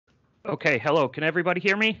Okay, hello. Can everybody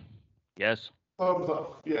hear me? Yes. Thumbs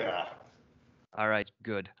up. Yeah. All right,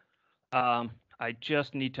 good. I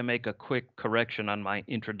just need to make a quick correction on my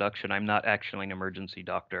introduction. I'm not actually an emergency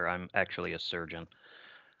doctor. I'm actually a surgeon.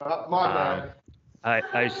 My Um, bad. I,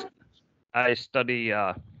 I s- I study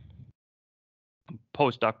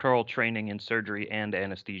postdoctoral training in surgery and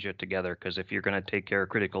anesthesia together because if you're going to take care of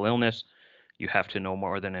critical illness, you have to know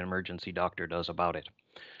more than an emergency doctor does about it.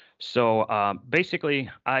 So basically,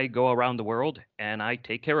 I go around the world and I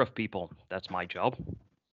take care of people. That's my job.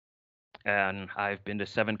 And I've been to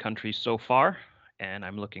 7 countries so far, and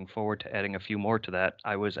I'm looking forward to adding a few more to that.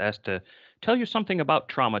 I was asked to tell you something about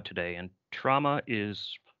trauma today, and trauma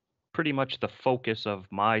is pretty much the focus of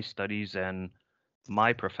my studies and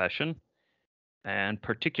my profession. And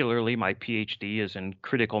particularly, my PhD is in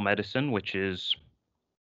critical medicine, which is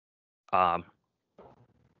um,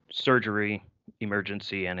 surgery,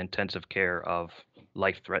 emergency, and intensive care of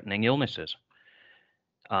life threatening illnesses.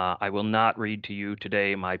 I will not read to you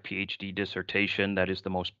today my PhD dissertation. That is the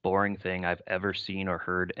most boring thing I've ever seen or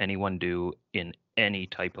heard anyone do in any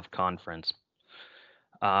type of conference.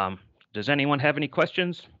 Um, does anyone have any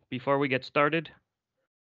questions before we get started?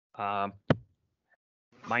 Um,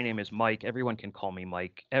 my name is Mike. Everyone can call me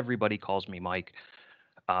Mike. Everybody calls me Mike.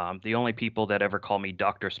 The only people that ever call me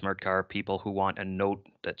Dr. Smertka are people who want a note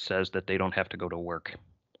that says that they don't have to go to work.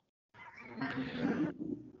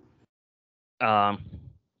 Um,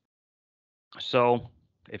 so,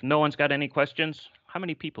 if no one's got any questions, how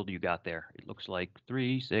many people do you got there? It looks like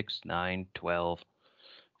 3, 6, 9, 12,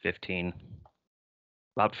 15.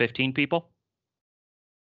 About 15 people?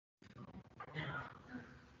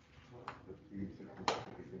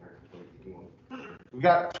 We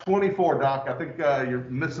got 24, Doc. I think you're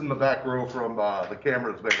missing the back row from the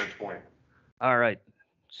camera's vantage point. All right.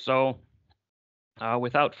 So,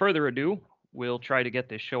 without further ado, we'll try to get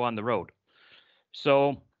this show on the road.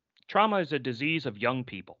 So, trauma is a disease of young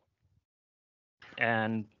people.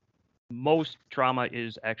 And most trauma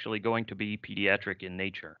is actually going to be pediatric in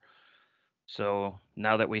nature. So,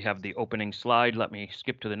 now that we have the opening slide, let me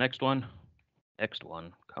skip to the next one. Next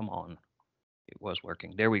one. Come on. It was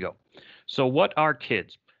working. There we go. So, what are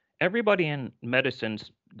kids? Everybody in medicine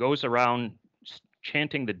goes around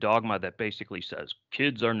chanting the dogma that basically says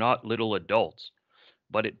kids are not little adults.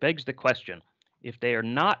 But it begs the question, if they are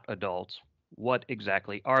not adults, what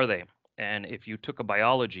exactly are they? And if you took a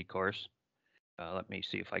biology course, let me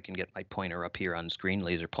see if I can get my pointer up here on screen,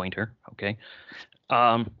 laser pointer. Okay.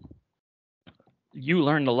 Um, you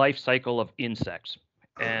learn the life cycle of insects,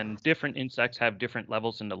 and different insects have different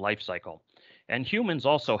levels in the life cycle. And humans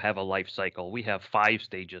also have a life cycle. We have 5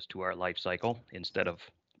 stages to our life cycle instead of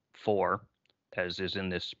 4, as is in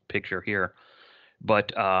this picture here.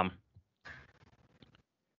 But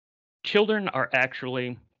children are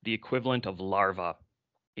actually the equivalent of larvae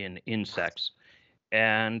in insects.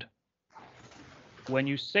 And when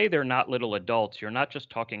you say they're not little adults, you're not just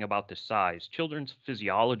talking about the size. Children's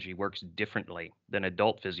physiology works differently than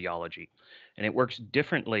adult physiology, and it works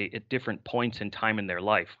differently at different points in time in their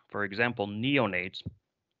life. For example, neonates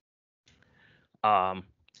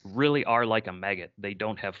really are like a maggot. They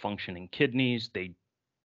don't have functioning kidneys.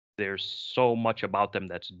 There's so much about them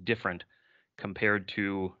that's different compared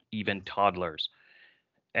to even toddlers.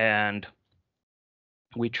 And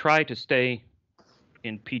we try to stay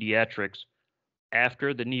in pediatrics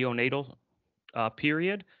after the neonatal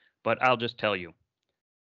period, but I'll just tell you,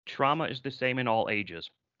 trauma is the same in all ages.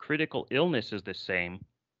 Critical illness is the same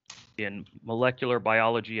in molecular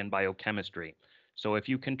biology and biochemistry. So if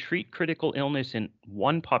you can treat critical illness in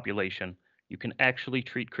one population, you can actually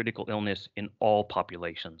treat critical illness in all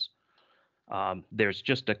populations. There's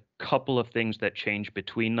just a couple of things that change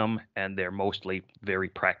between them, and they're mostly very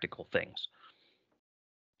practical things.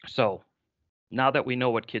 So now that we know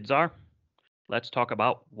what kids are, let's talk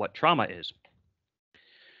about what trauma is.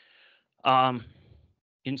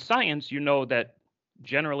 In science, you know that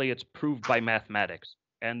generally it's proved by mathematics.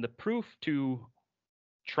 And the proof to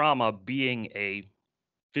trauma being a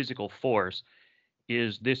physical force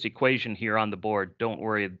is this equation here on the board. Don't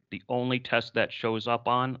worry, the only tests that shows up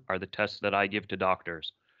on are the tests that I give to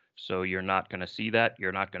doctors. So you're not going to see that.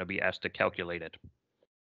 You're not going to be asked to calculate it.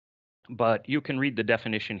 But you can read the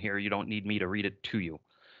definition here. You don't need me to read it to you.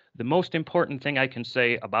 The most important thing I can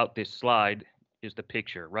say about this slide is the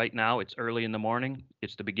picture. Right now, it's early in the morning.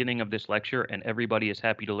 It's the beginning of this lecture, and everybody is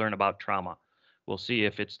happy to learn about trauma. We'll see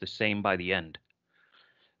if it's the same by the end.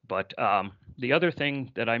 But the other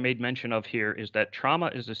thing that I made mention of here is that trauma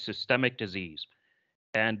is a systemic disease.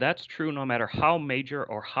 And that's true no matter how major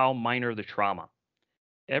or how minor the trauma.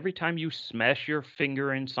 Every time you smash your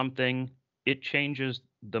finger in something, it changes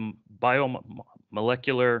the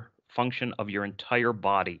biomolecular function of your entire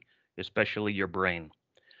body, especially your brain.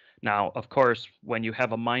 Now, of course, when you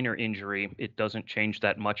have a minor injury, it doesn't change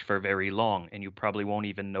that much for very long, and you probably won't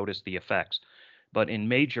even notice the effects. But in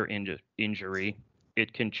major injury,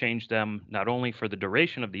 it can change them not only for the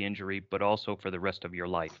duration of the injury, but also for the rest of your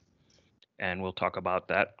life. And we'll talk about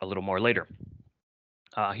that a little more later.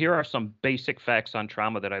 Here are some basic facts on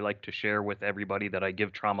trauma that I like to share with everybody that I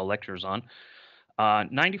give trauma lectures on.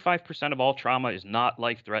 95% of all trauma is not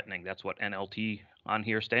life-threatening. That's what NLT on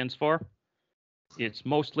here stands for. It's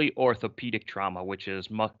mostly orthopedic trauma, which is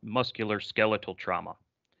muscular skeletal trauma.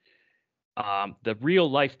 The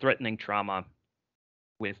real life-threatening trauma,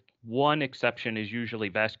 with one exception, is usually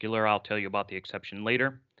vascular. I'll tell you about the exception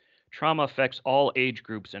later. Trauma affects all age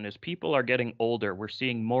groups, and as people are getting older, we're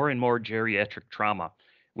seeing more and more geriatric trauma,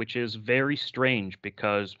 which is very strange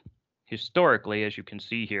because historically, as you can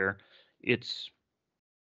see here, it's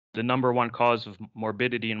the number one cause of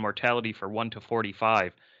morbidity and mortality for 1 to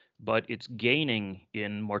 45, but it's gaining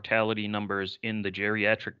in mortality numbers in the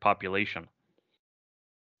geriatric population,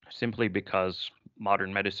 simply because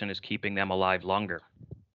modern medicine is keeping them alive longer.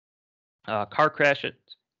 Car crash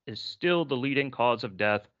is still the leading cause of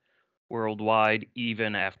death worldwide,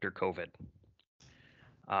 even after COVID.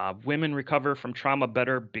 Women recover from trauma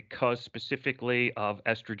better because specifically of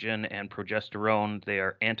estrogen and progesterone. They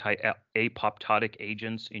are anti-apoptotic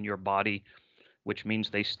agents in your body, which means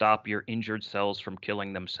they stop your injured cells from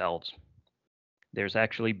killing themselves. There's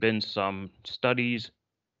actually been some studies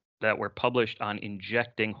that were published on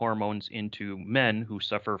injecting hormones into men who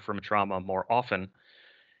suffer from trauma more often,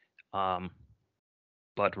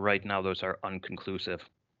 but right now those are unconclusive.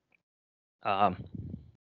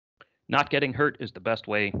 Not getting hurt is the best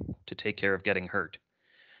way to take care of getting hurt.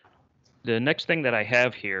 The next thing that I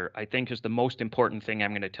have here, I think, is the most important thing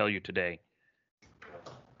I'm going to tell you today.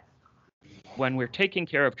 When we're taking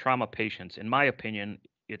care of trauma patients, in my opinion,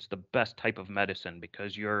 it's the best type of medicine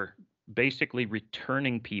because you're basically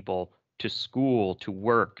returning people to school, to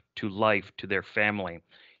work, to life, to their family.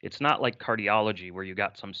 It's not like cardiology where you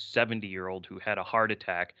got some 70-year-old who had a heart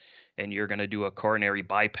attack and you're going to do a coronary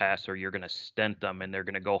bypass or you're going to stent them and they're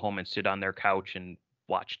going to go home and sit on their couch and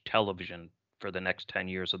watch television for the next 10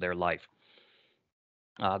 years of their life.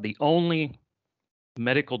 The only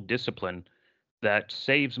medical discipline that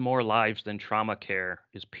saves more lives than trauma care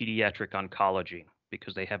is pediatric oncology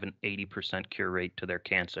because they have an 80% cure rate to their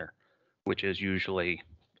cancer, which is usually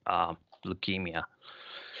leukemia.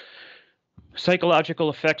 Psychological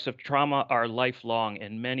effects of trauma are lifelong,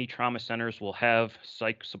 and many trauma centers will have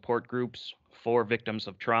psych support groups for victims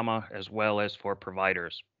of trauma as well as for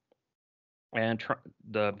providers. And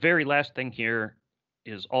the very last thing here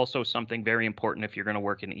is also something very important if you're going to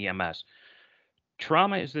work in EMS.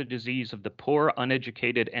 Trauma is the disease of the poor,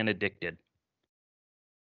 uneducated, and addicted.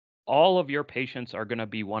 All of your patients are going to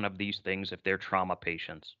be one of these things if they're trauma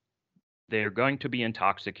patients. They're going to be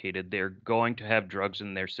intoxicated. They're going to have drugs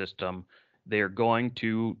in their system. They're going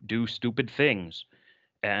to do stupid things.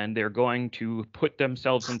 And they're going to put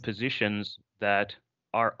themselves in positions that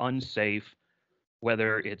are unsafe,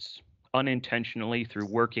 whether it's unintentionally through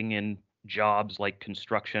working in jobs like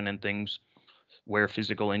construction and things where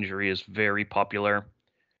physical injury is very popular,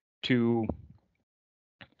 to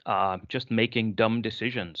just making dumb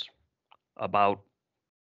decisions about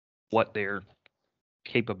what their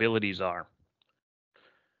capabilities are.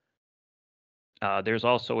 There's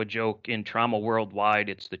also a joke in trauma worldwide.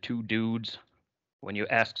 It's the two dudes. When you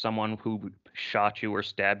ask someone who shot you or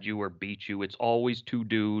stabbed you or beat you, it's always two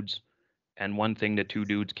dudes. And one thing the two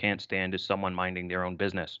dudes can't stand is someone minding their own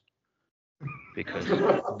business. Because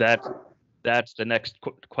that's the next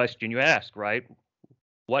question you ask, right?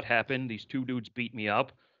 What happened? These two dudes beat me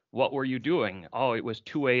up. What were you doing? Oh, it was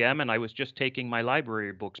 2 a.m. and I was just taking my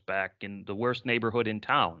library books back in the worst neighborhood in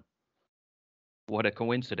town. What a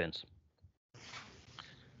coincidence.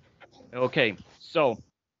 Okay, so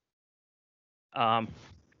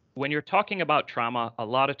when you're talking about trauma, a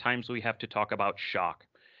lot of times we have to talk about shock.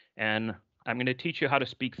 And I'm going to teach you how to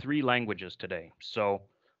speak 3 languages today. So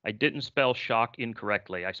I didn't spell shock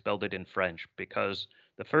incorrectly. I spelled it in French because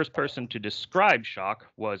the first person to describe shock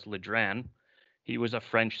was Ledran. He was a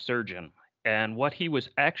French surgeon. And what he was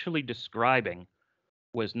actually describing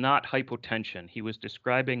was not hypotension. He was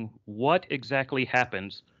describing what exactly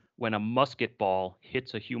happens when a musket ball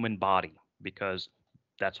hits a human body, because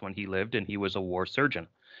that's when he lived and he was a war surgeon.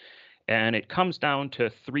 And it comes down to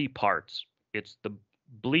 3 parts. It's the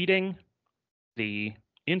bleeding, the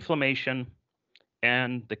inflammation,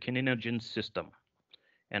 and the kininogen system.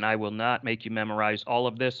 And I will not make you memorize all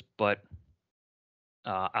of this, but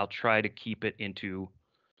I'll try to keep it into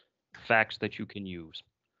facts that you can use.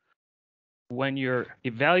 When you're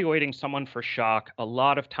evaluating someone for shock, a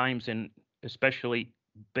lot of times in especially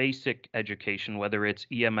basic education, whether it's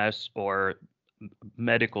EMS or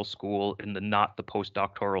medical school in the not the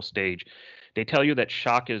postdoctoral stage, they tell you that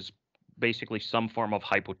shock is basically some form of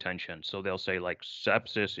hypotension. So they'll say like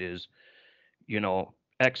sepsis is,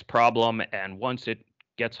 X problem, and once it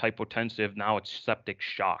gets hypotensive, now it's septic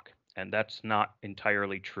shock. And that's not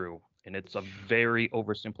entirely true. And it's a very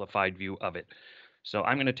oversimplified view of it. So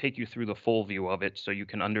I'm going to take you through the full view of it so you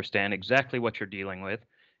can understand exactly what you're dealing with.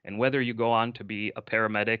 And whether you go on to be a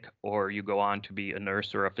paramedic or you go on to be a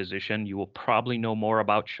nurse or a physician, you will probably know more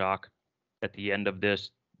about shock at the end of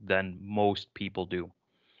this than most people do.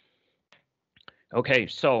 Okay,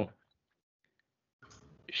 so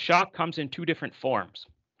shock comes in two different forms,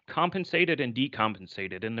 compensated and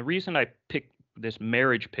decompensated. And the reason I picked this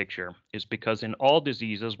marriage picture is because in all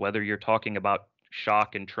diseases, whether you're talking about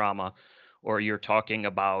shock and trauma or you're talking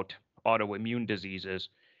about autoimmune diseases,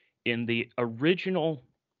 in the original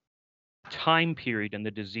time period in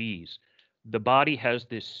the disease, the body has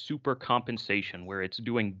this super compensation where it's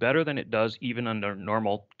doing better than it does even under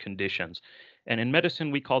normal conditions. And in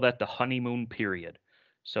medicine, we call that the honeymoon period.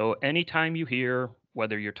 So anytime you hear,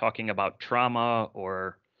 whether you're talking about trauma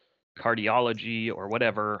or cardiology or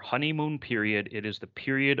whatever, honeymoon period, it is the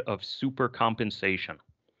period of super compensation.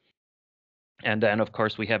 And then, of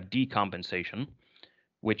course, we have decompensation,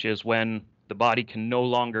 which is when the body can no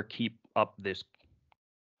longer keep up this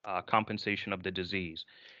compensation of the disease.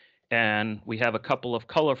 And we have a couple of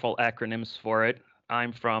colorful acronyms for it.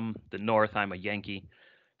 I'm from the North, I'm a Yankee,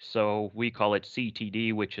 so we call it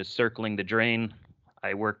CTD, which is circling the drain.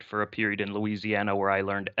 I worked for a period in Louisiana where I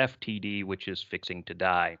learned FTD, which is fixing to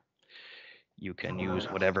die. You can use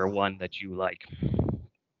whatever one that you like.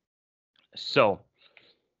 So,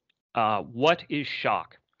 what is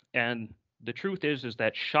shock? And the truth is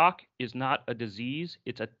that shock is not a disease,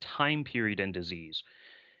 it's a time period in disease.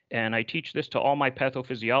 And I teach this to all my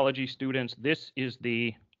pathophysiology students. This is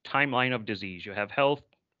the timeline of disease. You have health,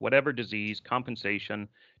 whatever disease, compensation,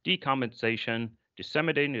 decompensation,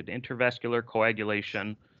 disseminated intravascular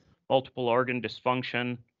coagulation, multiple organ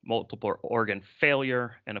dysfunction, multiple organ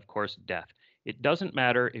failure, and of course, death. It doesn't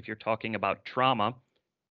matter if you're talking about trauma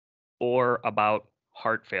or about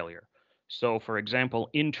heart failure. So for example,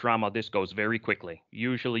 in trauma, this goes very quickly.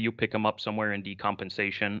 Usually you pick them up somewhere in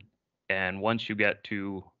decompensation, and once you get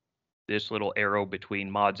to this little arrow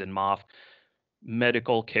between MODS and MOF,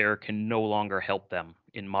 medical care can no longer help them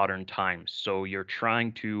in modern times. So you're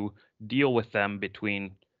trying to deal with them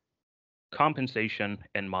between compensation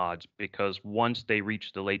and MODS, because once they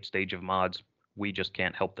reach the late stage of MODS, we just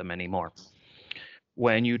can't help them anymore.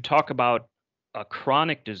 When you talk about a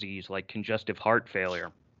chronic disease like congestive heart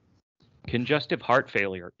failure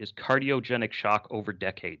is cardiogenic shock over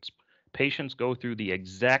decades. Patients go through the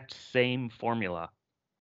exact same formula.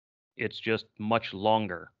 It's just much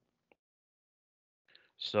longer.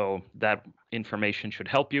 So that information should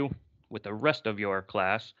help you with the rest of your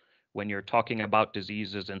class. When you're talking about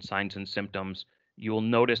diseases and signs and symptoms, you'll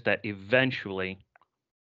notice that eventually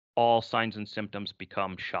all signs and symptoms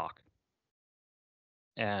become shock.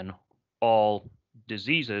 And all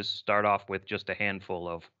diseases start off with just a handful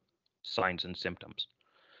of signs and symptoms.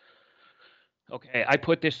 Okay, I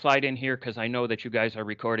put this slide in here because I know that you guys are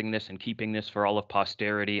recording this and keeping this for all of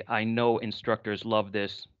posterity. I know instructors love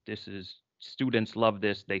this. Students love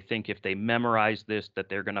this. They think if they memorize this, that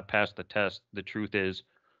they're going to pass the test. The truth is,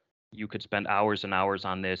 you could spend hours and hours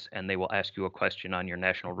on this, and they will ask you a question on your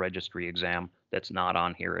National Registry exam that's not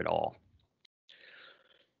on here at all.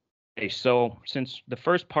 Okay, so since the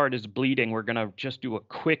first part is bleeding, we're going to just do a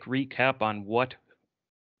quick recap on what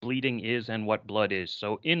bleeding is and what blood is.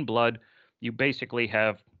 So in blood, you basically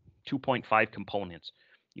have 2.5 components.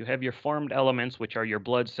 You have your formed elements, which are your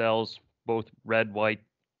blood cells, both red, white,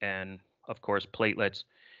 and of course platelets.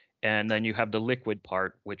 And then you have the liquid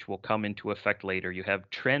part, which will come into effect later. You have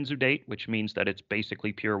transudate, which means that it's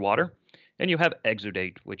basically pure water. And you have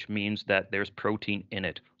exudate, which means that there's protein in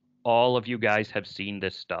it. All of you guys have seen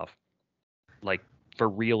this stuff, like for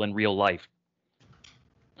real in real life.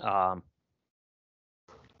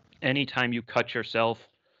 Anytime you cut yourself,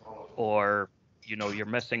 or you're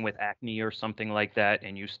messing with acne or something like that,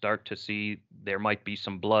 and you start to see there might be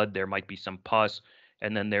some blood, there might be some pus,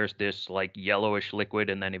 and then there's this like yellowish liquid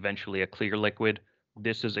and then eventually a clear liquid,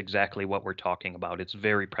 this is exactly what we're talking about. It's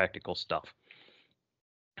very practical stuff.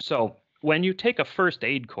 So when you take a first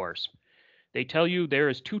aid course, they tell you there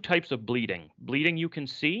is two types of bleeding: bleeding you can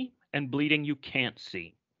see and bleeding you can't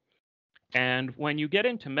see. And when you get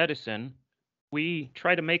into medicine, we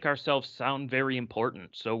try to make ourselves sound very important.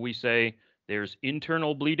 So we say there's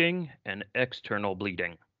internal bleeding and external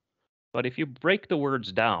bleeding. But if you break the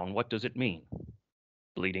words down, what does it mean?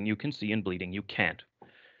 Bleeding you can see and bleeding you can't.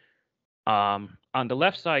 On the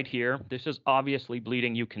left side here, this is obviously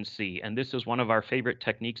bleeding you can see, and this is one of our favorite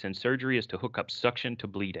techniques in surgery is to hook up suction to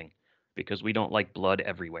bleeding because we don't like blood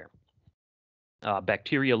everywhere.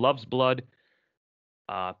 Bacteria loves blood,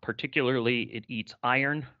 particularly it eats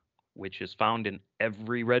iron, which is found in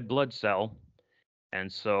every red blood cell.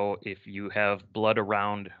 And so if you have blood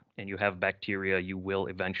around and you have bacteria, you will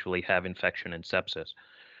eventually have infection and sepsis.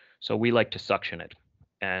 So we like to suction it.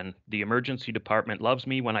 And the emergency department loves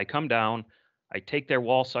me when I come down. I take their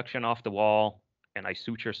wall suction off the wall and I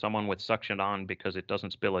suture someone with suction on because it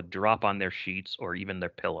doesn't spill a drop on their sheets or even their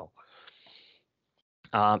pillow.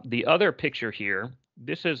 The other picture here,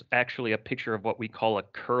 this is actually a picture of what we call a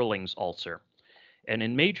Curling's ulcer. And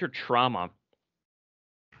in major trauma,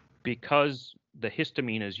 because the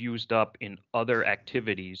histamine is used up in other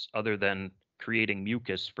activities other than creating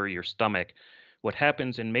mucus for your stomach, what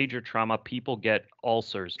happens in major trauma, people get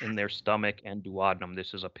ulcers in their stomach and duodenum.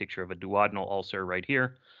 This is a picture of a duodenal ulcer right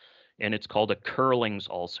here, and it's called a Curling's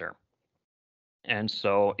ulcer. And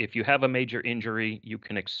so if you have a major injury, you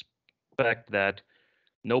can expect that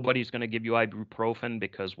nobody's going to give you ibuprofen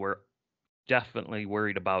because we're definitely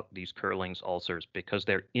worried about these Curling's ulcers because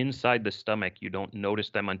they're inside the stomach. You don't notice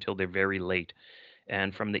them until they're very late.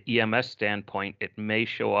 And from the EMS standpoint, it may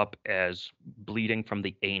show up as bleeding from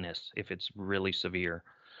the anus if it's really severe.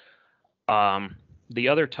 The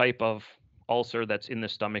other type of ulcer that's in the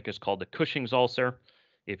stomach is called the Cushing's ulcer.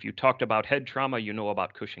 If you talked about head trauma, you know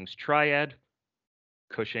about Cushing's triad.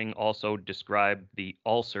 Cushing also described the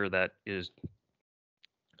ulcer that is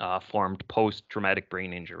formed post-traumatic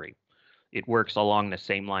brain injury. It works along the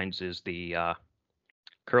same lines as the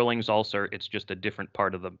Curling's ulcer. It's just a different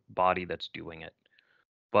part of the body that's doing it,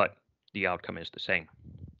 but the outcome is the same.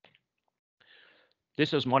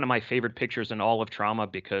 This is one of my favorite pictures in all of trauma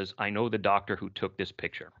because I know the doctor who took this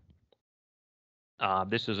picture.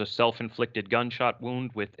 This is a self-inflicted gunshot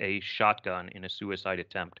wound with a shotgun in a suicide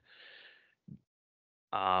attempt.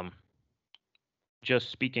 Just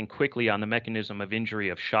speaking quickly on the mechanism of injury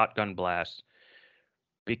of shotgun blasts,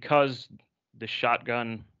 because the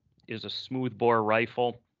shotgun is a smoothbore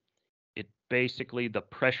rifle, it basically, the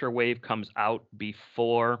pressure wave comes out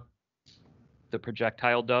before the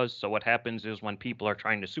projectile does. So what happens is when people are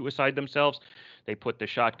trying to suicide themselves, they put the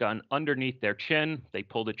shotgun underneath their chin, they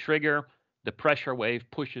pull the trigger, the pressure wave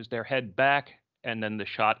pushes their head back, and then the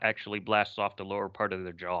shot actually blasts off the lower part of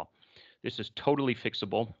their jaw. This is totally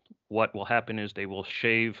fixable. What will happen is they will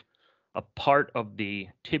shave a part of the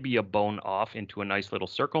tibia bone off into a nice little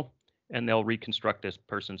circle, and they'll reconstruct this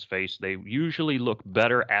person's face. They usually look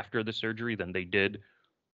better after the surgery than they did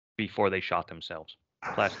before they shot themselves.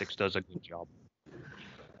 Plastics does a good job.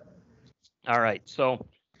 All right, so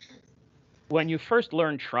when you first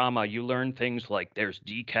learn trauma, you learn things like there's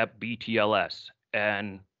decap BTLS,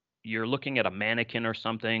 and you're looking at a mannequin or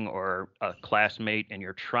something or a classmate, and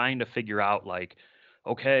you're trying to figure out like,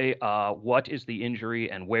 okay, what is the injury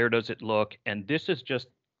and where does it look? And this is just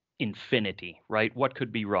infinity, right? What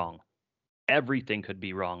could be wrong? Everything could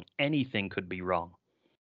be wrong. Anything could be wrong.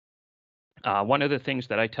 One of the things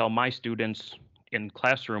that I tell my students in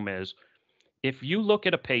classroom is, if you look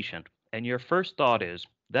at a patient and your first thought is,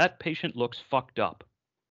 that patient looks fucked up,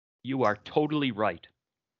 you are totally right.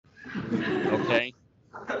 Okay?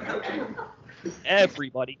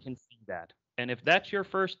 Everybody can see that. And if that's your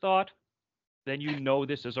first thought, then you know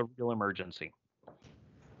this is a real emergency.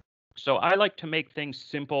 So I like to make things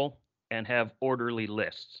simple and have orderly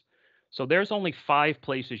lists. So there's only 5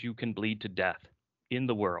 places you can bleed to death in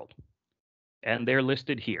the world, and they're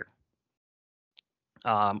listed here.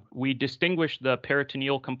 We distinguish the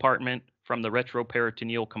peritoneal compartment from the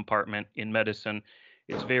retroperitoneal compartment in medicine.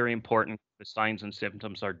 It's very important. The signs and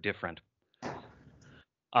symptoms are different.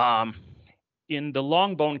 In the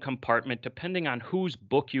long bone compartment, depending on whose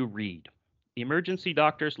book you read, emergency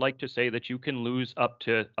doctors like to say that you can lose up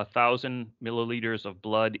to 1,000 milliliters of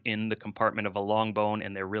blood in the compartment of a long bone,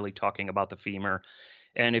 and they're really talking about the femur.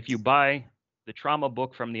 And if you buy the trauma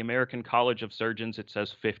book from the American College of Surgeons, it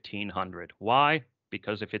says 1,500. Why?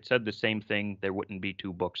 Because if it said the same thing, there wouldn't be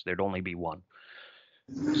 2 books. There'd only be 1.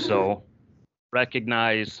 So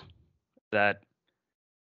recognize that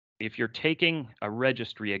if you're taking a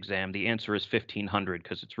registry exam, the answer is 1,500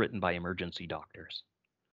 because it's written by emergency doctors.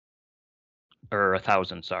 Or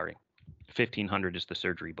 1,000, sorry. 1,500 is the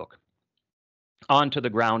surgery book. Onto the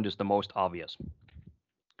ground is the most obvious.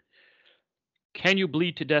 Can you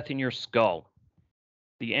bleed to death in your skull?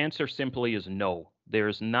 The answer simply is no.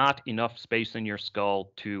 There's not enough space in your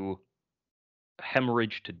skull to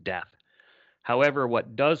hemorrhage to death. However,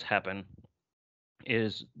 what does happen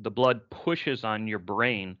is the blood pushes on your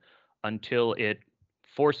brain until it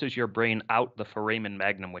forces your brain out the foramen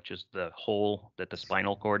magnum, which is the hole that the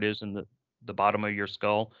spinal cord is in the bottom of your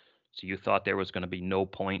skull. So you thought there was going to be no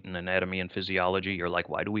point in anatomy and physiology. You're like,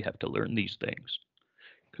 why do we have to learn these things?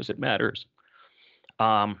 Because it matters.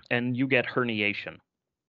 And you get herniation.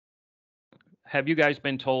 Have you guys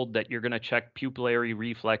been told that you're going to check pupillary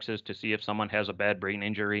reflexes to see if someone has a bad brain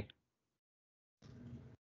injury?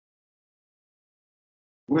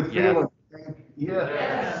 With Yeah. feeling.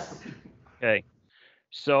 Yes. Okay.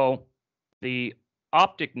 So the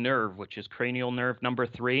optic nerve, which is cranial nerve number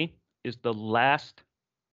 3, is the last,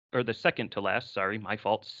 or the second to last, sorry, my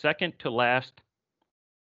fault, second to last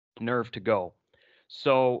nerve to go.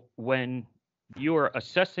 So when you're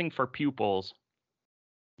assessing for pupils,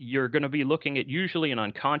 you're going to be looking at usually an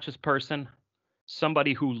unconscious person,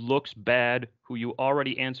 somebody who looks bad, who you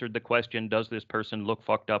already answered the question, does this person look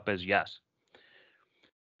fucked up, as yes.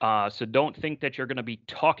 So don't think that you're going to be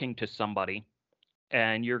talking to somebody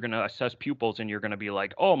and you're going to assess pupils and you're going to be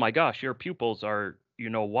like, oh my gosh, your pupils are,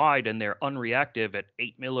 wide and they're unreactive at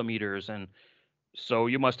 8 millimeters. And so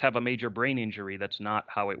you must have a major brain injury. That's not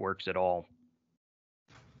how it works at all.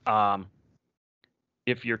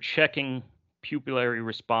 If you're checking pupillary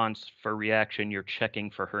response for reaction, you're checking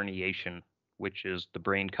for herniation, which is the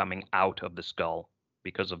brain coming out of the skull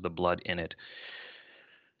because of the blood in it.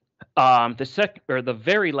 The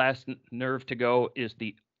very last nerve to go is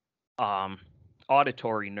the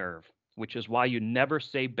auditory nerve, which is why you never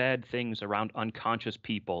say bad things around unconscious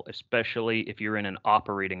people, especially if you're in an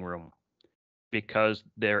operating room, because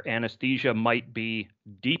their anesthesia might be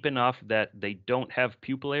deep enough that they don't have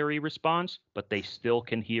pupillary response, but they still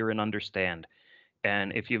can hear and understand.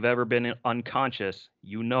 And if you've ever been unconscious,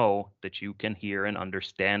 you know that you can hear and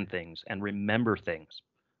understand things and remember things.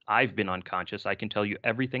 I've been unconscious. I can tell you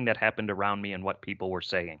everything that happened around me and what people were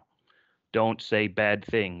saying. Don't say bad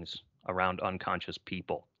things around unconscious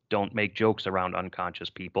people. Don't make jokes around unconscious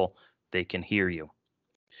people. They can hear you.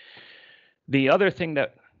 The other thing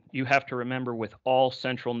that you have to remember with all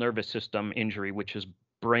central nervous system injury, which is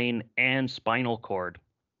brain and spinal cord,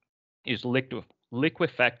 is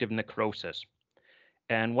liquefactive necrosis.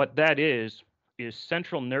 And what that is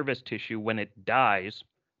central nervous tissue, when it dies,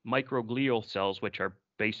 microglial cells, which are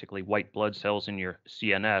basically white blood cells in your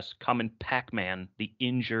CNS, come and Pac-Man the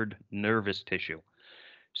injured nervous tissue.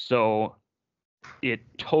 So it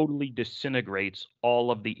totally disintegrates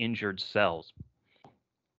all of the injured cells.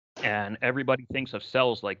 And everybody thinks of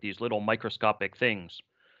cells like these little microscopic things.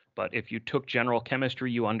 But if you took general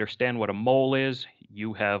chemistry, you understand what a mole is.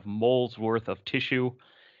 You have moles worth of tissue,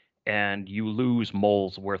 and you lose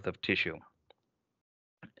moles worth of tissue.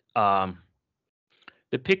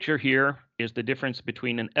 The picture here is the difference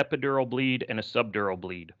between an epidural bleed and a subdural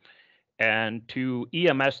bleed. And to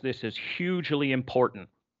EMS, this is hugely important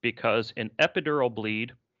because an epidural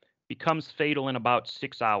bleed becomes fatal in about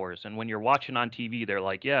 6 hours. And when you're watching on TV, they're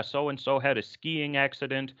like, yeah, so-and-so had a skiing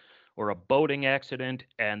accident or a boating accident,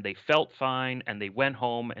 and they felt fine, and they went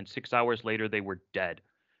home, and 6 hours later, they were dead.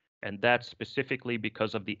 And that's specifically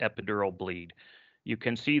because of the epidural bleed. You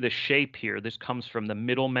can see the shape here. This comes from the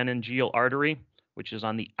middle meningeal artery, which is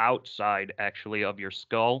on the outside, actually, of your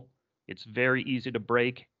skull. It's very easy to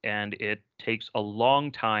break, and it takes a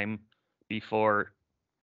long time before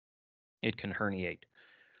it can herniate.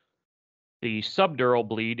 The subdural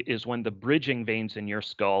bleed is when the bridging veins in your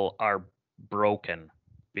skull are broken,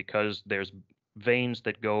 because there's veins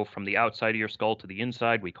that go from the outside of your skull to the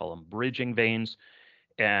inside. We call them bridging veins,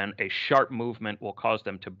 and a sharp movement will cause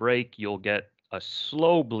them to break. You'll get a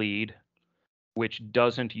slow bleed, which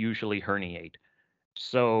doesn't usually herniate.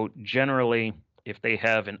 So generally, if they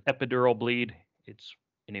have an epidural bleed, it's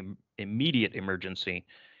an immediate emergency.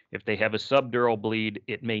 If they have a subdural bleed,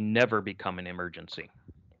 it may never become an emergency.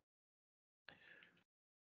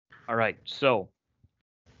 All right, so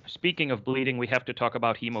speaking of bleeding, we have to talk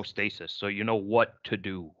about hemostasis, so you know what to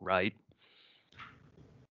do, right?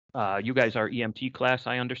 You guys are EMT class,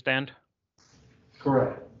 I understand?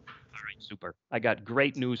 Correct. All right, super. I got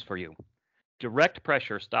great news for you. Direct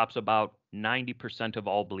pressure stops about 90% of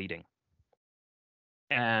all bleeding.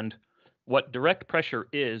 And what direct pressure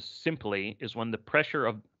is simply is when the pressure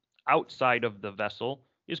of outside of the vessel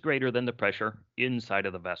is greater than the pressure inside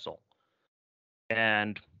of the vessel.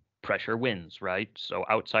 And pressure wins, right? So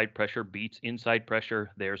outside pressure beats inside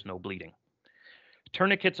pressure, there's no bleeding.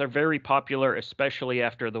 Tourniquets are very popular, especially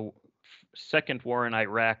after the second war in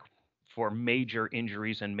Iraq, for major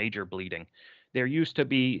injuries and major bleeding. There used to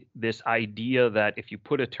be this idea that if you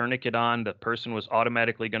put a tourniquet on, the person was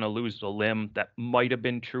automatically going to lose the limb. That might have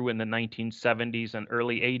been true in the 1970s and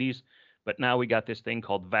early 80s, but now we got this thing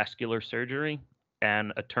called vascular surgery,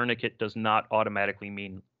 and a tourniquet does not automatically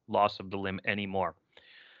mean loss of the limb anymore.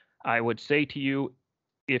 I would say to you,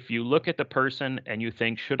 if you look at the person and you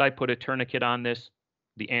think, should I put a tourniquet on this?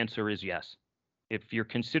 The answer is yes. If you're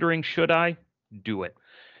considering, should I? Do it.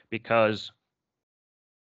 Because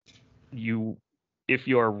if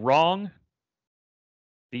you're wrong,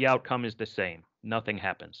 the outcome is the same. Nothing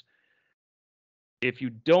happens. If you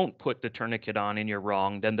don't put the tourniquet on and you're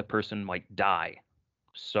wrong, then the person might die.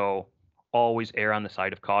 So always err on the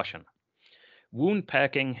side of caution. Wound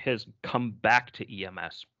packing has come back to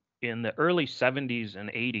EMS. In the early 70s and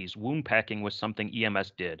 80s, wound packing was something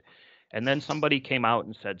EMS did. And then somebody came out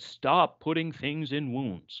and said, stop putting things in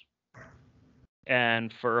wounds.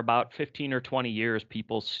 And for about 15 or 20 years,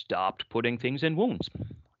 people stopped putting things in wounds.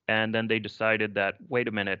 And then they decided that, wait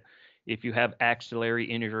a minute, if you have axillary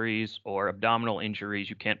injuries or abdominal injuries,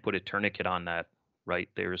 you can't put a tourniquet on that, right?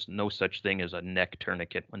 There's no such thing as a neck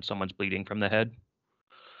tourniquet when someone's bleeding from the head.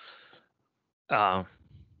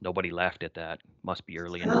 Nobody laughed at that. Must be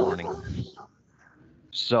early in the morning.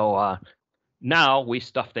 So now we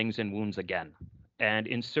stuff things in wounds again. And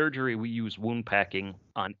in surgery, we use wound packing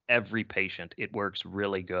on every patient. It works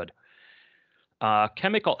really good.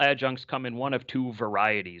 Chemical adjuncts come in one of two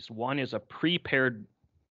varieties. One is a prepared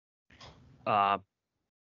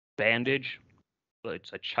bandage.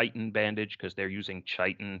 It's a chitin bandage because they're using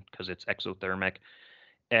chitin because it's exothermic.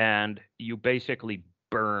 And you basically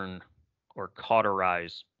burn or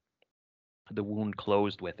cauterize the wound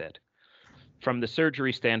closed with it. From the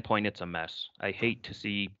surgery standpoint, it's a mess. I hate to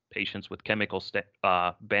see patients with chemical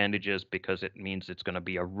bandages because it means it's going to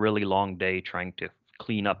be a really long day trying to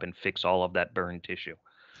clean up and fix all of that burned tissue.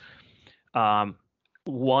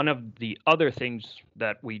 One of the other things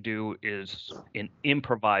that we do is an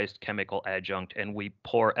improvised chemical adjunct, and we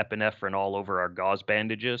pour epinephrine all over our gauze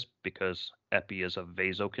bandages because epi is a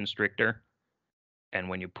vasoconstrictor. And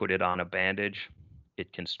when you put it on a bandage,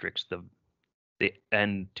 it constricts the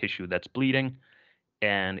end tissue that's bleeding,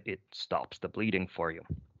 and it stops the bleeding for you.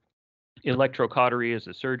 Electrocautery is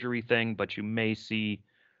a surgery thing, but you may see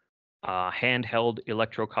handheld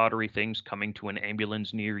electrocautery things coming to an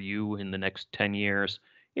ambulance near you in the next 10 years.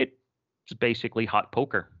 It's basically hot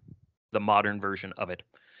poker, the modern version of it.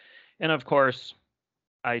 And of course,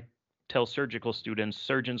 I tell surgical students,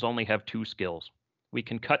 surgeons only have two skills. We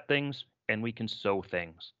can cut things and we can sew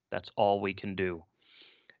things. That's all we can do.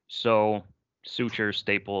 So sutures,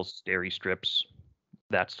 staples, steri strips,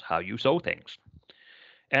 that's how you sew things.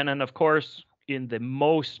 And then of course, in the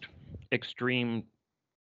most extreme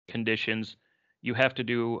conditions, you have to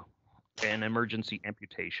do an emergency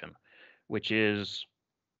amputation, which is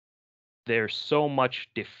there's so much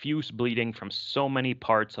diffuse bleeding from so many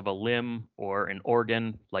parts of a limb or an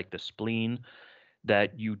organ like the spleen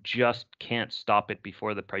that you just can't stop it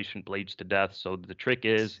before the patient bleeds to death. So the trick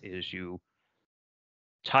is you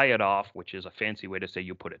tie it off, which is a fancy way to say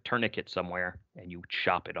you put a tourniquet somewhere and you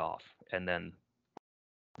chop it off, and then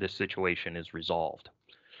this situation is resolved.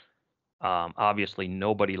 Obviously,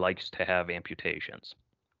 nobody likes to have amputations.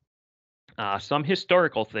 Some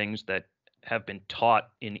historical things that have been taught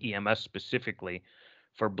in EMS specifically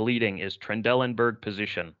for bleeding is Trendelenburg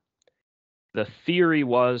position. The theory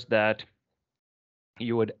was that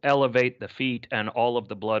you would elevate the feet and all of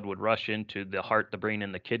the blood would rush into the heart, the brain,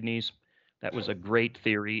 and the kidneys. That was a great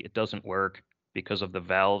theory. It doesn't work because of the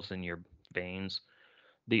valves in your veins.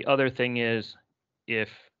 The other thing is, if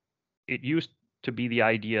it used to be the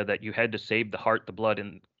idea that you had to save the heart, the blood,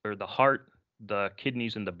 or the heart, the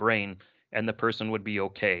kidneys, and the brain, and the person would be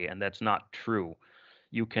okay, and that's not true.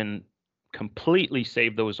 You can completely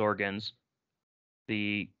save those organs.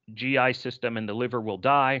 The GI system and the liver will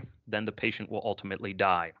die, then the patient will ultimately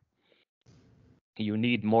die. You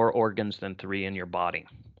need more organs than 3 in your body.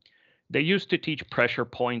 They used to teach pressure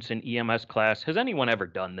points in EMS class. Has anyone ever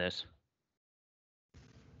done this?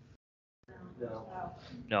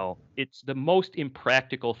 No. It's the most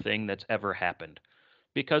impractical thing that's ever happened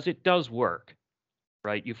because it does work,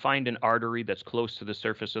 right? You find an artery that's close to the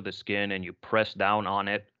surface of the skin and you press down on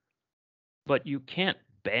it, but you can't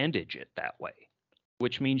bandage it that way,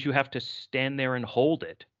 which means you have to stand there and hold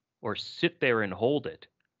it or sit there and hold it.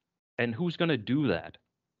 And who's going to do that?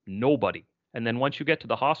 Nobody. And then once you get to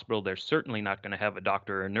the hospital, they're certainly not going to have a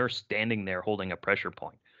doctor or a nurse standing there holding a pressure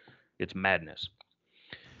point. It's madness.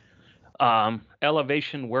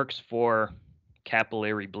 Elevation works for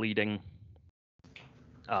capillary bleeding.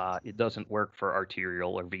 It doesn't work for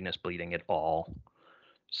arterial or venous bleeding at all.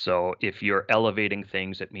 So if you're elevating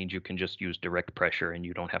things, it means you can just use direct pressure and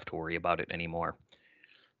you don't have to worry about it anymore.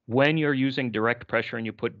 When you're using direct pressure and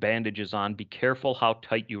you put bandages on, be careful how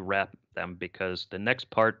tight you wrap them, because the next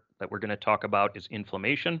part that we're going to talk about is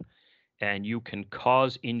inflammation, and you can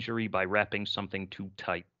cause injury by wrapping something too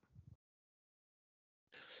tight.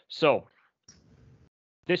 So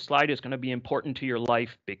this slide is going to be important to your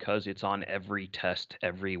life because it's on every test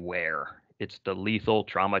everywhere. It's the lethal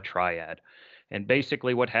trauma triad. And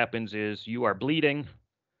basically what happens is you are bleeding.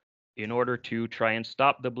 In order to try and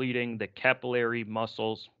stop the bleeding, the capillary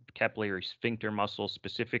muscles, capillary sphincter muscles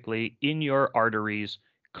specifically in your arteries,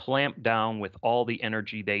 clamp down with all the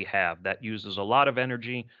energy they have. That uses a lot of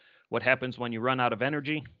energy. What happens when you run out of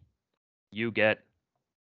energy? You get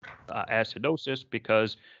acidosis,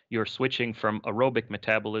 because you're switching from aerobic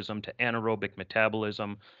metabolism to anaerobic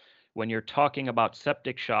metabolism. When you're talking about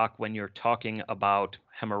septic shock, when you're talking about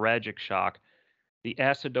hemorrhagic shock, the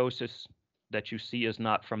acidosis that you see is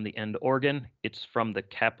not from the end organ, it's from the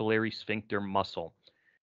capillary sphincter muscle.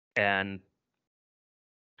 And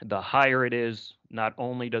the higher it is, not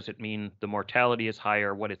only does it mean the mortality is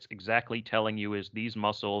higher, what it's exactly telling you is these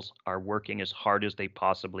muscles are working as hard as they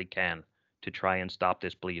possibly can to try and stop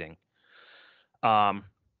this bleeding.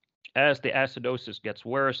 As the acidosis gets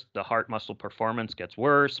worse, the heart muscle performance gets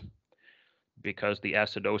worse because the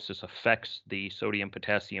acidosis affects the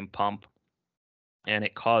sodium-potassium pump, and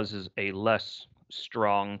it causes a less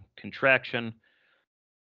strong contraction,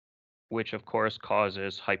 which of course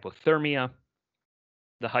causes hypothermia.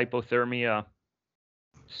 The hypothermia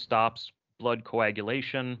stops blood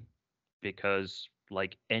coagulation because,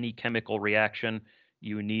 like any chemical reaction,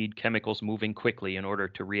 you need chemicals moving quickly in order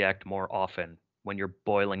to react more often. When you're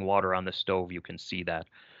boiling water on the stove, you can see that.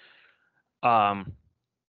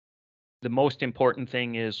 The most important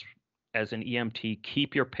thing is, as an EMT,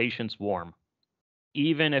 keep your patients warm.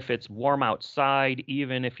 Even if it's warm outside,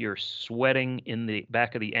 even if you're sweating in the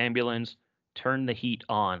back of the ambulance, turn the heat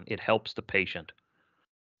on. It helps the patient.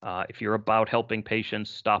 If you're about helping patients,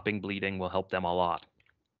 stopping bleeding will help them a lot.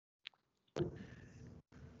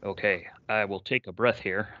 Okay, I will take a breath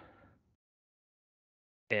here.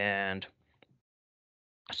 And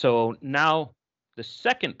so now the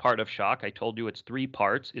second part of shock, I told you it's 3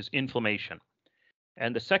 parts, is inflammation.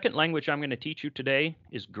 And the second language I'm going to teach you today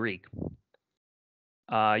is Greek.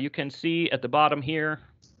 You can see at the bottom here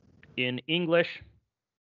in English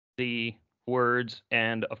the words,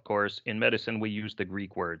 and of course in medicine we use the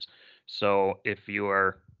Greek words. So if you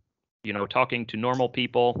are, talking to normal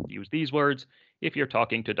people, use these words. If you're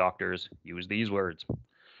talking to doctors, use these words.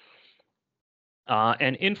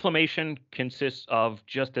 And inflammation consists of,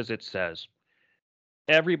 just as it says,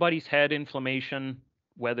 everybody's had inflammation,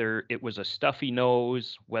 whether it was a stuffy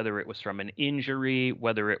nose, whether it was from an injury,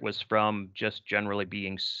 whether it was from just generally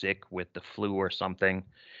being sick with the flu or something.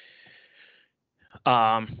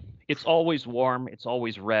 It's always warm, it's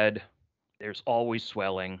always red, there's always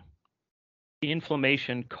swelling.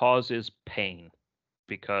 Inflammation causes pain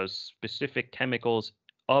because specific chemicals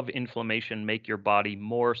of inflammation make your body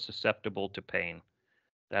more susceptible to pain.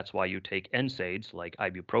 That's why you take NSAIDs like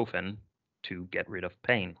ibuprofen to get rid of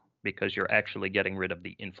pain, because you're actually getting rid of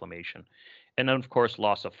the inflammation. And then, of course,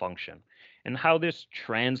 loss of function. And how this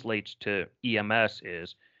translates to EMS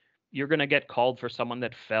is you're going to get called for someone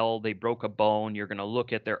that fell, they broke a bone, you're going to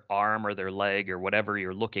look at their arm or their leg or whatever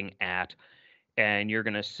you're looking at, and you're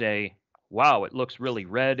going to say, wow, it looks really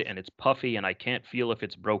red and it's puffy and I can't feel if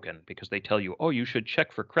it's broken, because they tell you, oh, you should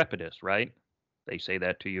check for crepitus, right? They say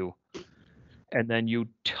that to you. And then you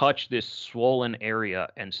touch this swollen area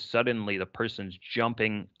and suddenly the person's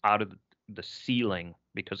jumping out of the ceiling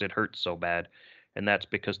because it hurts so bad. And that's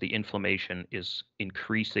because the inflammation is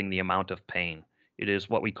increasing the amount of pain. It is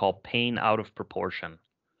what we call pain out of proportion,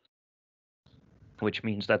 which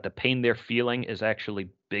means that the pain they're feeling is actually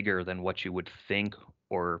bigger than what you would think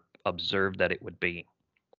or observe that it would be.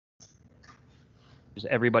 Is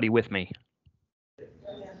everybody with me?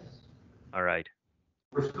 All right.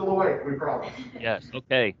 We're still awake, we promise. Yes,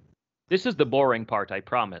 okay. This is the boring part, I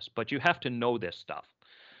promise, but you have to know this stuff.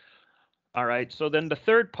 All right, so then the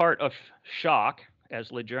third part of shock,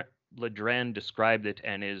 as Legrand described it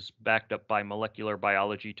and is backed up by molecular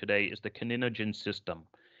biology today, is the kininogen system.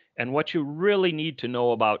 And what you really need to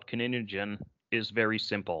know about kininogen is very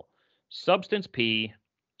simple. Substance P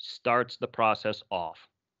starts the process off.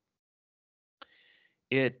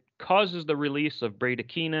 It causes the release of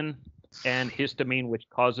bradykinin and histamine, which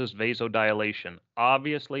causes vasodilation.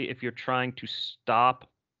 Obviously, if you're trying to stop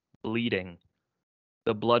bleeding,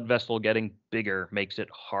 the blood vessel getting bigger makes it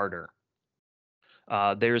harder.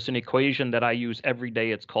 There's an equation that I use every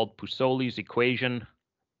day. It's called Pusoli's equation.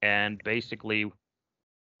 And basically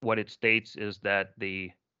what it states is that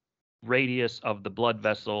the radius of the blood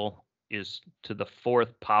vessel is to the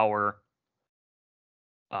 4th power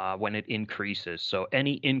when it increases. So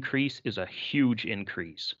any increase is a huge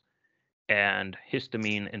increase. And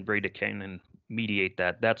histamine and bradykinin mediate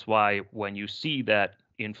that. That's why when you see that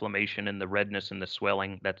inflammation and the redness and the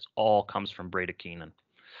swelling, that's all comes from bradykinin.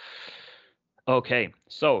 Okay,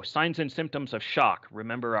 so signs and symptoms of shock.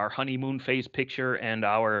 Remember our honeymoon phase picture and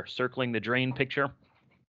our circling the drain picture?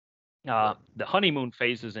 The honeymoon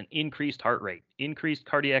phase is an increased heart rate. Increased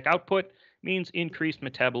cardiac output means increased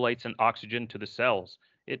metabolites and oxygen to the cells.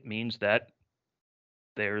 It means that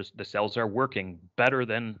the cells are working better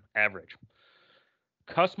than average.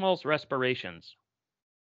 Kussmaul's respirations.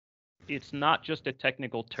 It's not just a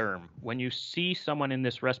technical term. When you see someone in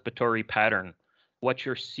this respiratory pattern, what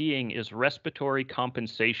you're seeing is respiratory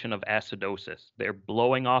compensation of acidosis. They're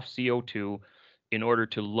blowing off CO2 in order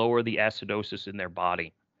to lower the acidosis in their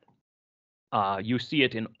body. You see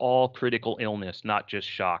it in all critical illness, not just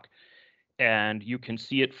shock. And you can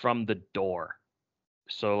see it from the door.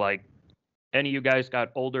 So like, any of you guys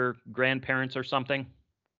got older grandparents or something?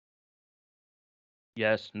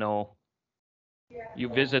 Yes, no. You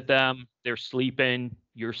visit them, they're sleeping,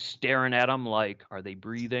 you're staring at them like, are they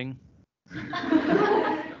breathing?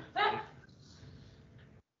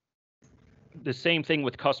 The same thing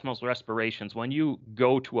with Kussmaul's respirations. When you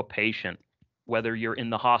go to a patient, whether you're in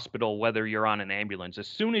the hospital, whether you're on an ambulance, as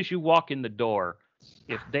soon as you walk in the door,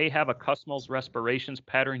 if they have a Kussmaul's respirations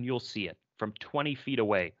pattern, you'll see it from 20 feet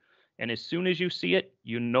away. And as soon as you see it,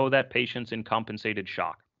 you know that patient's in compensated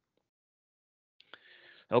shock.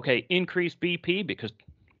 Okay, increased BP because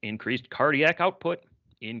increased cardiac output,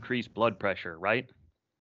 increased blood pressure, right?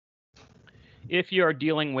 If you are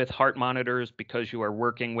dealing with heart monitors because you are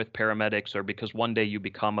working with paramedics or because one day you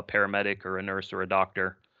become a paramedic or a nurse or a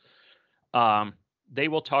doctor, they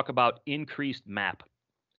will talk about increased MAP.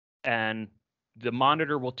 And the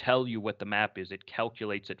monitor will tell you what the MAP is. It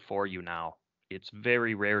calculates it for you now. It's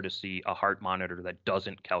very rare to see a heart monitor that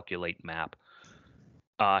doesn't calculate MAP.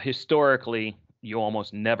 Historically, you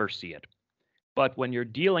almost never see it. But when you're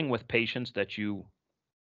dealing with patients that you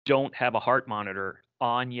don't have a heart monitor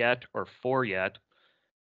on yet or for yet,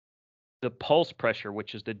 the pulse pressure,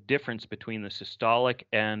 which is the difference between the systolic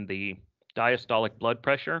and the diastolic blood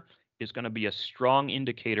pressure, is going to be a strong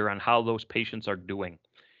indicator on how those patients are doing.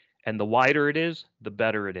 And the wider it is, the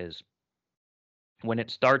better it is. When it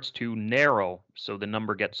starts to narrow, so the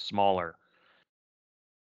number gets smaller,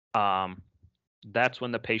 that's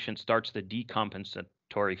when the patient starts the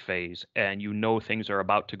decompensatory phase, and you know things are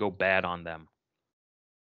about to go bad on them.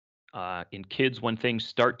 In kids, when things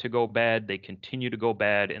start to go bad, they continue to go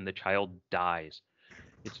bad, and the child dies.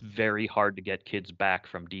 It's very hard to get kids back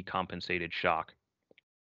from decompensated shock.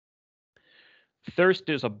 Thirst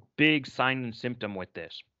is a big sign and symptom with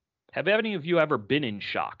this. Have any of you ever been in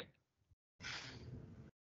shock?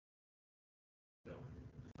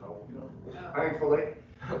 Thankfully.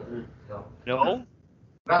 No?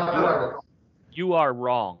 Not that I recall. You are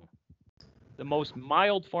wrong. The most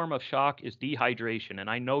mild form of shock is dehydration, and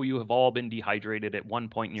I know you have all been dehydrated at one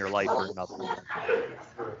point in your life or another.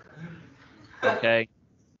 Okay?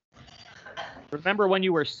 Remember when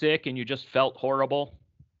you were sick and you just felt horrible?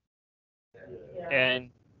 And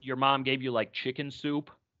your mom gave you like chicken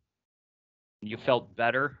soup? And you felt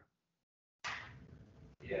better?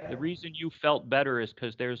 The reason you felt better is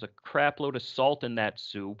because there's a crap load of salt in that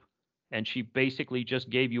soup, and she basically just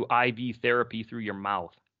gave you IV therapy through your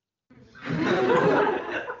mouth.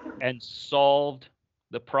 And solved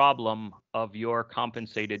the problem of your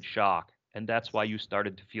compensated shock. And that's why you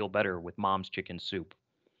started to feel better with mom's chicken soup.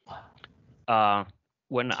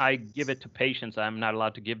 When I give it to patients, I'm not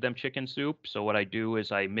allowed to give them chicken soup. So what I do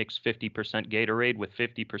is I mix 50% Gatorade with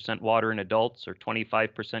 50% water in adults, or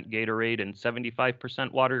 25% Gatorade and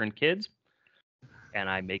 75% water in kids. And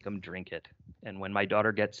I make them drink it. And when my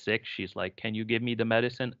daughter gets sick, she's like, "Can you give me the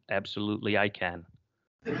medicine?" Absolutely, I can.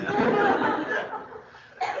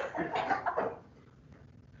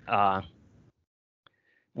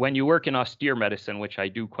 When you work in austere medicine, which I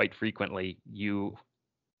do quite frequently, you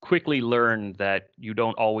quickly learn that you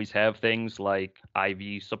don't always have things like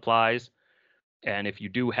IV supplies. And if you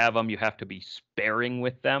do have them, you have to be sparing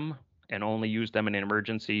with them and only use them in an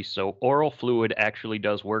emergency. So oral fluid actually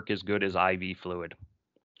does work as good as IV fluid.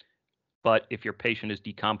 But if your patient is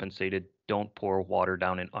decompensated, don't pour water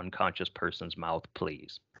down an unconscious person's mouth,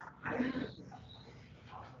 please.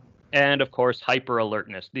 And of course, hyper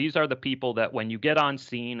alertness. These are the people that when you get on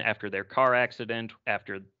scene after their car accident,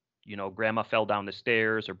 after grandma fell down the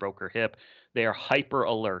stairs or broke her hip, they are hyper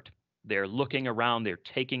alert. They're looking around, they're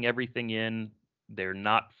taking everything in, they're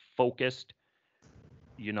not focused.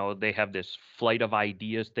 You know, they have this flight of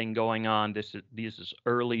ideas thing going on. These is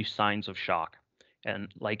early signs of shock.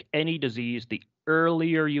 And like any disease, the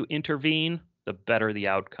earlier you intervene, the better the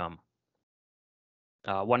outcome.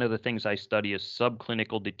 One of the things I study is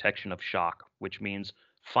subclinical detection of shock, which means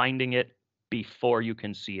finding it before you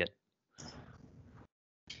can see it.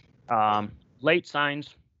 Late signs,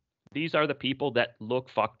 these are the people that look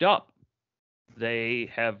fucked up. They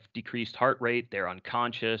have decreased heart rate, they're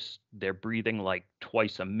unconscious, they're breathing like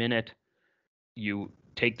twice a minute. You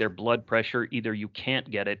take their blood pressure, either you can't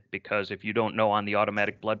get it because if you don't know, on the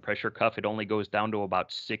automatic blood pressure cuff, it only goes down to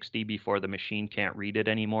about 60 before the machine can't read it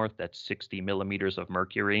anymore. That's 60 millimeters of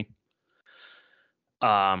mercury.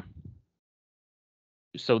 So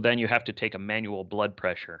then you have to take a manual blood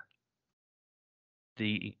pressure.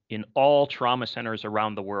 In all trauma centers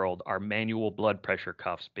around the world are manual blood pressure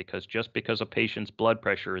cuffs, because just because a patient's blood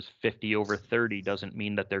pressure is 50/30 doesn't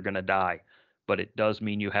mean that they're going to die, but it does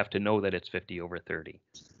mean you have to know that it's 50/30.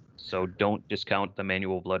 So don't discount the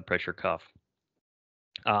manual blood pressure cuff.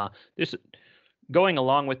 This going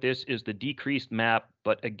along with this is the decreased MAP,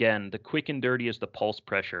 but again, the quick and dirty is the pulse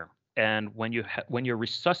pressure. And when you're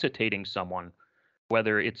resuscitating someone,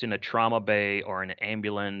 whether it's in a trauma bay or an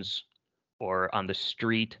ambulance or on the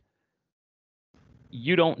street,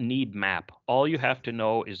 you don't need MAP. All you have to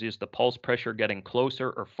know is the pulse pressure getting closer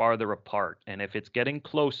or farther apart? And if it's getting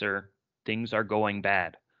closer, things are going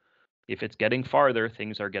bad. If it's getting farther,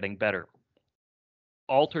 things are getting better.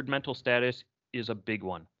 Altered mental status is a big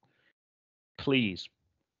one. Please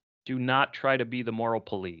do not try to be the moral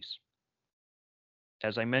police.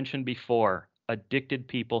 As I mentioned before, addicted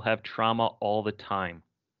people have trauma all the time.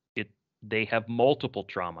 They have multiple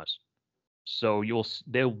traumas. So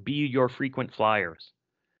they'll be your frequent flyers.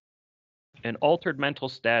 An altered mental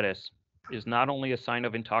status is not only a sign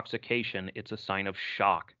of intoxication, it's a sign of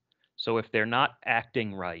shock. So if they're not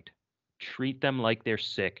acting right, treat them like they're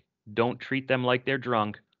sick. Don't treat them like they're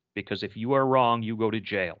drunk, because if you are wrong, you go to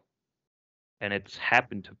jail. And it's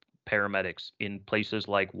happened to paramedics in places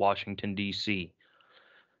like Washington, D.C.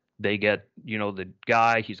 They get, the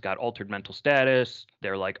guy, he's got altered mental status.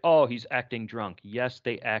 They're like, oh, he's acting drunk. Yes,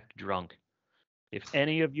 they act drunk. If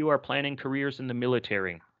any of you are planning careers in the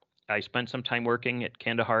military, I spent some time working at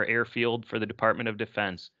Kandahar Airfield for the Department of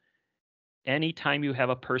Defense. Anytime you have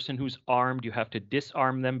a person who's armed, you have to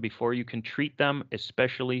disarm them before you can treat them,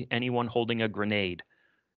 especially anyone holding a grenade,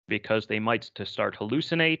 because they might start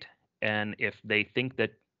hallucinate, and if they think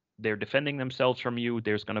that they're defending themselves from you,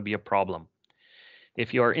 there's going to be a problem.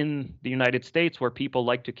 If you are in the United States where people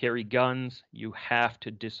like to carry guns, you have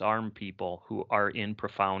to disarm people who are in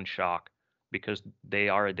profound shock, because they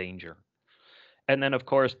are a danger. And then, of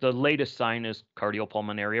course, the latest sign is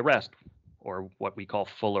cardiopulmonary arrest, or what we call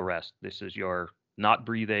full arrest. This is your not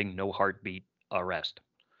breathing, no heartbeat arrest.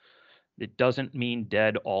 It doesn't mean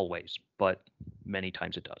dead always, but many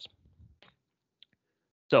times it does.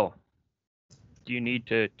 So, do you need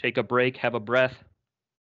to take a break, have a breath?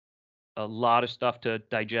 A lot of stuff to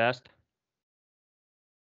digest.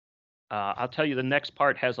 I'll tell you, the next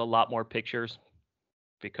part has a lot more pictures,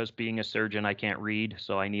 because being a surgeon, I can't read,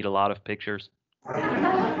 so I need a lot of pictures.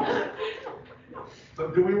 So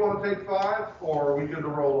do we want to take 5, or are we good to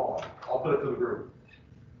roll on? I'll put it to the group.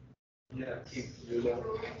 Yeah, keep do that.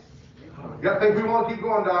 Yeah, I think we want to keep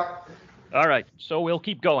going, Doc. All right, so we'll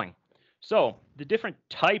keep going. So the different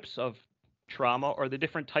types of trauma, or the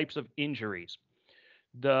different types of injuries.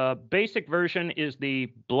 The basic version is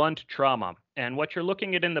the blunt trauma. And what you're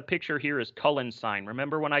looking at in the picture here is Cullen's sign.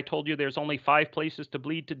 Remember when I told you there's only 5 places to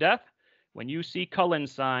bleed to death? When you see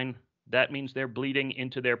Cullen's sign, that means they're bleeding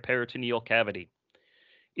into their peritoneal cavity.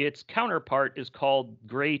 Its counterpart is called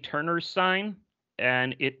Gray-Turner's sign,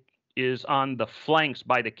 and it is on the flanks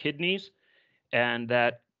by the kidneys, and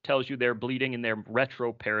that tells you they're bleeding in their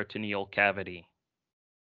retroperitoneal cavity.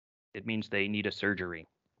 It means they need a surgery.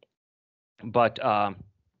 But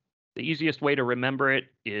the easiest way to remember it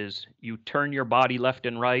is you turn your body left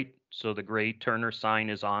and right, so the Gray-Turner sign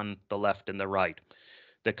is on the left and the right.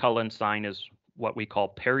 The Cullen sign is what we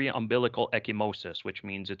call periumbilical ecchymosis, which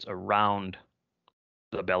means it's around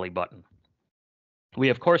the belly button. We,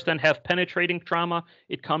 of course, then have penetrating trauma.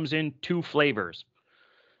 It comes in 2 flavors: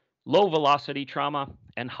 low velocity trauma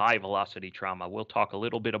and high velocity trauma. We'll talk a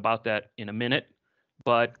little bit about that in a minute,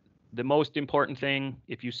 but the most important thing,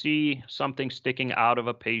 if you see something sticking out of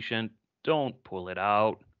a patient, don't pull it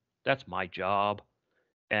out. That's my job.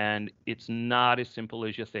 And it's not as simple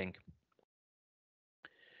as you think.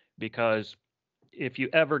 Because if you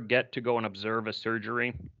ever get to go and observe a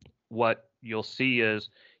surgery, what you'll see is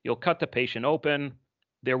you'll cut the patient open,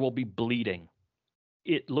 there will be bleeding.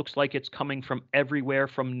 It looks like it's coming from everywhere,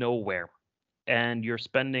 from nowhere. And you're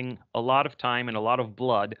spending a lot of time and a lot of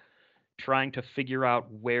blood trying to figure out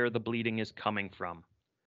where the bleeding is coming from.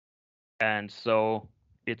 And so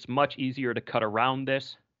it's much easier to cut around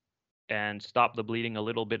this and stop the bleeding a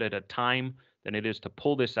little bit at a time than it is to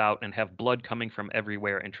pull this out and have blood coming from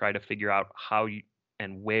everywhere and try to figure out how you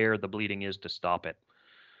and where the bleeding is to stop it.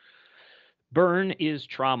 Burn is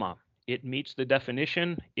trauma. It meets the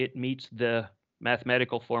definition. It meets the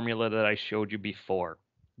mathematical formula that I showed you before.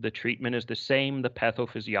 The treatment is the same. The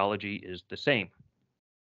pathophysiology is the same.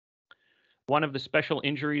 One of the special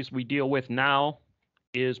injuries we deal with now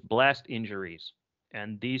is blast injuries,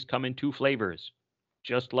 and these come in two flavors.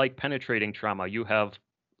 Just like penetrating trauma, you have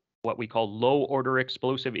what we call low order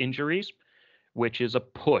explosive injuries, which is a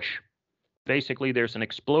push. Basically, there's an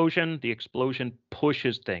explosion. The explosion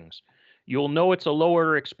pushes things. You'll know it's a low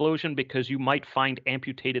order explosion because you might find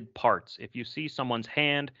amputated parts. If you see someone's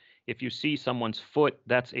hand, if you see someone's foot,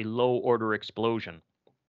 that's a low order explosion.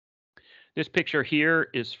 This picture here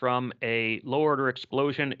is from a low order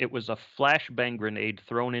explosion. It was a flashbang grenade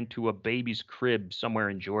thrown into a baby's crib somewhere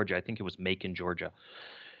in Georgia. I think it was Macon, Georgia.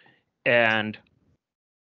 And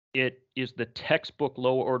it is the textbook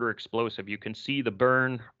low order explosive. You can see the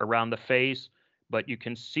burn around the face, but you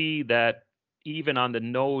can see that even on the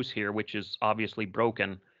nose here, which is obviously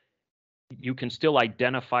broken, you can still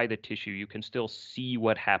identify the tissue. You can still see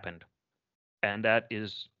what happened. And that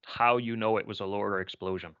is how you know it was a low order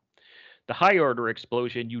explosion. The high order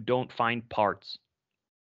explosion, you don't find parts.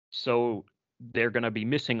 So they're going to be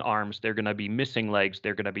missing arms. They're going to be missing legs.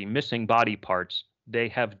 They're going to be missing body parts. They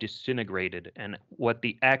have disintegrated. And what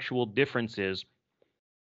the actual difference is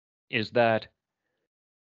that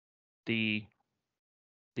the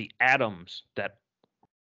atoms that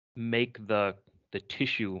make the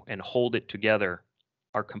tissue and hold it together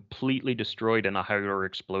are completely destroyed in a high order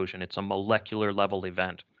explosion. It's a molecular level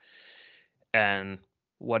event. And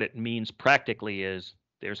what it means practically is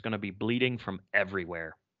there's going to be bleeding from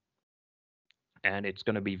everywhere. And it's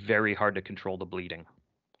going to be very hard to control the bleeding.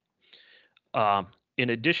 In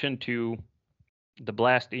addition to the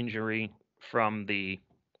blast injury from the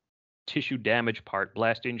tissue damage part,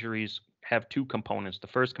 blast injuries have two components. The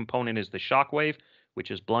first component is the shock wave,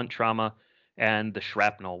 which is blunt trauma, and the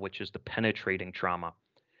shrapnel, which is the penetrating trauma.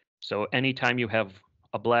 So anytime you have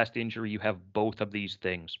a blast injury, you have both of these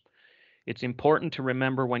things. It's important to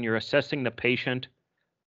remember when you're assessing the patient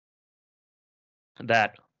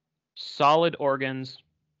that solid organs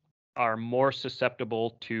are more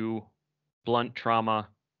susceptible to blunt trauma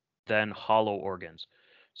than hollow organs.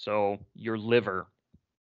 So your liver,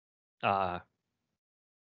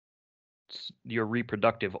 your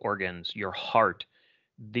reproductive organs, your heart,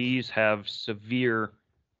 these have severe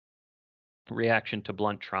reaction to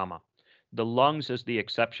blunt trauma. The lungs is the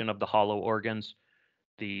exception of the hollow organs.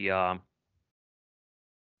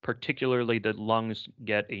 Particularly the lungs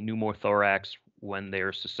get a pneumothorax when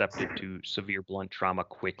they're susceptible to severe blunt trauma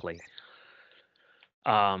quickly.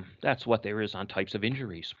 That's what there is on types of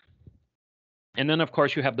injuries. And then, of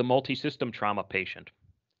course, you have the multi-system trauma patient.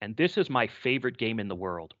 And this is my favorite game in the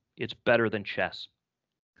world. It's better than chess.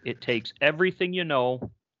 It takes everything you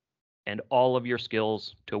know and all of your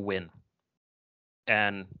skills to win.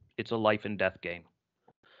 And it's a life and death game.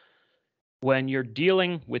 When you're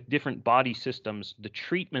dealing with different body systems, the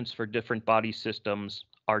treatments for different body systems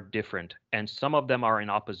are different, and some of them are in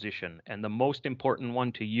opposition. And the most important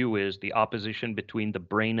one to you is the opposition between the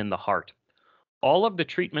brain and the heart. All of the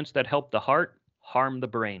treatments that help the heart harm the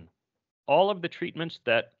brain. All of the treatments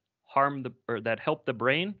that that help the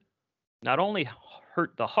brain not only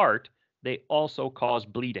hurt the heart, they also cause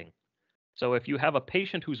bleeding. So if you have a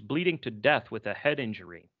patient who's bleeding to death with a head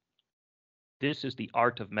injury, this is the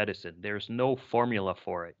art of medicine. There's no formula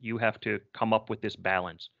for it. You have to come up with this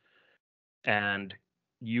balance. And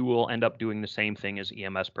you will end up doing the same thing as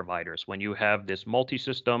EMS providers. When you have this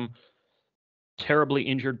multi-system, terribly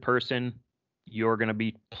injured person, you're going to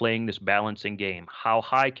be playing this balancing game. How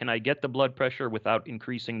high can I get the blood pressure without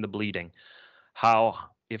increasing the bleeding?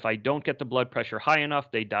 If I don't get the blood pressure high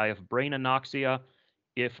enough, they die of brain anoxia.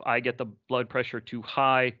 If I get the blood pressure too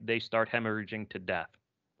high, they start hemorrhaging to death.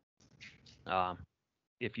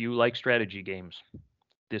 If you like strategy games,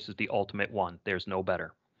 this is the ultimate one. There's no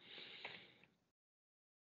better.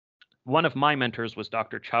 One of my mentors was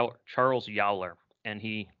Dr. Charles Yowler, and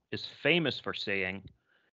he is famous for saying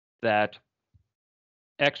that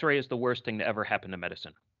X-ray is the worst thing to ever happen to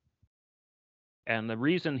medicine. And the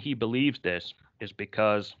reason he believes this is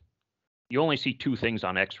because you only see two things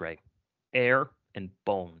on X-ray: air and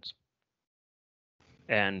bones.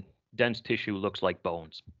 and dense tissue looks like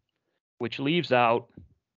bones, which leaves out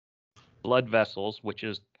blood vessels, which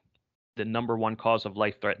is the number one cause of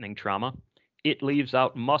life-threatening trauma. It leaves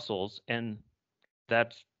out muscles, and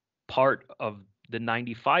that's part of the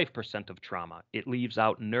 95% of trauma. It leaves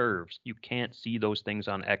out nerves. You can't see those things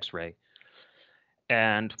on X-ray.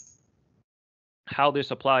 And how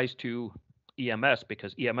this applies to EMS,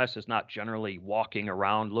 because EMS is not generally walking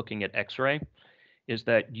around looking at X-ray, is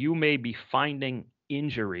that you may be finding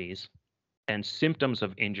injuries and symptoms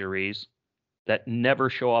of injuries that never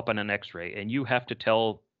show up on an X-ray, and you have to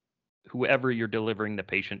tell whoever you're delivering the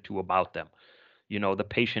patient to about them. You know, the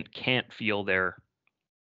patient can't feel their,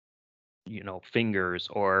 fingers,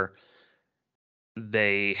 or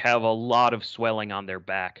they have a lot of swelling on their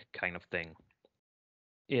back, kind of thing.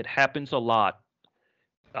 It happens a lot.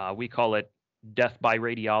 We call it death by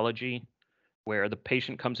radiology, where the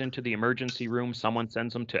patient comes into the emergency room, someone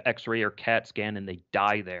sends them to X-ray or CAT scan, and they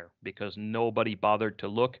die there because nobody bothered to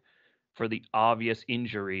look for the obvious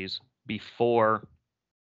injuries before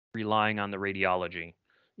relying on the radiology.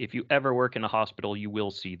 If you ever work in a hospital, you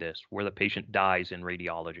will see this, where the patient dies in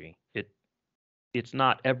radiology. It's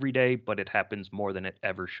not every day, but it happens more than it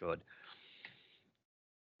ever should.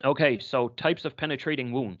 Okay, so types of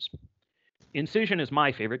penetrating wounds. Incision is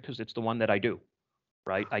my favorite because it's the one that I do,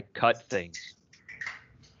 right? I cut things.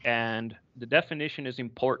 And the definition is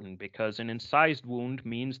important because an incised wound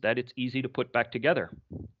means that it's easy to put back together.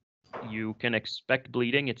 You can expect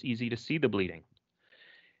bleeding. It's easy to see the bleeding.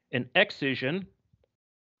 An excision,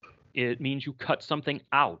 it means you cut something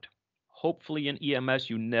out. Hopefully in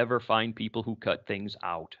EMS, you never find people who cut things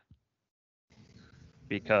out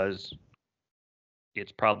because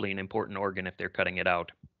it's probably an important organ if they're cutting it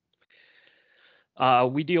out.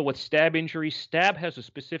 We deal with stab injuries. Stab has a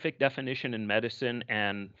specific definition in medicine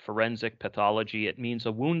and forensic pathology. It means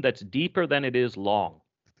a wound that's deeper than it is long.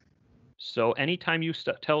 So anytime you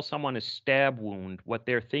tell someone a stab wound, what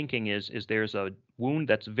they're thinking is there's a wound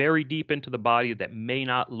that's very deep into the body that may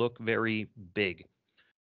not look very big,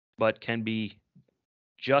 but can be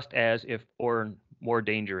just as, if or more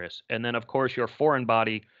dangerous. And then, of course, your foreign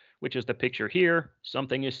body, which is the picture here,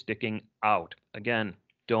 something is sticking out. Again,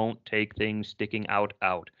 don't take things sticking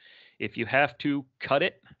out. If you have to, cut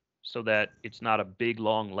it so that it's not a big,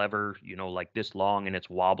 long lever, like this long, and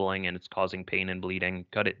it's wobbling and it's causing pain and bleeding.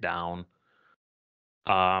 Cut it down.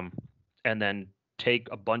 And then take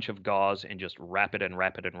a bunch of gauze and just wrap it and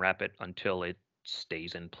wrap it and wrap it until it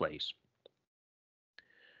stays in place.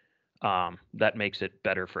 That makes it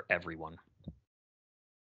better for everyone.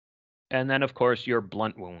 And then, of course, your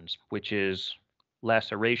blunt wounds, which is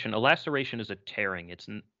laceration. A laceration is a tearing. It's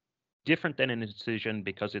different than an incision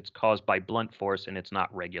because it's caused by blunt force and it's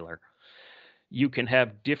not regular. You can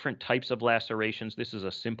have different types of lacerations. This is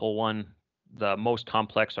a simple one. The most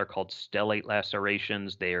complex are called stellate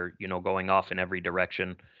lacerations. They're, going off in every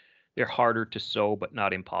direction. They're harder to sew, but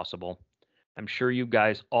not impossible. I'm sure you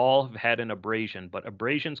guys all have had an abrasion, but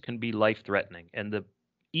abrasions can be life-threatening. And the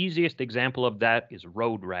easiest example of that is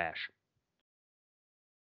road rash.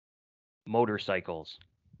 Motorcycles.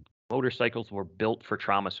 Motorcycles were built for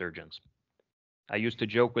trauma surgeons. I used to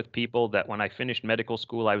joke with people that when I finished medical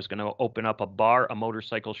school, I was going to open up a bar, a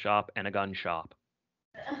motorcycle shop, and a gun shop.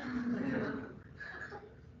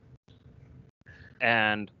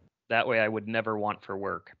 And that way I would never want for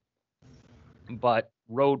work. But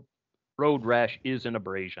road rash is an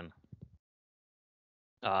abrasion.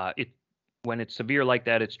 When it's severe like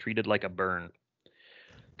that, it's treated like a burn.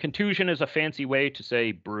 Contusion is a fancy way to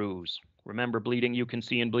say bruise. Remember, bleeding you can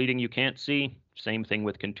see and bleeding you can't see? Same thing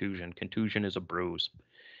with contusion. Contusion is a bruise.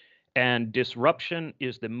 And disruption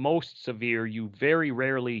is the most severe. You very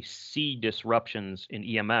rarely see disruptions in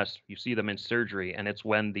EMS. You see them in surgery, and it's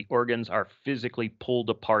when the organs are physically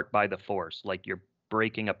pulled apart by the force, like you're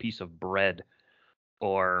breaking a piece of bread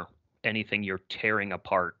or anything you're tearing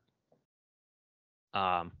apart.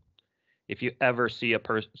 If you ever see a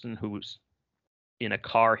person who's in a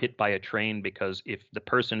car hit by a train, because if the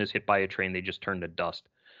person is hit by a train, they just turn to dust.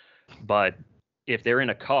 But if they're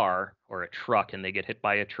in a car or a truck and they get hit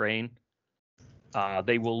by a train,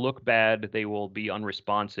 they will look bad. They will be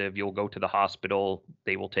unresponsive. You'll go to the hospital.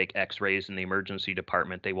 They will take x-rays in the emergency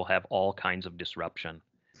department. They will have all kinds of disruption.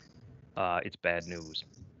 It's bad news.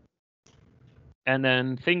 And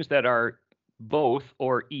then things that are both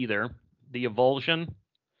or either, the avulsion.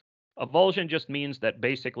 Avulsion just means that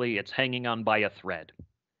basically it's hanging on by a thread.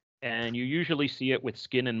 And you usually see it with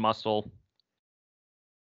skin and muscle.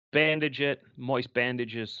 Bandage it. Moist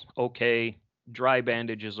bandage is okay. Dry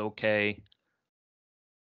bandage is okay.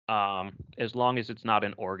 As long as it's not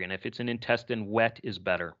an organ. If it's an intestine, wet is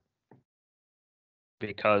better.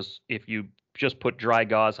 because if you just put dry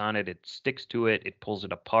gauze on it, it sticks to it, it pulls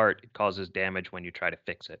it apart, it causes damage when you try to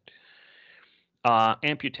fix it.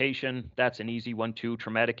 Amputation, that's an easy one too.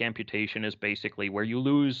 Traumatic amputation is basically where you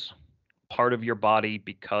lose part of your body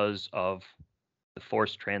because of the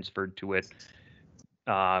force transferred to it.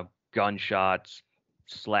 Gunshots,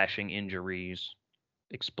 slashing injuries,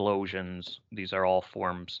 explosions. These are all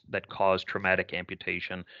forms that cause traumatic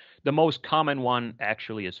amputation. The most common one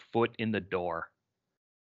actually is foot in the door,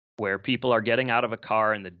 where people are getting out of a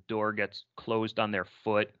car and the door gets closed on their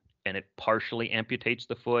foot and it partially amputates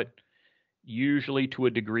the foot, usually to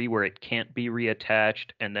a degree where it can't be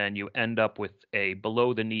reattached, and then you end up with a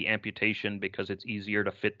below the knee amputation because it's easier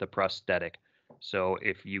to fit the prosthetic. So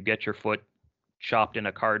if you get your foot chopped in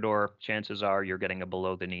a car door, chances are you're getting a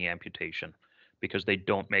below the knee amputation because they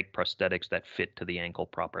don't make prosthetics that fit to the ankle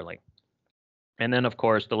properly. And then, of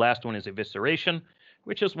course, the last one is evisceration,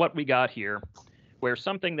 which is what we got here, where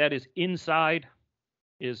something that is inside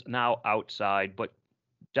is now outside, but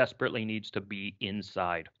desperately needs to be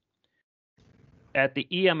inside. At the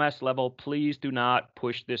EMS level, please do not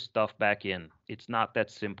push this stuff back in. It's not that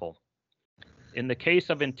simple. In the case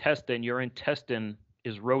of intestine, your intestine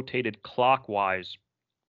is rotated clockwise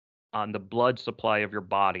on the blood supply of your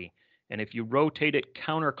body. And if you rotate it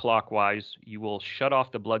counterclockwise, you will shut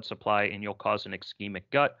off the blood supply and you'll cause an ischemic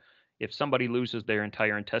gut. If somebody loses their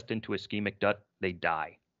entire intestine to ischemic gut, they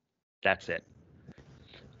die. That's it.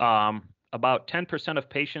 About 10% of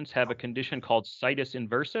patients have a condition called situs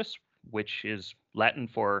inversus, which is Latin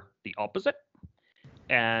for the opposite.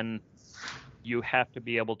 And you have to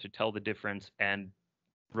be able to tell the difference and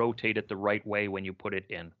rotate it the right way when you put it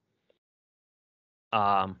in.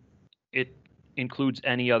 It includes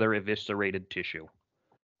any other eviscerated tissue,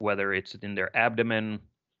 whether it's in their abdomen.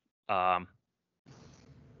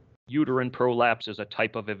 Uterine prolapse is a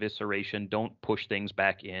type of evisceration. Don't push things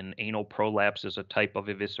back in. Anal prolapse is a type of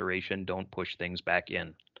evisceration. Don't push things back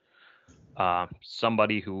in.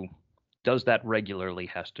 Somebody who does that regularly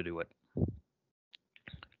has to do it.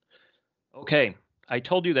 Okay, I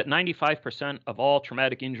told you that 95% of all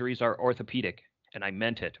traumatic injuries are orthopedic, and I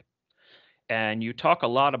meant it. And you talk a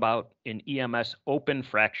lot about in EMS open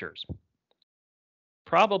fractures.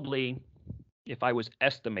 Probably, if I was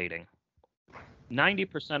estimating,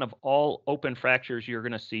 90% of all open fractures you're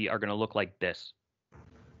going to see are going to look like this.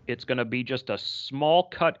 It's going to be just a small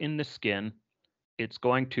cut in the skin. It's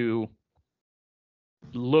going to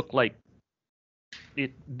look like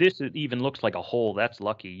this even looks like a hole. That's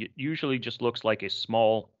lucky. It usually just looks like a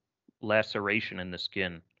small laceration in the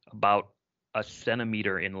skin, about a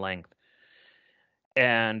centimeter in length.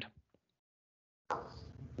 And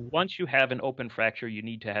once you have an open fracture, you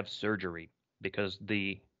need to have surgery because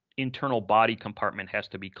the internal body compartment has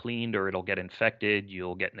to be cleaned or it'll get infected.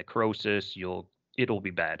 You'll get necrosis. It'll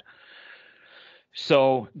be bad.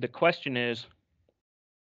 So the question is,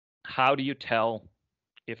 how do you tell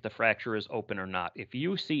if the fracture is open or not? If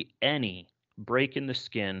you see any break in the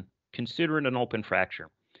skin, consider it an open fracture.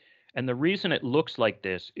 And the reason it looks like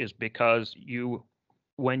this is because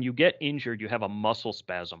when you get injured, you have a muscle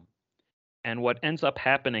spasm. And what ends up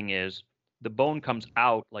happening is the bone comes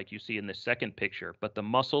out like you see in the second picture, but the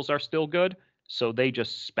muscles are still good, so they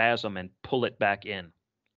just spasm and pull it back in.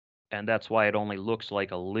 And that's why it only looks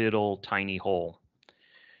like a little tiny hole.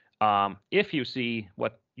 If you see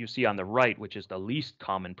what you see on the right, which is the least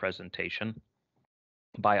common presentation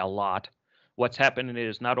by a lot, what's happening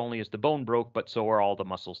is not only is the bone broke, but so are all the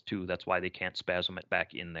muscles too. That's why they can't spasm it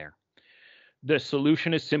back in there. The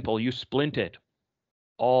solution is simple. You splint it.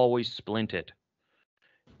 Always splint it.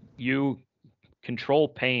 You control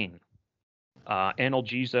pain.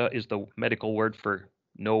 Analgesia is the medical word for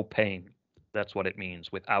no pain. That's what it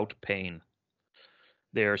means, without pain.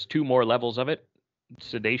 There's two more levels of it.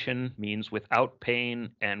 Sedation means without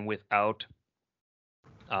pain and without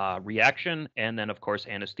reaction. And then, of course,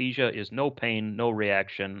 anesthesia is no pain, no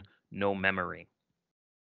reaction, no memory.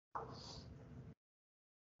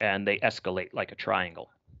 And they escalate like a triangle.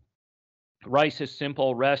 RICE is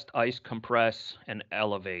simple: rest, ice, compress, and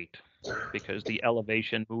elevate. Because the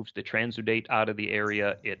elevation moves the transudate out of the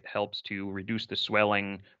area, it helps to reduce the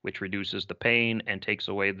swelling, which reduces the pain and takes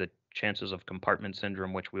away the chances of compartment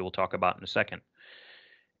syndrome, which we will talk about in a second.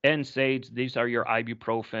 NSAIDs, these are your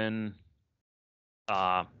ibuprofen,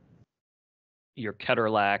 your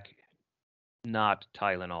Ketorolac, not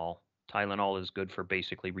Tylenol. Tylenol is good for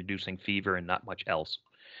basically reducing fever and not much else.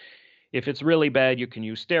 If it's really bad, you can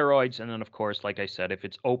use steroids. And then, of course, like I said, if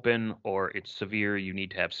it's open or it's severe, you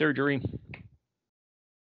need to have surgery.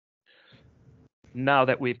 Now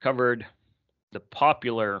that we've covered the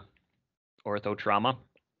popular orthotrauma,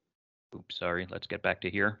 Oops, sorry, let's get back to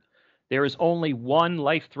here. There is only one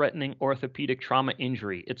life-threatening orthopedic trauma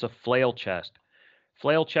injury. It's a flail chest.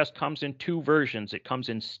 Flail chest comes in two versions. It comes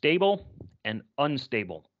in stable and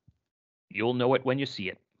unstable. You'll know it when you see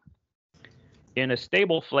it. In a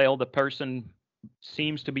stable flail, the person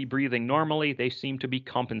seems to be breathing normally. They seem to be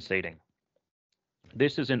compensating.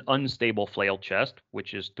 This is an unstable flail chest,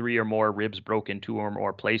 which is 3 or more ribs broken 2 or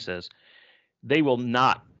more places. They will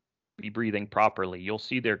not be breathing properly. You'll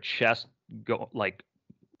see their chest go like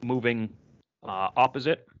moving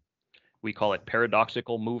opposite. We call it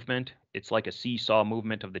paradoxical movement. It's like a seesaw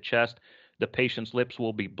movement of the chest. The patient's lips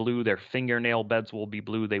will be blue. Their fingernail beds will be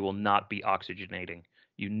blue. They will not be oxygenating.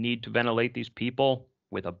 You need to ventilate these people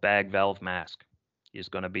with a bag valve mask is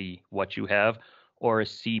going to be what you have, or a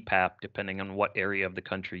CPAP, depending on what area of the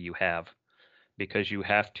country you have, because you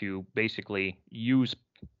have to basically use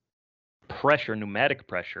pressure, pneumatic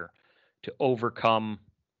pressure, to overcome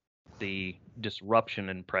the disruption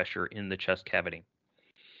in pressure in the chest cavity.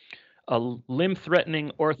 A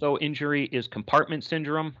limb-threatening ortho injury is compartment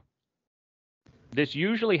syndrome. This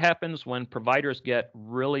usually happens when providers get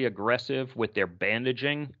really aggressive with their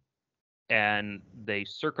bandaging and they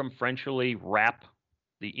circumferentially wrap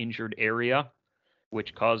the injured area,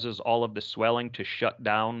 which causes all of the swelling to shut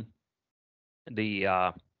down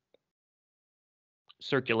the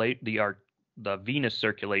the venous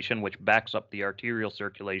circulation, which backs up the arterial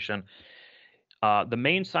circulation. The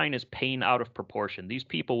main sign is pain out of proportion. These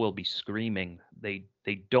people will be screaming. They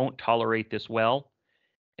don't tolerate this well.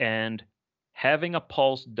 And having a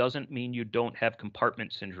pulse doesn't mean you don't have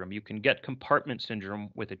compartment syndrome. You can get compartment syndrome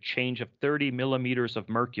with a change of 30 millimeters of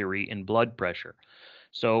mercury in blood pressure.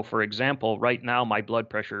 So, for example, right now my blood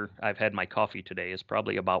pressure, I've had my coffee today, is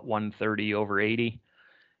probably about 130/80.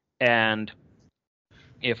 And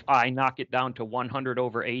if I knock it down to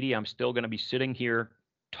 100/80, I'm still going to be sitting here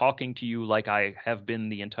talking to you like I have been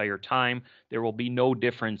the entire time. There will be no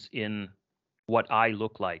difference in what I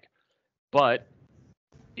look like. But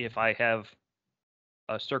if I have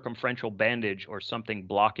a circumferential bandage or something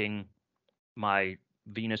blocking my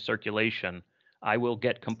venous circulation, I will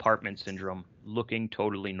get compartment syndrome looking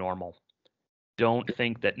totally normal. Don't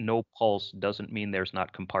think that no pulse doesn't mean there's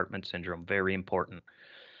not compartment syndrome. Very important.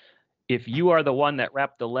 If you are the one that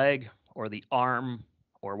wrapped the leg or the arm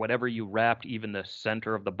or whatever you wrapped, even the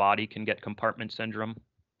center of the body can get compartment syndrome.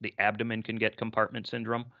 The abdomen can get compartment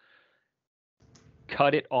syndrome.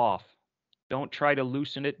 Cut it off. Don't try to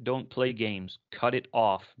loosen it. Don't play games. Cut it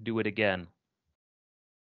off. Do it again.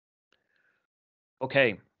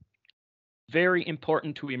 Okay. Very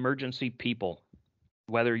important to emergency people,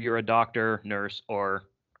 whether you're a doctor, nurse, or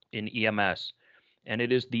in EMS. And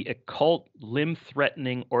it is the occult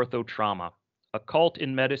limb-threatening orthotrauma. Occult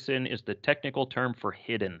in medicine is the technical term for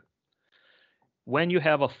hidden. When you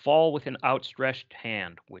have a fall with an outstretched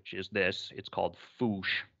hand, which is this, it's called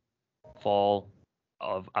foosh, fall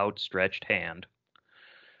of outstretched hand,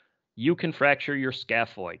 you can fracture your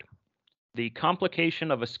scaphoid. The complication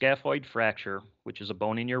of a scaphoid fracture, which is a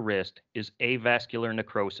bone in your wrist, is avascular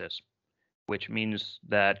necrosis, which means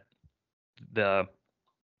that the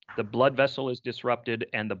blood vessel is disrupted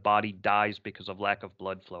and the body dies because of lack of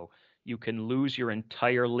blood flow. You can lose your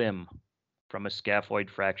entire limb from a scaphoid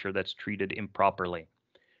fracture that's treated improperly.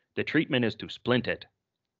 The treatment is to splint it,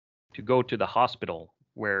 to go to the hospital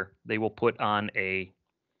where they will put on a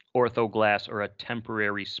orthoglass or a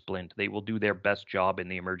temporary splint. They will do their best job in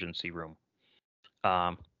the emergency room.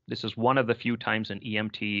 This is one of the few times an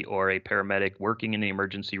EMT or a paramedic working in the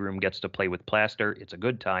emergency room gets to play with plaster. It's a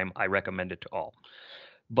good time. I recommend it to all.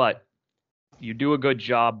 But you do a good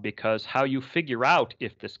job, because how you figure out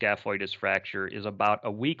if the scaphoid is fractured is about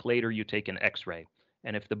a week later you take an x-ray.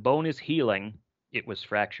 And if the bone is healing, it was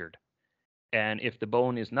fractured. And if the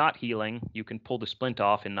bone is not healing, you can pull the splint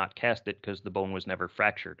off and not cast it because the bone was never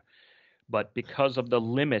fractured. But because of the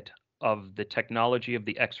limit of the technology of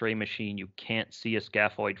the x-ray machine, you can't see a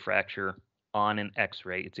scaphoid fracture on an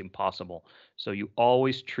x-ray. It's impossible. So you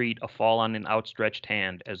always treat a fall on an outstretched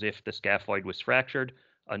hand as if the scaphoid was fractured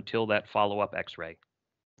until that follow-up x-ray.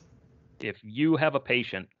 If you have a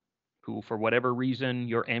patient who, for whatever reason,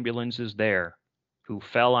 your ambulance is there, who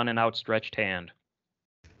fell on an outstretched hand,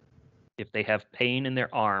 if they have pain in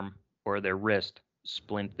their arm or their wrist,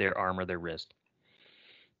 splint their arm or their wrist.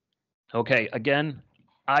 Okay, again,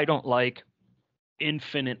 I don't like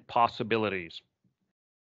infinite possibilities.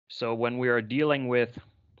 So when we are dealing with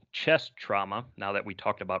chest trauma, now that we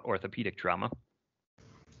talked about orthopedic trauma,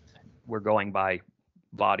 we're going by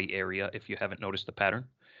body area, if you haven't noticed the pattern.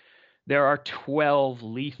 There are 12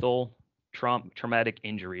 lethal traumatic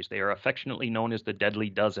injuries. They are affectionately known as the deadly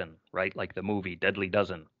dozen, right? Like the movie Deadly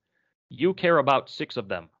Dozen. You care about 6 of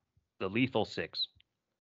them, the lethal 6.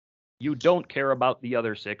 You don't care about the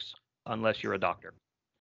other 6 unless you're a doctor.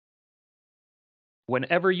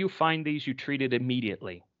 Whenever you find these, you treat it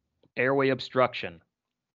immediately. Airway obstruction.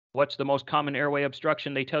 What's the most common airway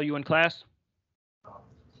obstruction they tell you in class?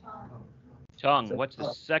 Tongue. What's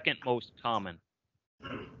the second most common?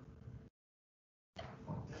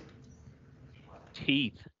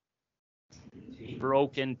 Teeth.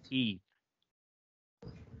 Broken teeth.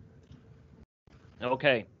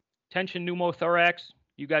 Okay. Tension pneumothorax.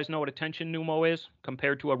 You guys know what a tension pneumo is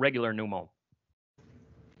compared to a regular pneumo?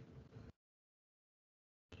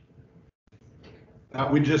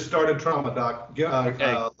 We just started trauma, Doc.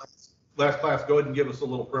 Okay. Last class, go ahead and give us a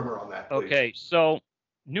little primer on that, please. Okay, so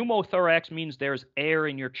pneumothorax means there's air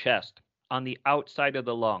in your chest on the outside of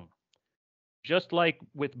the lung. Just like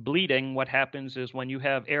with bleeding, what happens is when you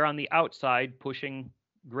have air on the outside pushing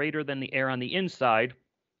greater than the air on the inside,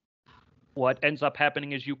 what ends up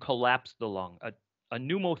happening is you collapse the lung. A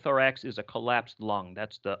pneumothorax is a collapsed lung.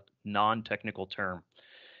 That's the non-technical term.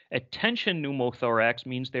 A tension pneumothorax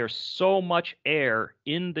means there's so much air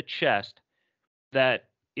in the chest that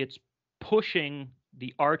it's pushing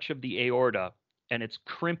the arch of the aorta and it's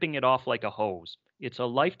crimping it off like a hose. It's a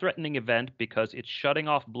life-threatening event because it's shutting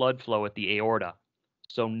off blood flow at the aorta.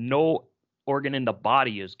 So no organ in the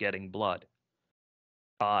body is getting blood.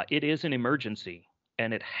 It is an emergency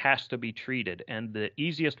and it has to be treated. And the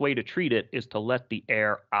easiest way to treat it is to let the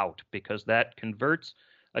air out because that converts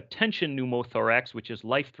a tension pneumothorax, which is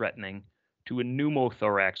life-threatening, to a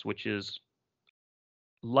pneumothorax, which is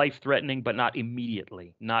life-threatening, but not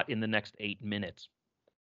immediately, not in the next 8 minutes.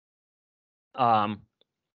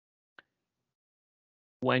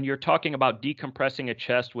 When you're talking about decompressing a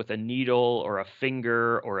chest with a needle or a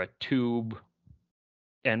finger or a tube,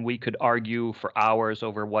 and we could argue for hours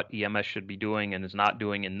over what EMS should be doing and is not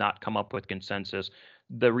doing and not come up with consensus,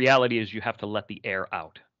 the reality is you have to let the air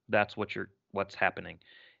out. That's what's happening.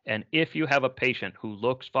 And if you have a patient who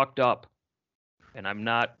looks fucked up, and I'm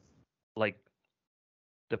not like,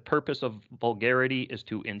 the purpose of vulgarity is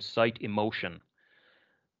to incite emotion.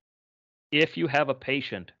 If you have a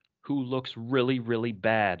patient who looks really, really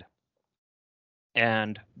bad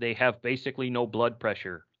and they have basically no blood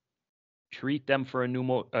pressure, treat them for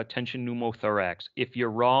a tension pneumothorax. If you're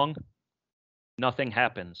wrong, nothing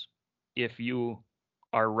happens. If you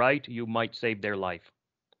are right, you might save their life.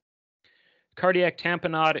 Cardiac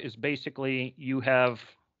tamponade is basically you have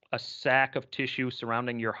a sac of tissue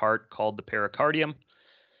surrounding your heart called the pericardium.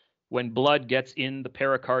 When blood gets in the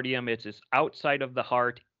pericardium, it's outside of the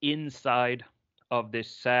heart, inside of this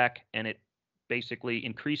sac, and it basically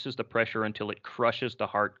increases the pressure until it crushes the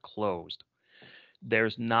heart closed.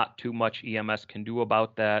 There's not too much EMS can do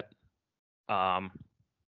about that.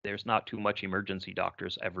 There's not too much emergency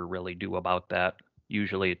doctors ever really do about that.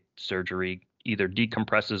 Usually surgery either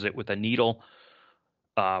decompresses it with a needle,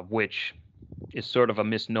 which is sort of a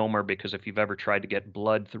misnomer because if you've ever tried to get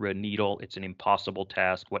blood through a needle, it's an impossible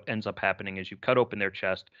task. What ends up happening is you cut open their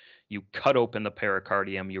chest, you cut open the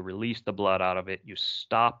pericardium, you release the blood out of it, you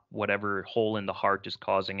stop whatever hole in the heart is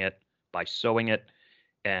causing it by sewing it,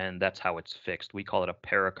 and that's how it's fixed. We call it a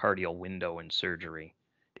pericardial window in surgery.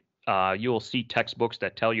 You'll see textbooks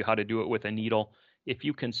that tell you how to do it with a needle. If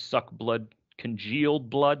you can suck blood, congealed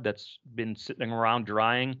blood that's been sitting around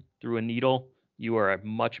drying through a needle, you are a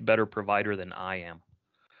much better provider than I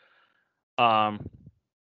am.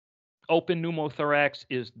 Open pneumothorax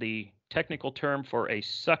is the technical term for a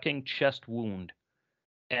sucking chest wound.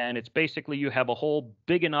 And it's basically you have a hole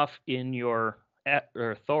big enough in your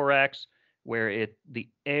thorax where the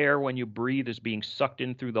air when you breathe is being sucked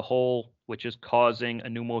in through the hole, which is causing a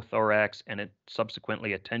pneumothorax and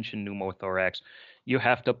subsequently a tension pneumothorax. You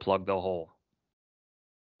have to plug the hole.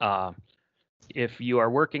 If you are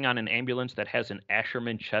working on an ambulance that has an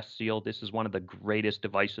Asherman chest seal, this is one of the greatest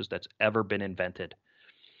devices that's ever been invented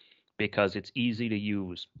because it's easy to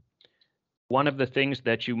use. One of the things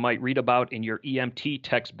that you might read about in your EMT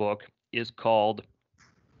textbook is called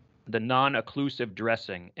the non-occlusive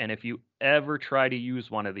dressing. And if you ever try to use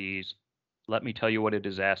one of these, let me tell you what a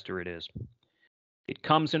disaster it is. It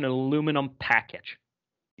comes in an aluminum package.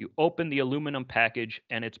 You open the aluminum package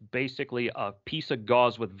and it's basically a piece of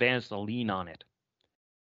gauze with Vaseline on it.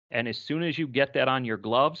 And as soon as you get that on your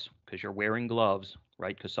gloves, because you're wearing gloves,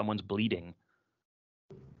 right, because someone's bleeding,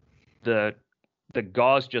 the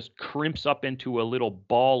gauze just crimps up into a little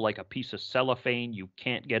ball like a piece of cellophane. You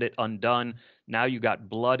can't get it undone. Now you got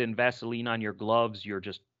blood and Vaseline on your gloves. You're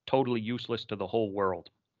just totally useless to the whole world.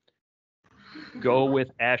 Go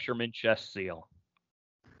with Asherman chest seal.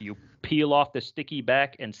 You peel off the sticky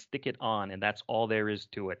back and stick it on, and that's all there is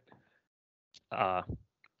to it.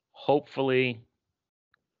 Hopefully,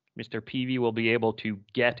 Mr. Peavy will be able to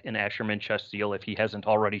get an Asherman chest seal if he hasn't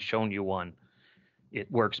already shown you one.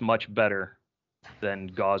 It works much better than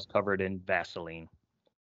gauze covered in Vaseline.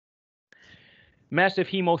 Massive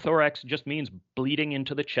hemothorax just means bleeding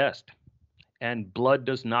into the chest. And blood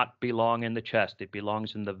does not belong in the chest. It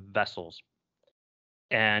belongs in the vessels.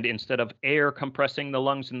 And instead of air compressing the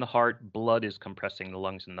lungs and the heart, blood is compressing the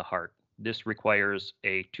lungs and the heart. This requires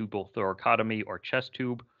a tubal thoracotomy or chest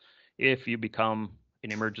tube. If you become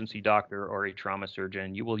an emergency doctor or a trauma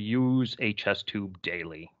surgeon, you will use a chest tube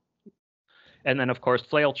daily. And then, of course,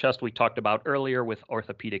 flail chest we talked about earlier with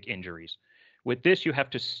orthopedic injuries. With this, you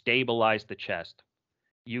have to stabilize the chest.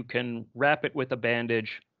 You can wrap it with a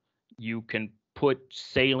bandage. You can put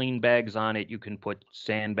saline bags on it. You can put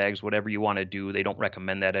sandbags, whatever you want to do. They don't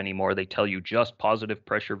recommend that anymore. They tell you just positive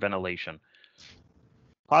pressure ventilation.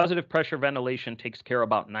 Positive pressure ventilation takes care of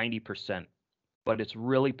about 90%, but it's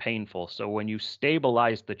really painful. So when you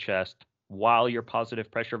stabilize the chest while you're positive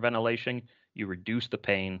pressure ventilation, you reduce the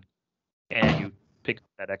pain and you pick up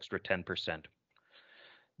that extra 10%.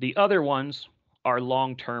 The other ones are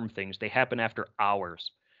long-term things. They happen after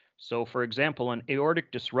hours. So, for example, an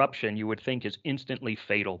aortic disruption you would think is instantly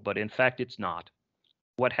fatal, but in fact, it's not.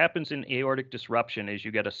 What happens in aortic disruption is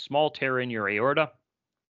you get a small tear in your aorta.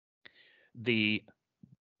 The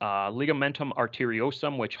ligamentum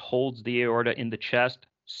arteriosum, which holds the aorta in the chest,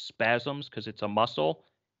 spasms because it's a muscle,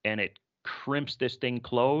 and it crimps this thing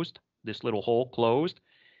closed, this little hole closed.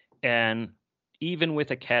 And even with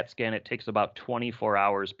a CAT scan, it takes about 24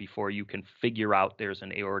 hours before you can figure out there's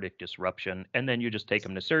an aortic disruption. And then you just take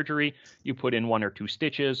them to surgery, you put in 1 or 2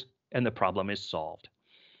 stitches, and the problem is solved.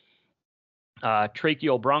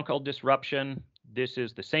 Tracheobronchial disruption. This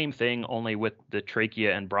is the same thing, only with the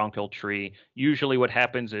trachea and bronchial tree. Usually what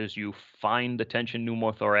happens is you find the tension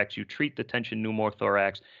pneumothorax, you treat the tension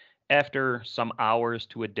pneumothorax. After some hours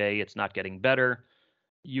to a day, it's not getting better.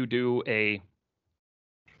 You do a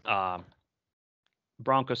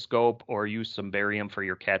bronchoscope or use some barium for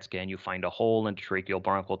your CAT scan. You find a hole in the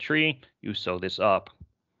tracheobronchial tree. You sew this up.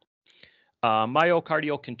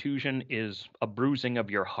 Myocardial contusion is a bruising of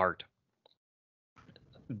your heart.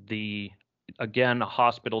 Again,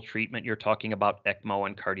 hospital treatment, you're talking about ECMO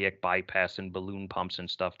and cardiac bypass and balloon pumps and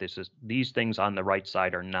stuff. These things on the right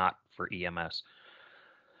side are not for EMS.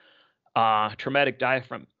 Traumatic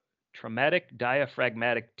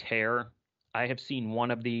diaphragmatic tear. I have seen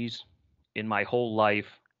one of these in my whole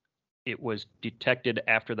life. It was detected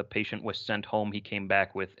after the patient was sent home. He came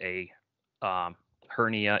back with a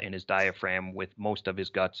hernia in his diaphragm with most of his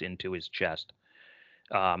guts into his chest.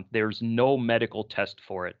 There's no medical test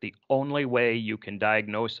for it. The only way you can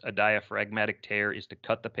diagnose a diaphragmatic tear is to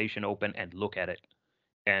cut the patient open and look at it.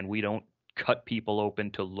 And we don't cut people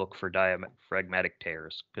open to look for diaphragmatic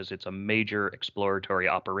tears because it's a major exploratory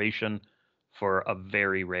operation for a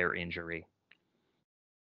very rare injury.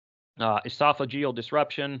 Esophageal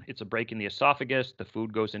disruption, it's a break in the esophagus. The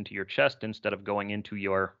food goes into your chest instead of going into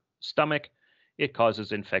your stomach. It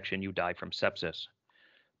causes infection. You die from sepsis.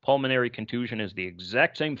 Pulmonary contusion is the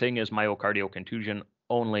exact same thing as myocardial contusion,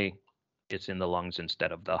 only it's in the lungs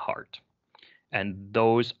instead of the heart. And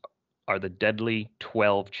those are the deadly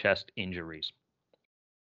 12 chest injuries.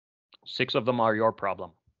 6 of them are your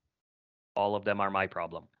problem. All of them are my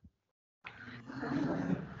problem.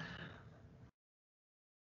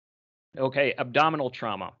 Okay, abdominal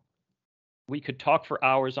trauma. We could talk for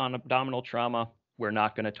hours on abdominal trauma. We're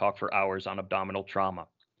not going to talk for hours on abdominal trauma.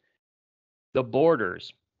 The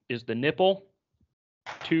borders is the nipple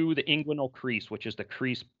to the inguinal crease, which is the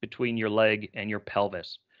crease between your leg and your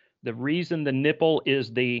pelvis. The reason the nipple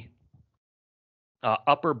is the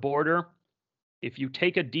upper border, if you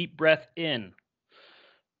take a deep breath in,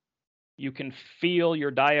 you can feel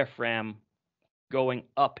your diaphragm going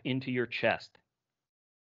up into your chest.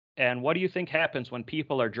 And what do you think happens when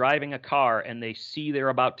people are driving a car and they see they're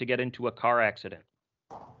about to get into a car accident?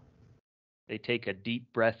 They take a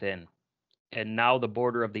deep breath in. And now the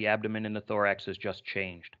border of the abdomen and the thorax has just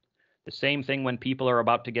changed. The same thing when people are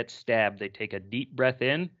about to get stabbed. They take a deep breath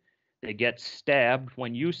in. They get stabbed.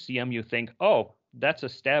 When you see them, you think, oh, that's a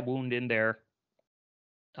stab wound in their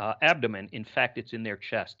abdomen. In fact, it's in their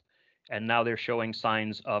chest. And now they're showing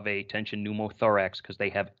signs of a tension pneumothorax because they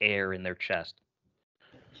have air in their chest.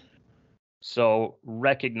 So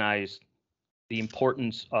recognize the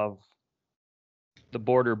importance of the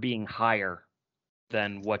border being higher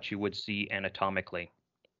than what you would see anatomically.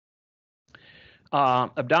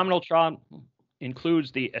 Abdominal trauma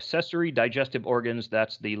includes the accessory digestive organs.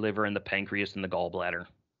 That's the liver and the pancreas and the gallbladder.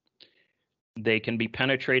 They can be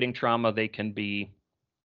penetrating trauma. They can be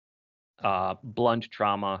blunt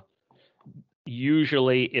trauma.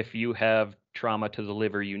 Usually, if you have trauma to the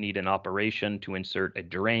liver, you need an operation to insert a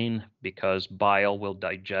drain because bile will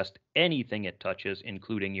digest anything it touches,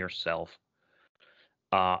 including yourself.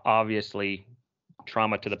 Obviously,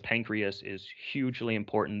 trauma to the pancreas is hugely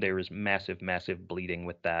important. There is massive, massive bleeding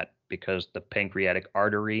with that because the pancreatic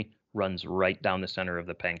artery runs right down the center of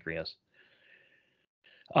the pancreas.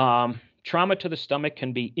 Trauma to the stomach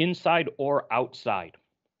can be inside or outside,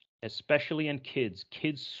 especially in kids.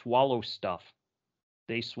 Kids swallow stuff.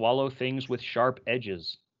 They swallow things with sharp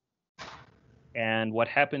edges. And what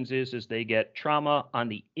happens is they get trauma on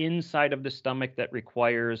the inside of the stomach that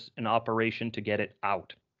requires an operation to get it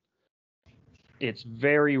out. It's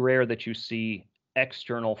very rare that you see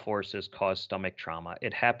external forces cause stomach trauma.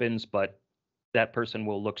 It happens, but that person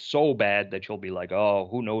will look so bad that you'll be like, oh,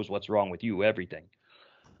 who knows what's wrong with you, everything.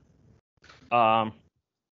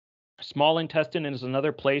 Small intestine is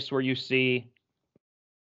another place where you see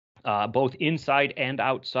both inside and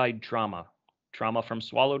outside trauma. Trauma from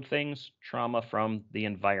swallowed things, trauma from the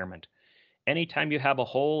environment. Anytime you have a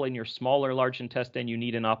hole in your small or large intestine, you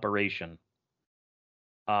need an operation.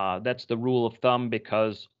 That's the rule of thumb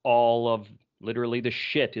because all of literally the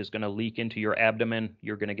shit is going to leak into your abdomen.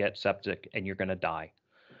 You're going to get septic and you're going to die.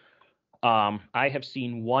 I have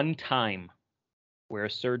seen one time where a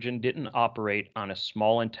surgeon didn't operate on a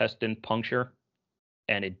small intestine puncture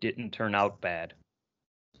and it didn't turn out bad.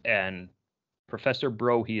 And Professor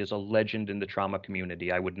Brohe is a legend in the trauma community.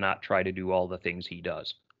 I would not try to do all the things he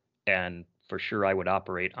does. And for sure, I would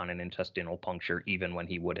operate on an intestinal puncture even when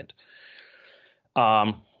he wouldn't.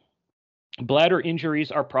 Bladder injuries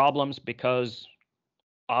are problems because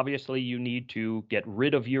obviously you need to get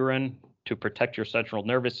rid of urine to protect your central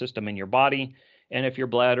nervous system in your body. And if your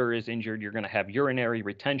bladder is injured, you're going to have urinary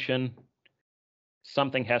retention.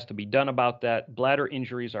 Something has to be done about that. Bladder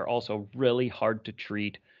injuries are also really hard to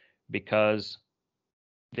treat because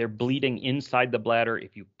they're bleeding inside the bladder.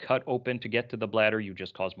 If you cut open to get to the bladder, you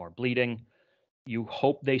just cause more bleeding. You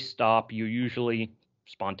hope they stop. You usually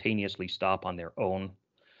spontaneously stop on their own.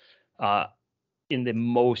 In the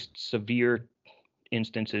most severe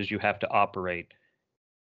instances, you have to operate.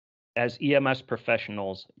 As EMS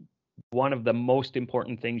professionals, one of the most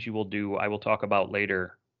important things you will do, I will talk about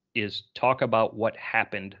later, is talk about what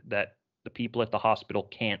happened that the people at the hospital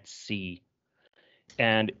can't see.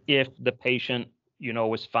 And if the patient,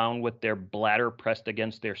 was found with their bladder pressed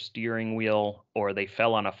against their steering wheel, or they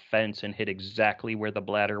fell on a fence and hit exactly where the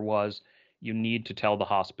bladder was, you need to tell the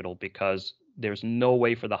hospital because there's no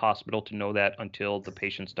way for the hospital to know that until the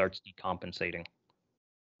patient starts decompensating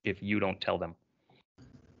if you don't tell them.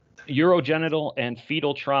 Urogenital and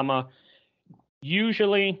fetal trauma.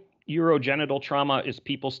 Usually, urogenital trauma is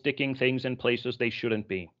people sticking things in places they shouldn't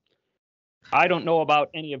be. I don't know about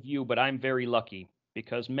any of you, but I'm very lucky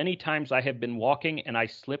because many times I have been walking and I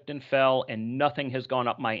slipped and fell and nothing has gone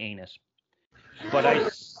up my anus. But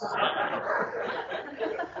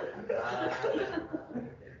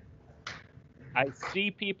I see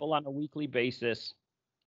people on a weekly basis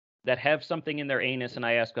that have something in their anus, and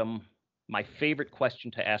I ask them my favorite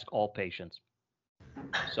question to ask all patients.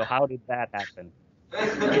 So how did that happen?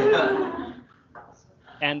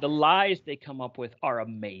 And the lies they come up with are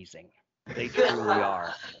amazing. They truly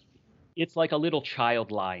are. It's like a little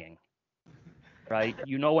child lying, right?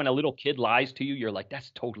 When a little kid lies to you, you're like,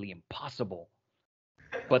 that's totally impossible.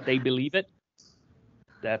 But they believe it.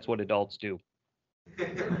 That's what adults do.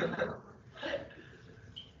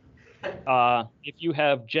 If you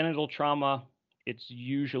have genital trauma, it's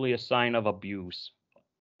usually a sign of abuse.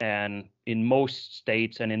 And in most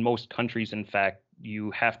states and in most countries, in fact,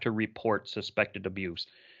 you have to report suspected abuse.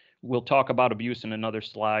 We'll talk about abuse in another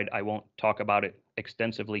slide. I won't talk about it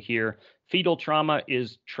extensively here. Fetal trauma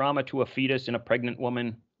is trauma to a fetus in a pregnant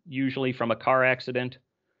woman, usually from a car accident.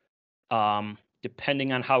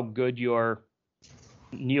 Depending on how good your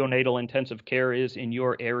neonatal intensive care is in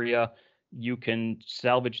your area, you can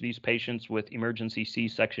salvage these patients with emergency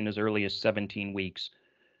C-section as early as 17 weeks.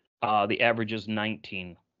 The average is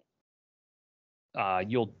 19.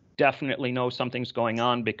 You'll definitely know something's going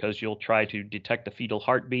on because you'll try to detect the fetal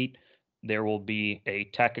heartbeat. There will be a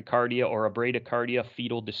tachycardia or a bradycardia,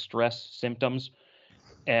 fetal distress symptoms.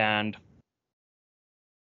 And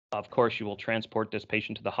of course, you will transport this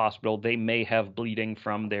patient to the hospital. They may have bleeding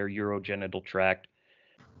from their urogenital tract.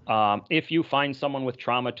 If you find someone with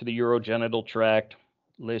trauma to the urogenital tract,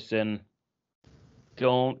 listen,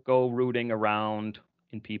 don't go rooting around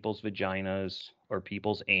in people's vaginas or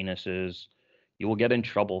people's anuses. You will get in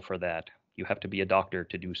trouble for that. You have to be a doctor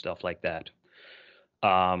to do stuff like that.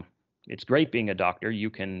 It's great being a doctor. You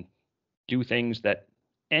can do things that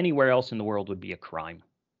anywhere else in the world would be a crime,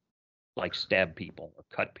 like stab people or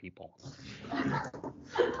cut people.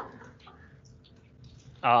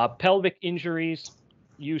 Pelvic injuries,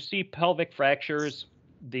 you see pelvic fractures.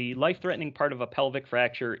 The life-threatening part of a pelvic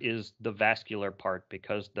fracture is the vascular part,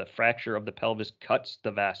 because the fracture of the pelvis cuts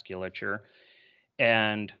the vasculature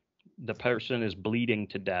and the person is bleeding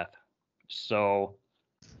to death. So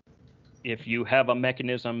if you have a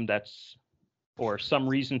mechanism or some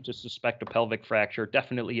reason to suspect a pelvic fracture,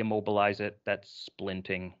 definitely immobilize it. That's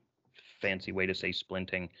splinting, fancy way to say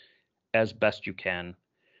splinting, as best you can.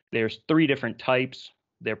 There's 3 different types.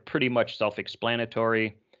 They're pretty much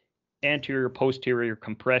self-explanatory. Anterior posterior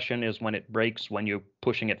compression is when it breaks when you're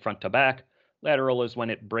pushing it front to back. Lateral is when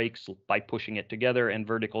it breaks by pushing it together, and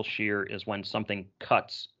vertical shear is when something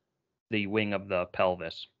cuts the wing of the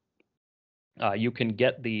pelvis. You can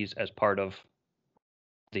get these as part of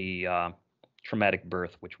the traumatic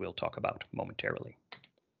birth, which we'll talk about momentarily.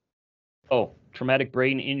 Oh, traumatic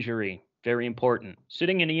brain injury, very important.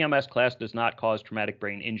 Sitting in EMS class does not cause traumatic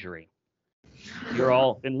brain injury. You're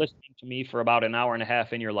all been listening to me for about an hour and a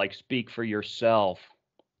half, and you're like, speak for yourself.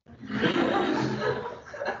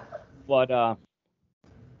 But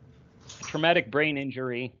traumatic brain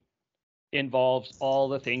injury involves all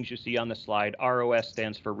the things you see on the slide. ROS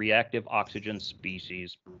stands for reactive oxygen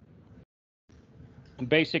species.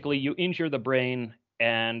 Basically, you injure the brain,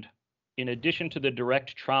 and in addition to the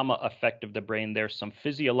direct trauma effect of the brain, there's some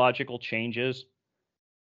physiological changes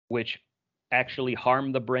which actually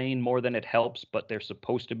harm the brain more than it helps, but they're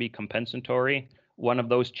supposed to be compensatory. One of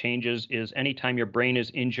those changes is anytime your brain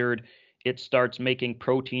is injured, it starts making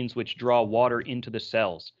proteins which draw water into the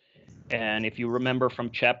cells. And if you remember from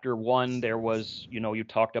chapter 1, there was, you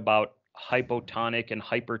talked about hypotonic and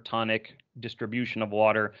hypertonic distribution of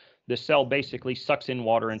water. The cell basically sucks in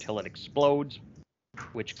water until it explodes,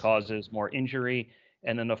 which causes more injury.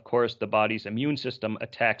 And then, of course, the body's immune system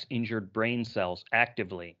attacks injured brain cells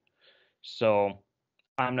actively. So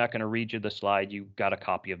I'm not going to read you the slide. You got a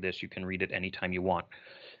copy of this. You can read it anytime you want.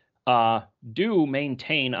 Do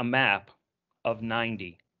maintain a map of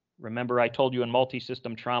 90. Remember, I told you in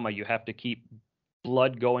multi-system trauma, you have to keep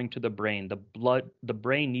blood going to the brain. The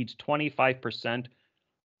brain needs 25%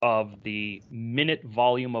 of the minute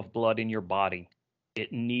volume of blood in your body.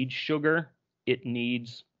 It needs sugar. It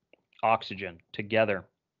needs oxygen together.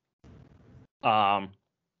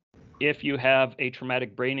 If you have a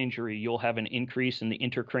traumatic brain injury, you'll have an increase in the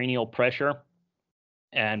intracranial pressure.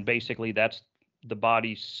 And basically, that's the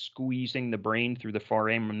body squeezing the brain through the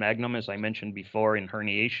foramen magnum, as I mentioned before, in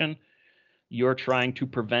herniation. You're trying to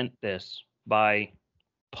prevent this by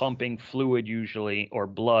pumping fluid, usually, or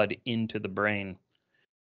blood into the brain.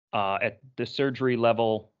 At the surgery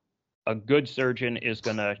level, a good surgeon is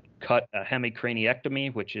going to cut a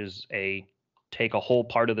hemicraniectomy, which is take a whole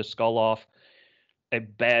part of the skull off. A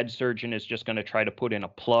bad surgeon is just going to try to put in a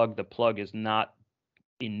plug. The plug is not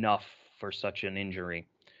enough for such an injury.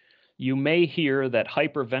 You may hear that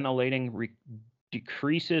hyperventilating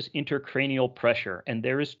decreases intracranial pressure, and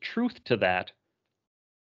there is truth to that,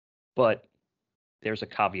 but there's a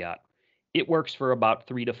caveat. It works for about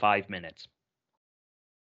 3 to 5 minutes.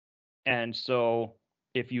 And so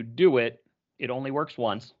if you do it, it only works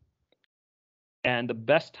once. And the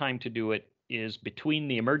best time to do it is between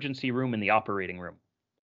the emergency room and the operating room.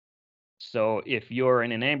 So if you're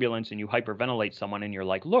in an ambulance and you hyperventilate someone and you're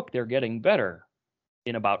like, look, they're getting better,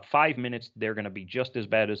 in about 5 minutes, they're going to be just as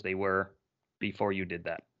bad as they were before you did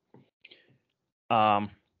that.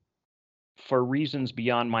 For reasons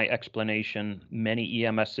beyond my explanation, many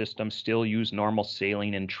EMS systems still use normal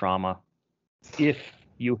saline in trauma. If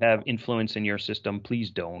you have influence in your system,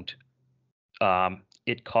 please don't.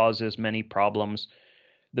 It causes many problems.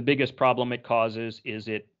 The biggest problem it causes is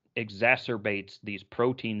it exacerbates these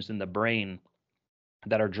proteins in the brain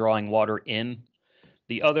that are drawing water in.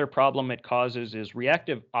 The other problem it causes is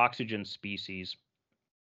reactive oxygen species,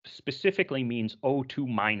 specifically means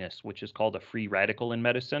O2-, which is called a free radical in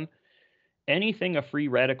medicine. Anything a free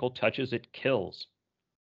radical touches, it kills.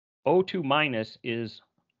 O2- is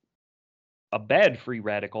a bad free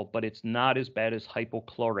radical, but it's not as bad as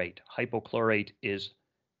hypochlorite. Hypochlorite is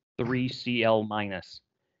 3Cl-.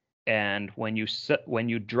 And when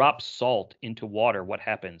you drop salt into water, what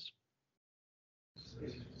happens?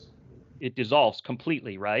 It dissolves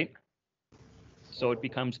completely, right? So it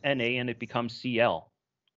becomes Na and it becomes Cl.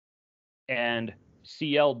 And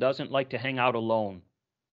Cl doesn't like to hang out alone.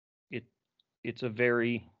 It's a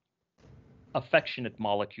very affectionate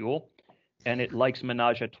molecule, and it likes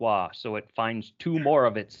ménage à trois, so it finds 2 more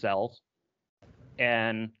of itself.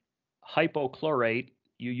 And hypochlorite,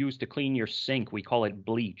 you use to clean your sink, we call it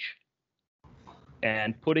bleach.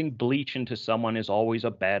 And putting bleach into someone is always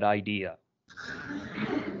a bad idea,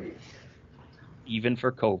 even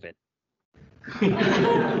for COVID.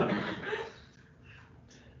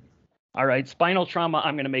 All right, spinal trauma,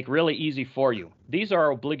 I'm going to make really easy for you. These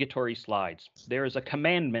are obligatory slides. There is a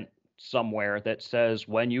commandment somewhere that says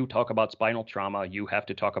when you talk about spinal trauma, you have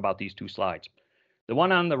to talk about these two slides. The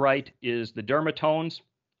one on the right is the dermatones.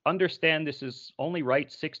 Understand this is only right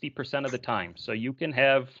 60% of the time, so you can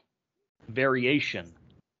have variation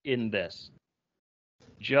in this.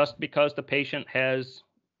 Just because the patient has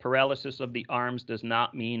paralysis of the arms does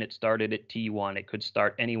not mean it started at T1. It could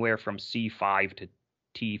start anywhere from C5 to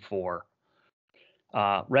T4.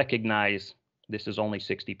 Recognize this is only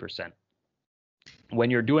 60%. When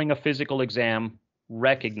you're doing a physical exam,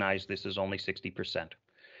 recognize this is only 60%.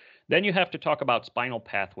 Then you have to talk about spinal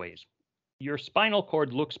pathways. Your spinal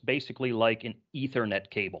cord looks basically like an Ethernet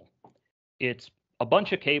cable. It's a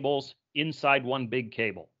bunch of cables inside one big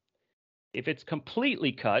cable. If it's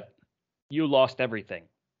completely cut, you lost everything,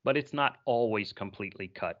 but it's not always completely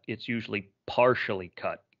cut. It's usually partially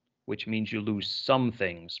cut, which means you lose some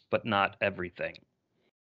things, but not everything.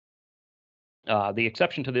 The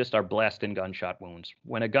exception to this are blast and gunshot wounds.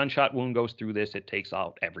 When a gunshot wound goes through this, it takes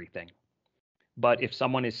out everything. But if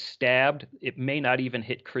someone is stabbed, it may not even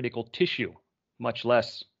hit critical tissue, much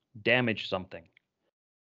less damage something.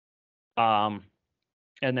 And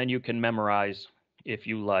then you can memorize if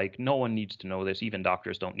you like. No one needs to know this. Even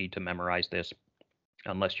doctors don't need to memorize this,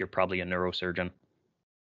 unless you're probably a neurosurgeon,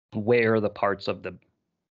 where the parts of the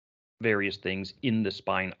various things in the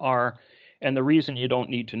spine are. And the reason you don't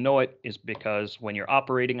need to know it is because when you're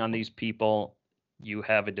operating on these people, you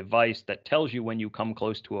have a device that tells you when you come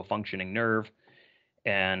close to a functioning nerve,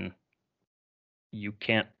 and you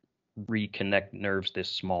can't reconnect nerves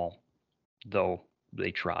this small, though they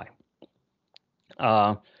try.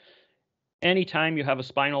 Anytime you have a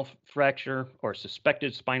spinal fracture or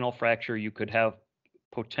suspected spinal fracture, you could have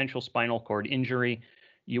potential spinal cord injury.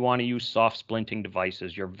 You want to use soft splinting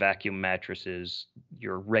devices, your vacuum mattresses,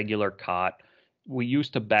 your regular cot. We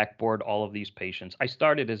used to backboard all of these patients. I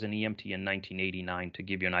started as an EMT in 1989 to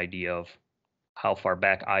give you an idea of how far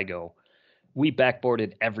back I go. We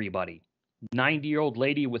backboarded everybody. 90-year-old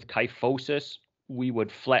lady with kyphosis, we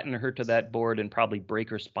would flatten her to that board and probably break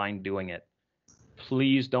her spine doing it.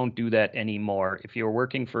 Please don't do that anymore. If you're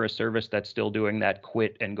working for a service that's still doing that,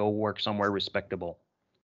 quit and go work somewhere respectable.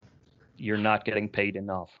 You're not getting paid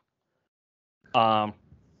enough.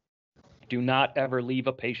 Do not ever leave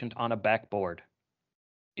a patient on a backboard.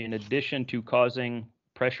 In addition to causing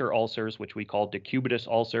pressure ulcers, which we call decubitus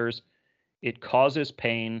ulcers, it causes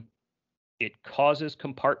pain, it causes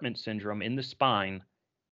compartment syndrome in the spine,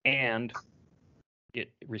 and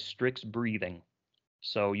it restricts breathing.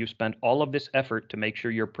 So you spend all of this effort to make sure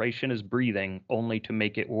your patient is breathing, only to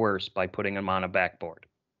make it worse by putting them on a backboard.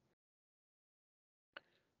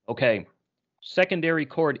 Okay, secondary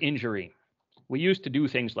cord injury. We used to do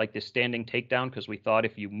things like this standing takedown because we thought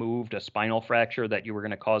if you moved a spinal fracture that you were going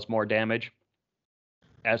to cause more damage.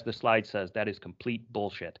 As the slide says, that is complete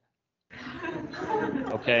bullshit.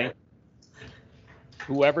 Okay?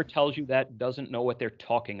 Whoever tells you that doesn't know what they're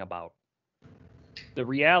talking about. The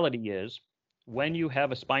reality is, when you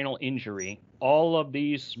have a spinal injury, all of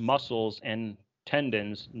these muscles and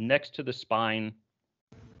tendons next to the spine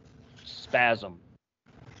spasm,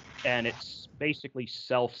 and it's basically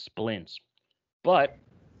self-splints. But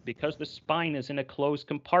because the spine is in a closed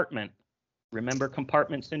compartment, remember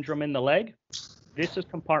compartment syndrome in the leg? This is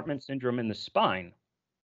compartment syndrome in the spine.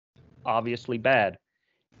 Obviously bad.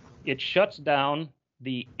 It shuts down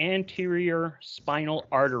the anterior spinal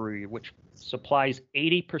artery, which supplies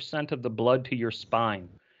 80% of the blood to your spine.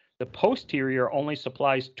 The posterior only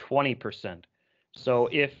supplies 20%. So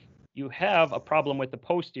if you have a problem with the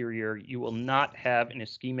posterior, you will not have an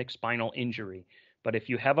ischemic spinal injury. But if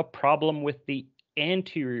you have a problem with the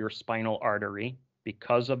anterior spinal artery,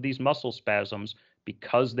 because of these muscle spasms,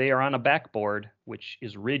 because they are on a backboard, which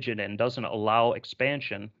is rigid and doesn't allow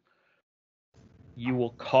expansion, you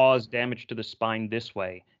will cause damage to the spine this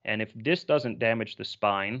way. And if this doesn't damage the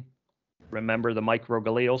spine, remember the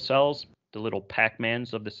microglial cells, the little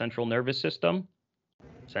Pac-Mans of the central nervous system?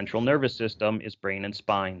 Central nervous system is brain and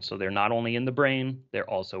spine. So they're not only in the brain, they're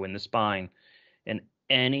also in the spine. And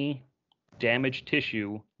any damaged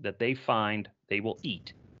tissue that they find, they will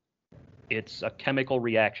eat. It's a chemical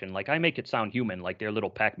reaction. Like I make it sound human, like they're little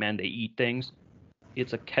Pac-Man, they eat things.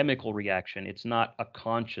 It's a chemical reaction. It's not a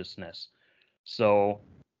consciousness. So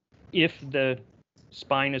if the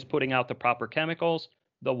spine is putting out the proper chemicals,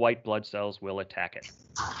 the white blood cells will attack it.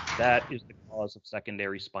 That is the cause of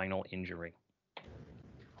secondary spinal injury.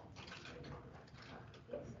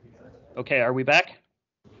 Okay, are we back?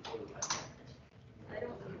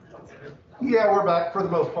 Yeah, we're back for the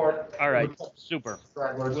most part. All right, super.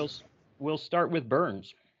 Stragglers. We'll start with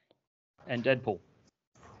burns and Deadpool.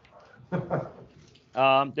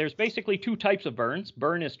 There's basically two types of burns.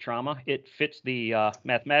 Burn is trauma. It fits the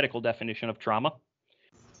mathematical definition of trauma.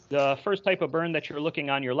 The first type of burn that you're looking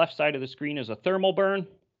on your left side of the screen is a thermal burn.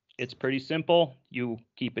 It's pretty simple. You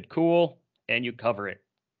keep it cool and you cover it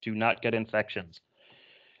to not get infections.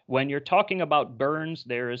 When you're talking about burns,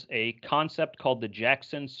 there's a concept called the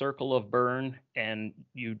Jackson Circle of Burn, and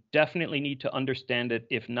you definitely need to understand it,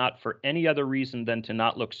 if not for any other reason than to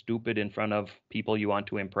not look stupid in front of people you want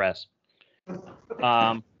to impress.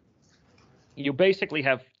 You basically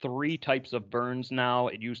have three types of burns now.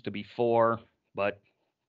 It used to be four, but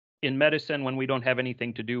in medicine, when we don't have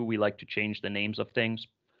anything to do, we like to change the names of things.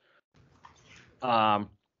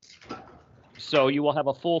 So you will have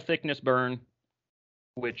a full thickness burn,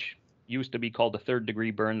 which used to be called a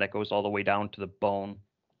third-degree burn that goes all the way down to the bone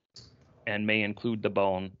and may include the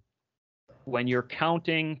bone. When you're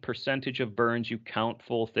counting percentage of burns, you count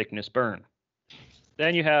full thickness burn.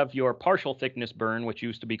 Then you have your partial thickness burn, which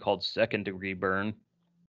used to be called second-degree burn.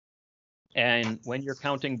 And when you're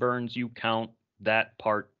counting burns, you count that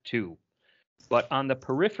part too. But on the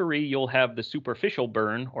periphery, you'll have the superficial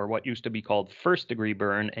burn, or what used to be called first-degree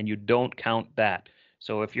burn, and you don't count that.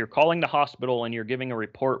 So if you're calling the hospital and you're giving a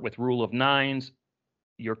report with rule of nines,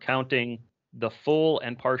 you're counting the full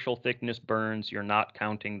and partial thickness burns. You're not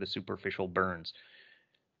counting the superficial burns.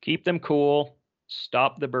 Keep them cool,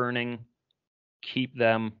 stop the burning, keep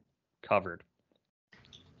them covered.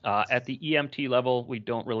 At the EMT level, we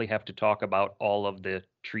don't really have to talk about all of the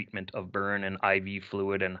treatment of burn and IV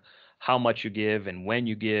fluid and how much you give and when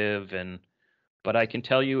you give. But I can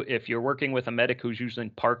tell you, if you're working with a medic who's using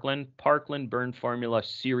Parkland burn formula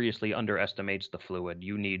seriously underestimates the fluid.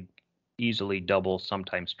 You need easily double,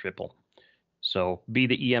 sometimes triple. So be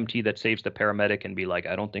the EMT that saves the paramedic and be like,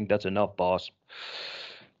 I don't think that's enough, boss.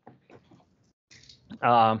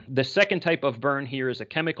 The second type of burn here is a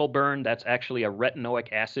chemical burn. That's actually a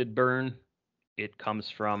retinoic acid burn. It comes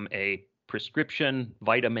from a prescription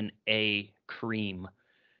vitamin A cream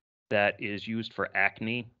that is used for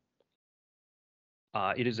acne.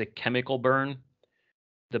 It is a chemical burn.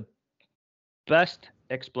 The best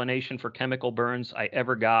explanation for chemical burns I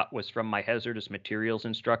ever got was from my hazardous materials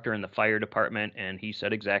instructor in the fire department, and he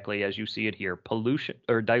said exactly as you see it here. Pollution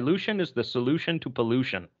or dilution is the solution to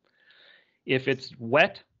pollution. If it's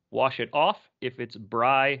wet, wash it off. If it's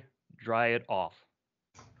dry it off.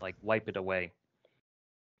 Like wipe it away.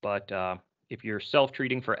 But if you're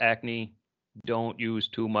self-treating for acne, don't use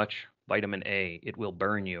too much vitamin A. It will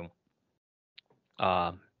burn you.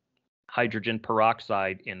 Hydrogen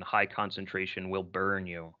peroxide in high concentration will burn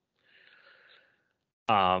you.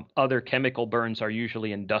 Other chemical burns are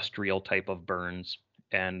usually industrial type of burns,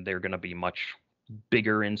 and they're going to be much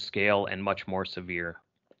bigger in scale and much more severe.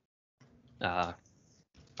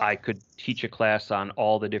 I could teach a class on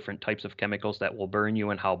all the different types of chemicals that will burn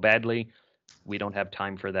you and how badly. We don't have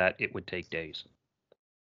time for that. It would take days.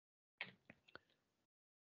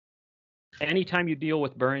 Anytime you deal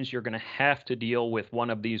with burns, you're going to have to deal with one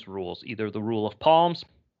of these rules, either the rule of palms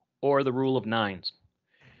or the rule of nines.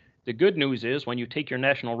 The good news is when you take your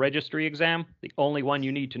national registry exam, the only one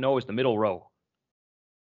you need to know is the middle row.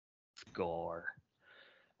 Score,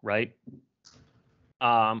 right?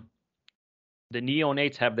 The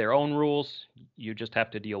neonates have their own rules. You just have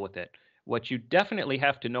to deal with it. What you definitely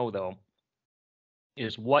have to know, though,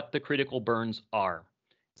 is what the critical burns are.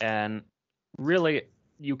 And really,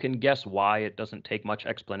 you can guess why. It doesn't take much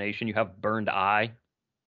explanation. You have burned eye,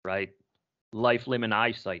 right? Life, limb, and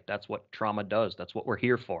eyesight. That's what trauma does. That's what we're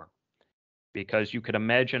here for. Because you could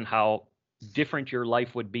imagine how different your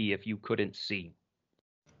life would be if you couldn't see.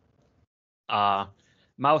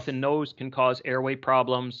 Mouth and nose can cause airway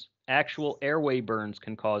problems. Actual airway burns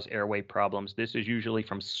can cause airway problems. This is usually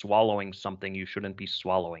from swallowing something you shouldn't be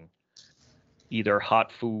swallowing, either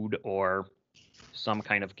hot food or some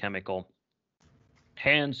kind of chemical.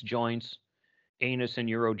 Hands, joints, anus, and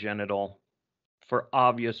urogenital for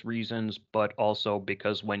obvious reasons, but also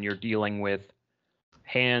because when you're dealing with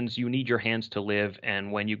hands, you need your hands to live,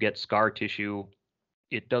 and when you get scar tissue,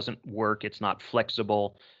 it doesn't work. It's not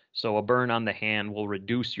flexible. So a burn on the hand will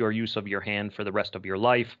reduce your use of your hand for the rest of your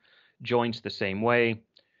life. Joints the same way.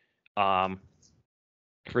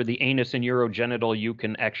 For the anus and urogenital, you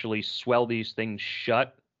can actually swell these things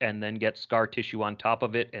shut and then get scar tissue on top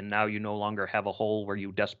of it, and now you no longer have a hole where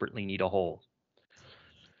you desperately need a hole.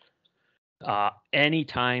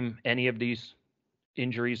 Anytime any of these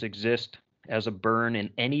injuries exist as a burn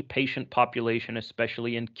in any patient population,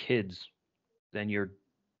 especially in kids, then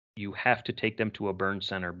you have to take them to a burn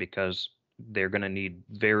center because they're going to need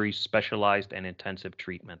very specialized and intensive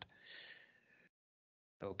treatment.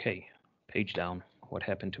 Okay, page down. What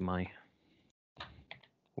happened to my,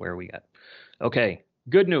 where are we at? Okay,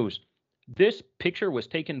 good news. This picture was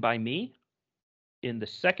taken by me in the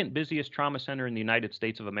second busiest trauma center in the United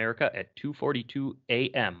States of America at 2:42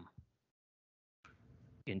 a.m.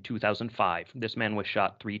 in 2005. This man was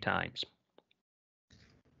shot 3 times.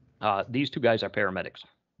 These 2 guys are paramedics.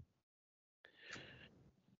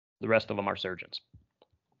 The rest of them are surgeons.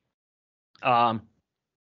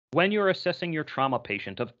 When you're assessing your trauma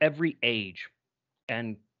patient of every age,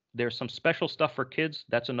 and there's some special stuff for kids,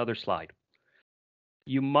 that's another slide.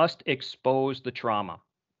 You must expose the trauma.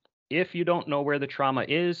 If you don't know where the trauma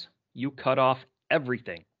is, you cut off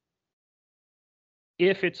everything.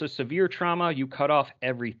 If it's a severe trauma, you cut off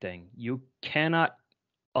everything. You cannot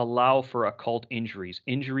allow for occult injuries,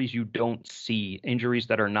 injuries you don't see, injuries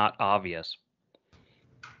that are not obvious.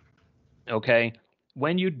 Okay?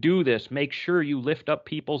 When you do this, make sure you lift up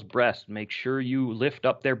people's breasts. Make sure you lift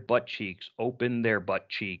up their butt cheeks, open their butt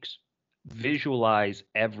cheeks. Visualize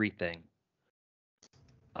everything.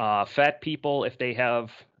 Fat people, if they have,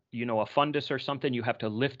 a fundus or something, you have to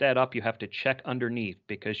lift that up. You have to check underneath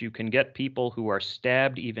because you can get people who are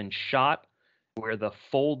stabbed, even shot, where the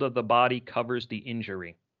fold of the body covers the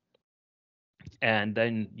injury. And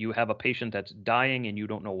then you have a patient that's dying and you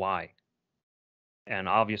don't know why. And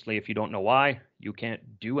obviously, if you don't know why, you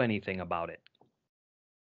can't do anything about it.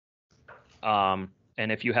 And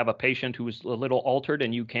if you have a patient who's a little altered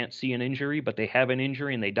and you can't see an injury, but they have an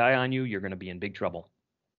injury and they die on you, you're going to be in big trouble.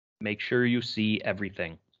 Make sure you see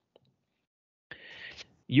everything.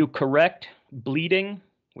 You correct bleeding,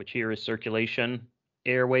 which here is circulation,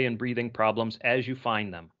 airway, and breathing problems as you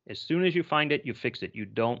find them. As soon as you find it, you fix it. You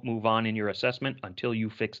don't move on in your assessment until you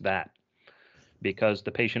fix that, because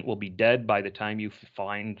the patient will be dead by the time you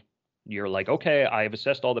find, you're like, okay, I've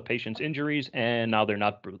assessed all the patient's injuries and now they're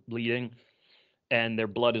not bleeding and their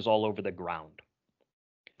blood is all over the ground.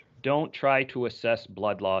 Don't try to assess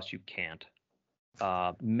blood loss. You can't.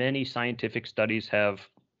 Many scientific studies have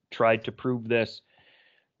tried to prove this.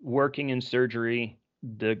 Working in surgery,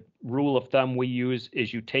 the rule of thumb we use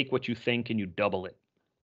is you take what you think and you double it.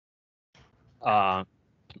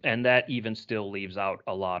 And that even still leaves out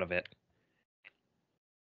a lot of it.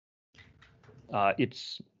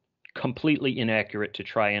 It's completely inaccurate to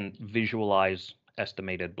try and visualize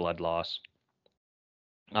estimated blood loss.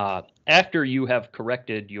 After you have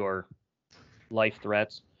corrected your life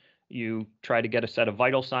threats, you try to get a set of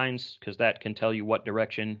vital signs because that can tell you what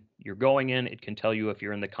direction you're going in. It can tell you if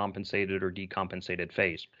you're in the compensated or decompensated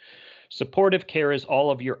phase. Supportive care is all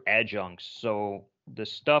of your adjuncts. So the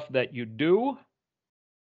stuff that you do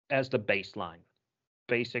as the baseline.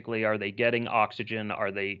 Basically, are they getting oxygen?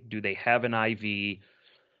 Do they have an IV?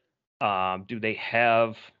 Do they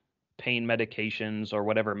have pain medications or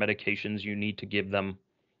whatever medications you need to give them?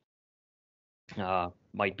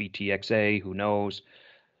 Might be TXA, who knows?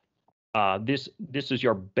 This is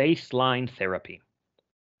your baseline therapy.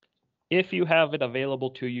 If you have it available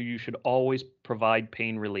to you, you should always provide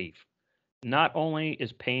pain relief. Not only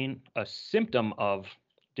is pain a symptom of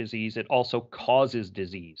disease, it also causes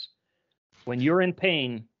disease. When you're in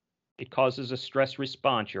pain, it causes a stress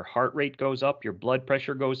response. Your heart rate goes up, your blood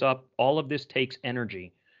pressure goes up. All of this takes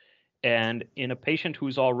energy. And in a patient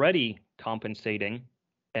who's already compensating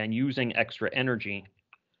and using extra energy,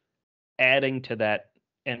 adding to that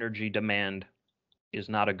energy demand is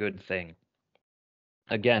not a good thing.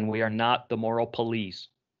 Again, we are not the moral police.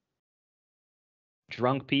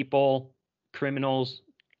 Drunk people, criminals,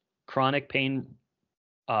 chronic pain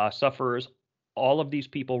sufferers, all of these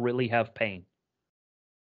people really have pain.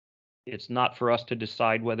 It's not for us to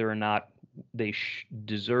decide whether or not they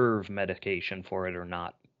deserve medication for it or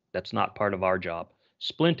not. That's not part of our job.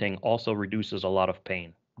 Splinting also reduces a lot of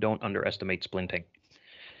pain. Don't underestimate splinting.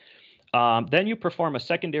 Then you perform a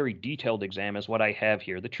secondary detailed exam is what I have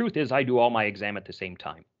here. The truth is I do all my exam at the same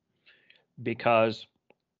time because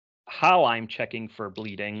how I'm checking for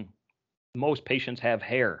bleeding, most patients have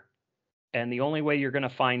hair. And the only way you're going to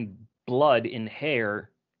find blood in hair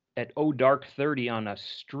at dark 30 on a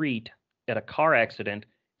street at a car accident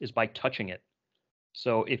is by touching it.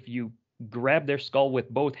 So if you grab their skull with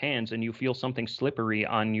both hands and you feel something slippery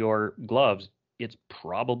on your gloves, it's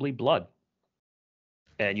probably blood.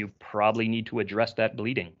 And you probably need to address that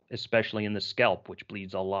bleeding, especially in the scalp, which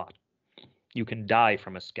bleeds a lot. You can die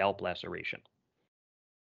from a scalp laceration.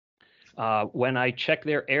 When I check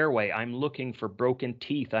their airway, I'm looking for broken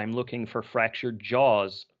teeth. I'm looking for fractured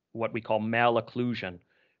jaws. what we call malocclusion,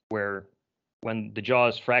 where when the jaw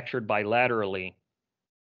is fractured bilaterally,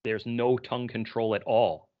 there's no tongue control at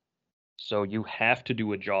all. So you have to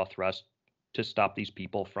do a jaw thrust to stop these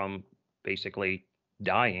people from basically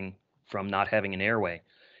dying from not having an airway.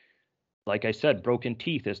 Like I said, broken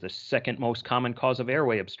teeth is the second most common cause of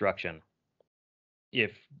airway obstruction.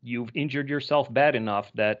 If you've injured yourself bad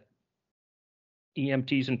enough that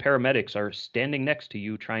EMTs and paramedics are standing next to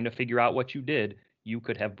you trying to figure out what you did, you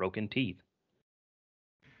could have broken teeth.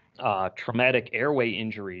 Traumatic airway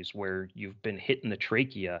injuries where you've been hit in the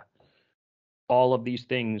trachea, all of these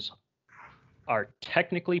things are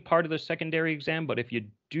technically part of the secondary exam, but if you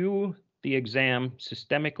do the exam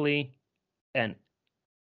systemically and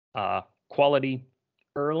quality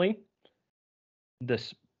early,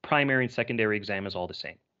 this primary and secondary exam is all the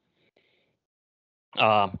same.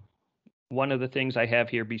 One of the things I have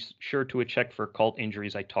here, be sure to check for occult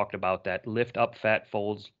injuries. I talked about that. Lift up fat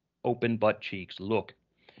folds, open butt cheeks, look.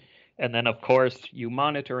 And then, of course, you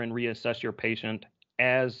monitor and reassess your patient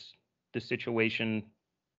as the situation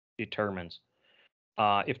determines.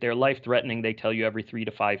 If they're life-threatening, they tell you every 3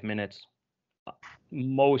 to 5 minutes.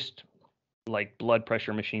 Most like blood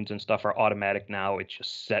pressure machines and stuff are automatic now. It's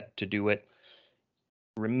just set to do it.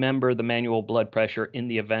 Remember the manual blood pressure in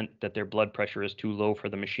the event that their blood pressure is too low for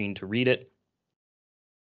the machine to read it.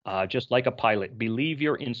 Just like a pilot, believe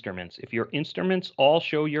your instruments. If your instruments all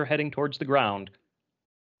show you're heading towards the ground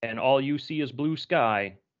and all you see is blue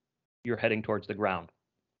sky, you're heading towards the ground.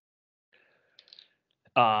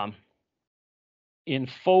 In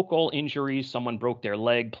focal injuries, someone broke their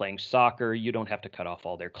leg playing soccer. You don't have to cut off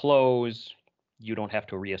all their clothes. You don't have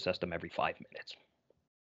to reassess them every 5 minutes.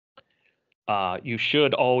 You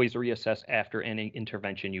should always reassess after any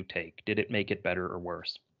intervention you take. Did it make it better or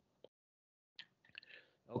worse?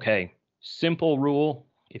 Okay, simple rule.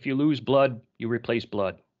 If you lose blood, you replace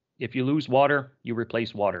blood. If you lose water, you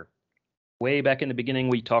replace water. Way back in the beginning,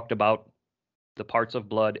 we talked about the parts of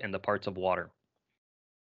blood and the parts of water.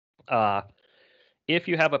 If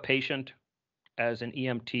you have a patient as an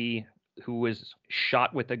EMT who was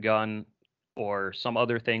shot with a gun or some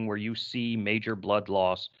other thing where you see major blood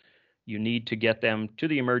loss, you need to get them to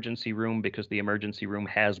the emergency room because the emergency room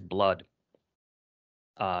has blood.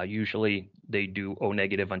 Usually they do O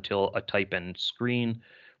negative until a type N screen,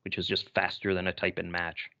 which is just faster than a type N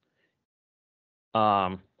match.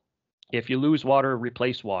 If you lose water,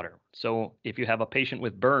 replace water. So if you have a patient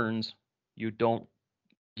with burns, you don't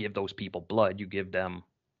give those people blood. You give them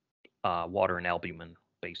water and albumin,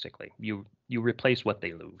 basically. You replace what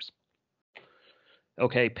they lose.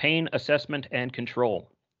 Okay, pain assessment and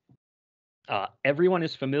control. Everyone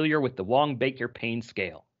is familiar with the Wong-Baker pain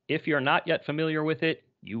scale. If you're not yet familiar with it,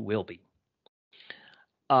 you will be.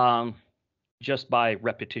 Just by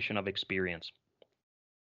repetition of experience.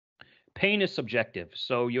 Pain is subjective.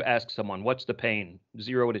 So you ask someone, what's the pain?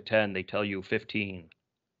 0 to 10, they tell you 15.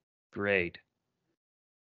 Great.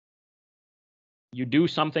 You do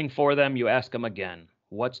something for them, you ask them again.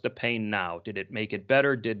 What's the pain now? Did it make it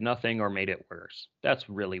better, did nothing, or made it worse? That's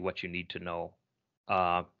really what you need to know.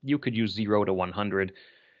 You could use 0 to 100.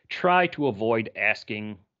 Try to avoid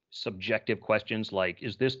asking subjective questions like,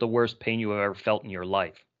 is this the worst pain you have ever felt in your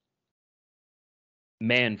life?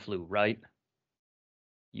 Man flu, right?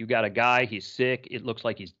 You got a guy, he's sick, it looks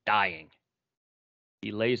like he's dying.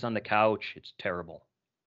 He lays on the couch, it's terrible.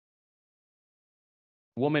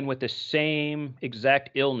 Woman with the same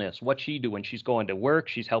exact illness, what's she doing? She's going to work,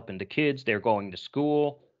 she's helping the kids, they're going to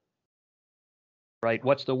school. Right?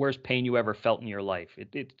 What's the worst pain you ever felt in your life?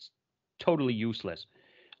 It's totally useless.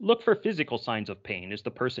 Look for physical signs of pain. Is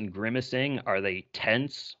the person grimacing? Are they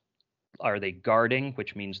tense? Are they guarding,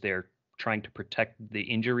 which means they're trying to protect the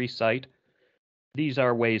injury site? These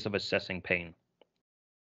are ways of assessing pain.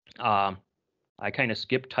 I kind of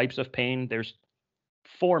skipped types of pain. There's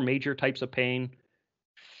 4 major types of pain,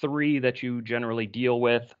 3 that you generally deal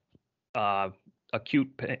with.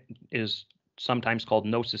 Acute pain is sometimes called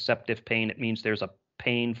nociceptive pain. It means there's a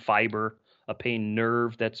pain fiber, a pain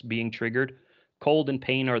nerve that's being triggered. Cold and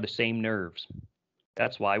pain are the same nerves.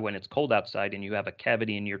 That's why when it's cold outside and you have a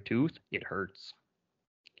cavity in your tooth, it hurts.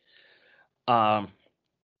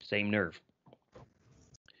 Same nerve.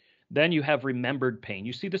 Then you have remembered pain.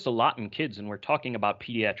 You see this a lot in kids, and we're talking about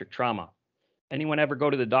pediatric trauma. Anyone ever go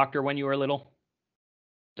to the doctor when you were little?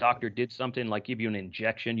 Doctor did something like give you an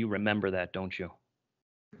injection. You remember that, don't you?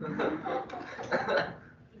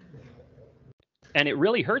 And it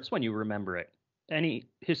really hurts when you remember it. Any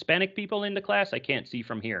Hispanic people in the class? I can't see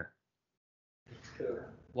from here.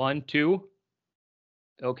 1, 2.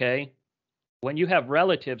 Okay. When you have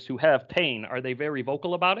relatives who have pain, are they very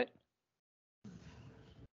vocal about it?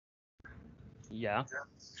 Yeah.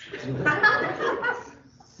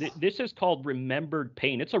 This is called remembered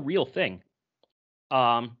pain. It's a real thing.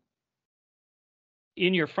 In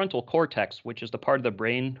your frontal cortex, which is the part of the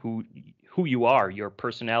brain who you are, your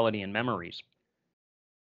personality and memories,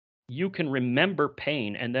 you can remember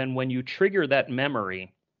pain, and then when you trigger that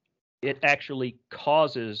memory, it actually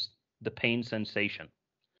causes the pain sensation.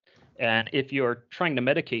 And if you're trying to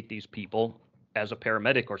medicate these people as a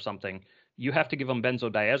paramedic or something, you have to give them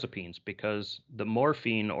benzodiazepines because the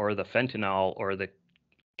morphine or the fentanyl or the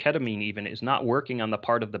ketamine even is not working on the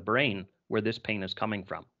part of the brain where this pain is coming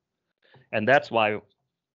from. And that's why,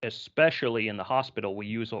 especially in the hospital, we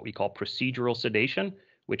use what we call procedural sedation,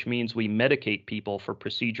 which means we medicate people for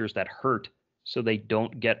procedures that hurt so they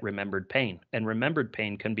don't get remembered pain. And remembered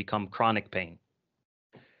pain can become chronic pain,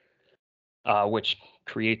 which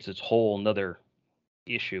creates its whole nother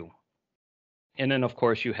issue. And then, of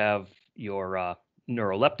course, you have your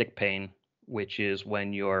neuroleptic pain, which is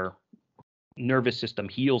when your nervous system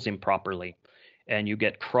heals improperly and you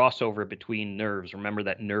get crossover between nerves. Remember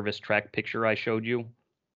that nervous tract picture I showed you?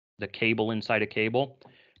 The cable inside a cable?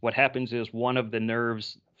 What happens is one of the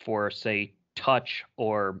nerves for, say, touch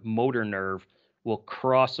or motor nerve will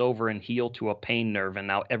cross over and heal to a pain nerve. And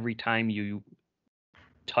now every time you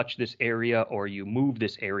touch this area or you move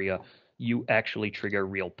this area, you actually trigger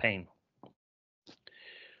real pain.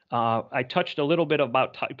 I touched a little bit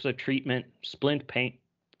about types of treatment.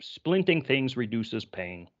 Splinting things reduces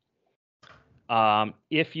pain.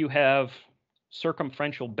 If you have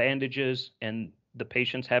circumferential bandages and the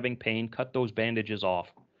patient's having pain, cut those bandages off.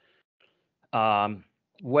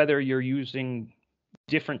 Whether you're using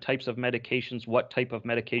different types of medications, what type of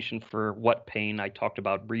medication for what pain, I talked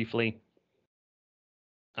about briefly.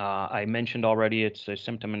 I mentioned already it's a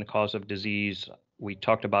symptom and cause of disease. We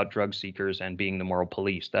talked about drug seekers and being the moral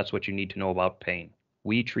police. That's what you need to know about pain.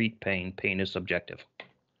 We treat pain. Pain is subjective.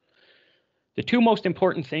 The two most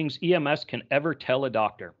important things EMS can ever tell a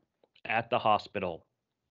doctor at the hospital.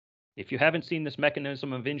 If you haven't seen this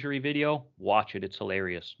mechanism of injury video, watch it. It's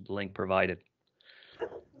hilarious. The link provided.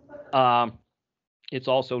 It's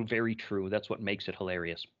also very true. That's what makes it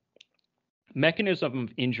hilarious. Mechanism of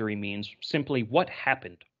injury means simply what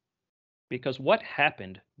happened, because what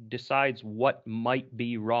happened decides what might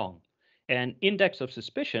be wrong. And index of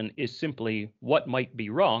suspicion is simply what might be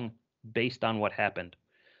wrong based on what happened.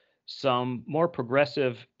 Some more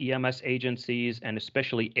progressive EMS agencies and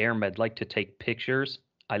especially AirMed like to take pictures.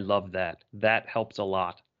 I love that. That helps a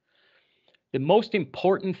lot. The most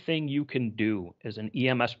important thing you can do as an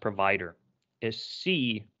EMS provider is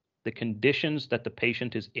see the conditions that the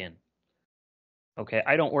patient is in. Okay,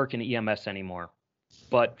 I don't work in EMS anymore,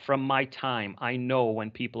 but from my time, I know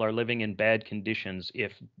when people are living in bad conditions,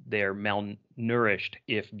 if they're malnourished,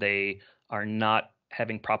 if they are not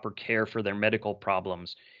having proper care for their medical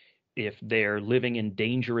problems, if they're living in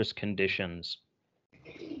dangerous conditions,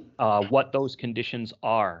 what those conditions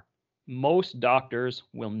are. Most doctors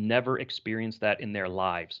will never experience that in their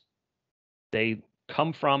lives. They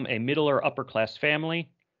come from a middle or upper class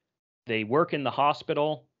family. They work in the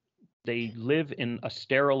hospital. They live in a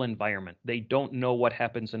sterile environment. They don't know what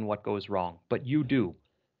happens and what goes wrong, but you do.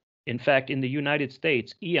 In fact, in the United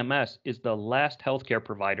States, EMS is the last healthcare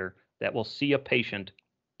provider that will see a patient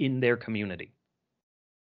in their community.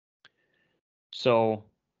 So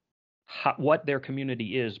what their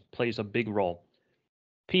community is plays a big role.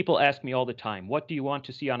 People ask me all the time, what do you want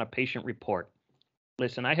to see on a patient report?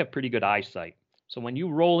 Listen, I have pretty good eyesight. So when you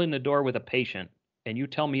roll in the door with a patient and you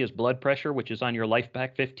tell me his blood pressure, which is on your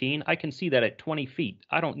LifePak 15, I can see that at 20 feet.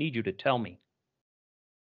 I don't need you to tell me.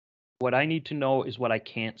 What I need to know is what I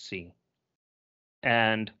can't see.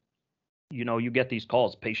 And, you know, you get these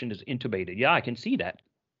calls, patient is intubated. Yeah, I can see that.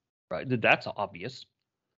 Right? That's obvious.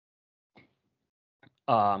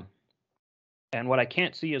 And what I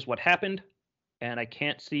can't see is what happened, and I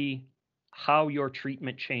can't see how your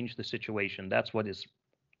treatment changed the situation. That's what is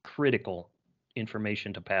critical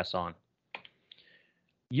information to pass on.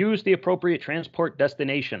 Use the appropriate transport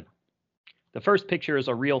destination. The first picture is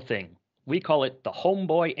a real thing. We call it the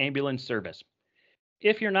Homeboy Ambulance Service.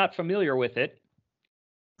 If you're not familiar with it,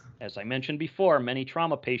 as I mentioned before, many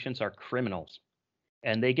trauma patients are criminals,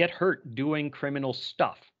 and they get hurt doing criminal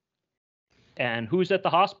stuff. And who's at the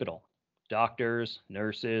hospital? Doctors,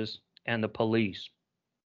 nurses, and the police,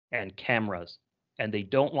 and cameras. And they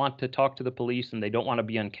don't want to talk to the police, and they don't want to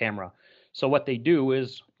be on camera. So what they do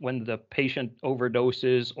is when the patient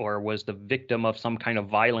overdoses or was the victim of some kind of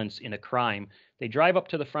violence in a crime, they drive up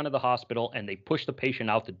to the front of the hospital and they push the patient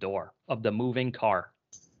out the door of the moving car.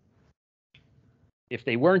 If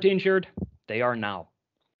they weren't injured, they are now.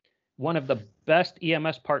 One of the best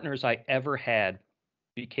EMS partners I ever had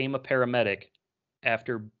became a paramedic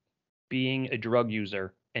after being a drug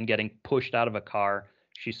user and getting pushed out of a car.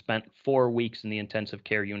 She spent 4 weeks in the intensive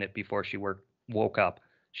care unit before she woke up.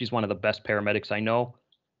 She's one of the best paramedics I know.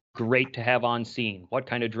 Great to have on scene. What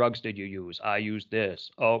kind of drugs did you use? I used this.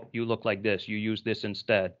 Oh, you look like this. You use this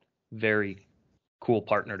instead. Very cool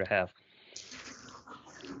partner to have.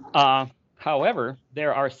 However,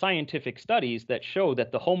 there are scientific studies that show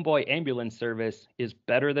that the homeboy ambulance service is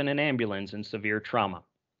better than an ambulance in severe trauma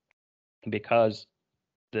because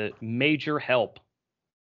the major help,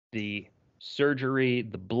 the surgery,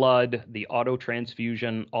 the blood, the auto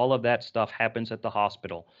transfusion, all of that stuff happens at the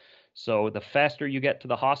hospital. So the faster you get to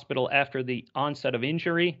the hospital after the onset of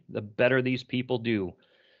injury, the better these people do.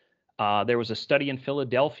 There was a study in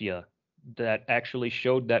Philadelphia that actually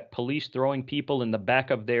showed that police throwing people in the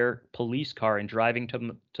back of their police car and driving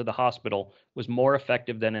to the hospital was more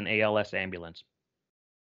effective than an ALS ambulance.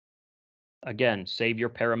 Again, save your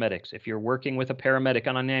paramedics. If you're working with a paramedic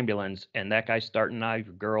on an ambulance and that guy's starting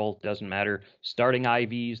IV, girl, doesn't matter, starting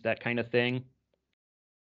IVs, that kind of thing,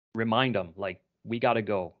 remind them, like, we got to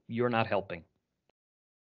go. You're not helping.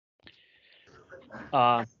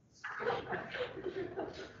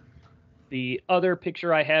 The other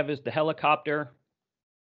picture I have is the helicopter.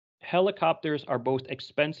 Helicopters are both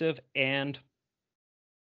expensive and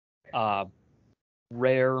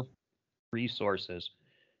rare resources.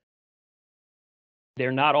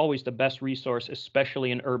 They're not always the best resource,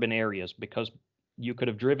 especially in urban areas, because you could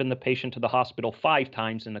have driven the patient to the hospital 5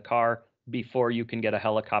 times in the car before you can get a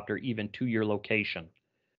helicopter even to your location.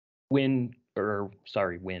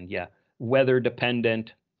 Weather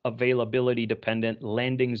dependent, availability dependent,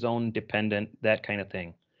 landing zone dependent, that kind of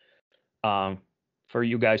thing. For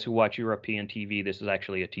you guys who watch European TV, this is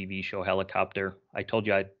actually a TV show, Helicopter. I told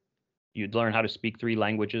you you'd learn how to speak 3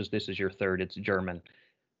 languages. This is your 3rd. It's German.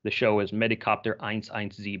 The show is Medikopter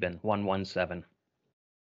 117, 117.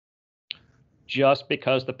 Just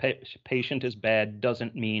because the patient is bad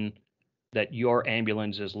doesn't mean that your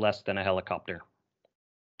ambulance is less than a helicopter.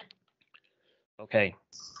 Okay.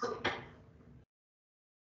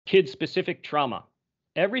 Kid-specific trauma.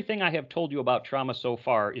 Everything I have told you about trauma so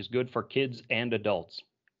far is good for kids and adults.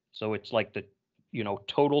 So it's like the,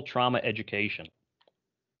 total trauma education.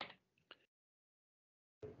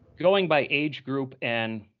 Going by age group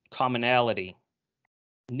and commonality,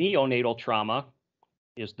 neonatal trauma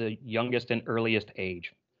is the youngest and earliest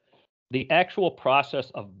age. The actual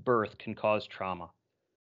process of birth can cause trauma.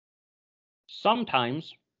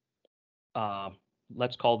 Sometimes,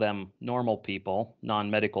 let's call them normal people,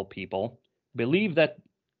 non-medical people, believe that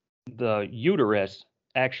the uterus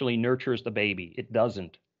actually nurtures the baby. It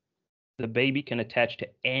doesn't. The baby can attach to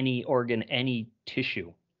any organ, any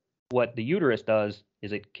tissue. What the uterus does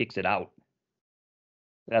is it kicks it out.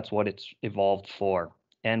 That's what it's evolved for.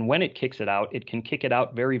 And when it kicks it out, it can kick it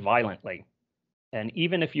out very violently. And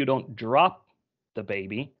even if you don't drop the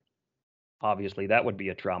baby, obviously that would be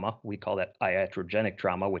a trauma. We call that iatrogenic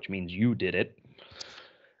trauma, which means you did it.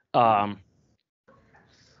 The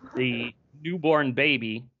newborn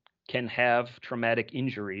baby can have traumatic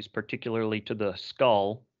injuries, particularly to the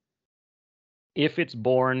skull, if it's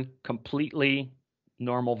born completely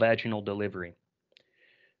normal vaginal delivery.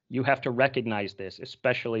 You have to recognize this,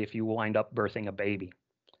 especially if you wind up birthing a baby.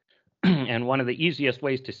 And one of the easiest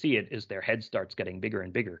ways to see it is their head starts getting bigger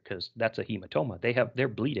and bigger, because that's a hematoma. They're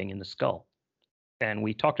bleeding in the skull. And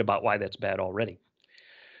we talked about why that's bad already.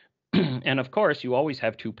 And of course, you always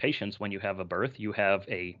have 2 patients when you have a birth. You have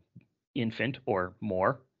a infant or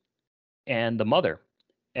more and the mother.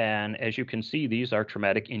 And as you can see, these are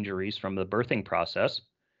traumatic injuries from the birthing process,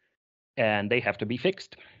 and they have to be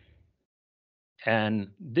fixed. And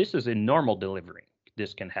this is in normal delivery.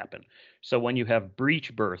 This can happen. So when you have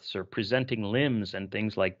breech births or presenting limbs and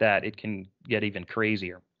things like that, it can get even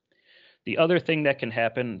crazier. The other thing that can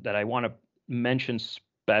happen that I want to mention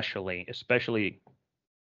especially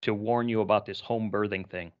to warn you about this home birthing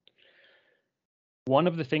thing. One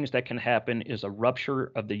of the things that can happen is a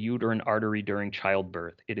rupture of the uterine artery during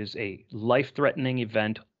childbirth. It is a life-threatening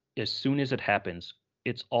event as soon as it happens.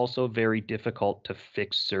 It's also very difficult to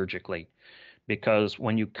fix surgically, because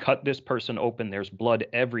when you cut this person open, there's blood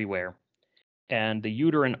everywhere, and the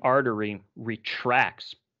uterine artery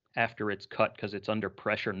retracts after it's cut because it's under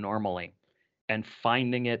pressure normally, and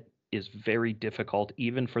finding it is very difficult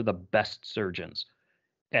even for the best surgeons.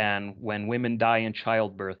 And when women die in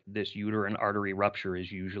childbirth, this uterine artery rupture is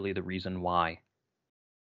usually the reason why.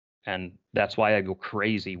 And that's why I go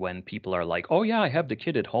crazy when people are like, oh yeah, I have the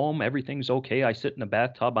kid at home, everything's okay, I sit in the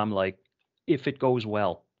bathtub. I'm like, if it goes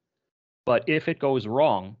well. But if it goes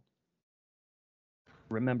wrong,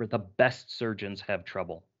 Remember, the best surgeons have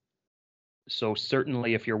trouble. So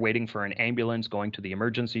certainly if you're waiting for an ambulance, going to the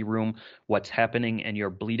emergency room, what's happening and you're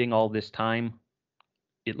bleeding all this time,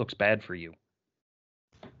 it looks bad for you.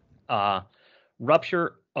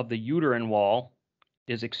 Rupture of the uterine wall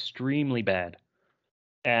is extremely bad.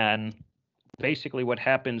 And basically what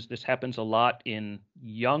happens, this happens a lot in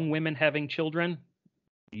young women having children,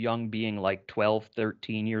 young being like 12,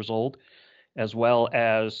 13 years old, as well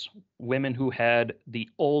as women who had the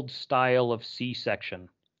old style of C-section.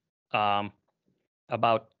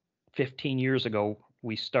 About 15 years ago,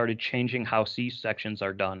 we started changing how C-sections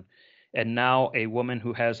are done. And now a woman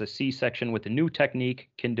who has a C-section with the new technique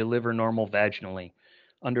can deliver normal vaginally.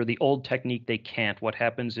 Under the old technique, they can't. What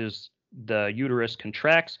happens is the uterus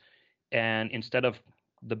contracts, and instead of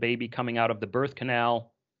the baby coming out of the birth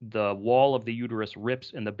canal, the wall of the uterus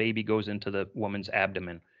rips and the baby goes into the woman's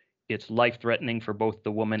abdomen. It's life-threatening for both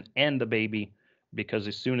the woman and the baby, because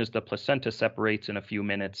as soon as the placenta separates in a few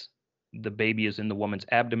minutes, the baby is in the woman's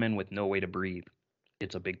abdomen with no way to breathe.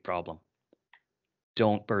 It's a big problem.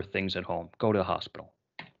 Don't birth things at home. Go to the hospital.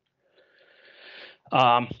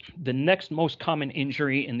 The next most common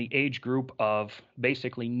injury in the age group of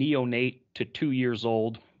basically neonate to 2 years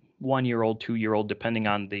old, 1 year old, 2 year old, depending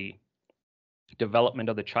on the development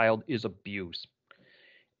of the child, is abuse.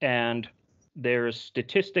 And there's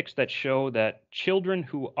statistics that show that children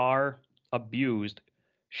who are abused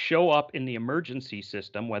show up in the emergency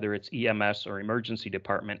system, whether it's EMS or emergency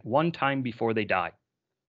department, one time before they die.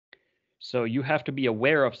 So you have to be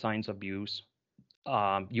aware of signs of abuse.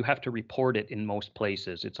 You have to report it in most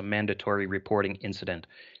places. It's a mandatory reporting incident.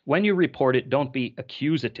 When you report it, don't be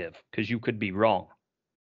accusative, because you could be wrong.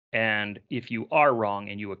 And if you are wrong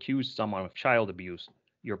and you accuse someone of child abuse,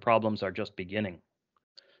 your problems are just beginning.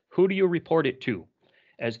 Who do you report it to?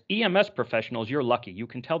 As EMS professionals, you're lucky. You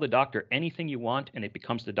can tell the doctor anything you want, and it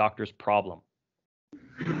becomes the doctor's problem.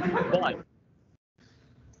 But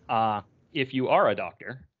if you are a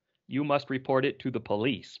doctor, you must report it to the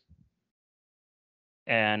police.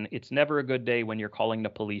 And it's never a good day when you're calling the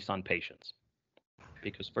police on patients,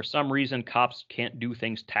 because for some reason, cops can't do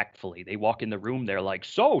things tactfully. They walk in the room, they're like,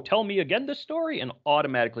 so tell me again the story. And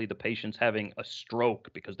automatically the patient's having a stroke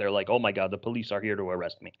because they're like, oh my God, the police are here to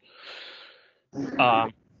arrest me.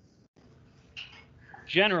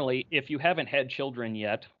 Generally, if you haven't had children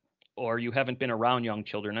yet, or you haven't been around young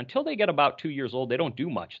children, until they get about 2 years old, they don't do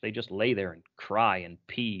much. They just lay there and cry and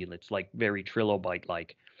pee. It's like very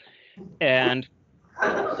trilobite-like. And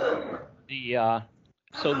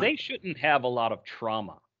so they shouldn't have a lot of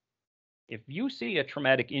trauma. If you see a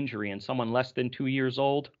traumatic injury in someone less than 2 years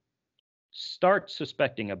old, start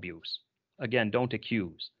suspecting abuse. Again, don't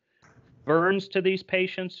accuse. Burns to these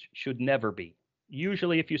patients should never be.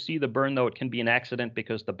 Usually if you see the burn, though, it can be an accident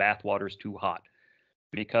because the bath water is too hot.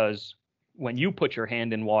 Because when you put your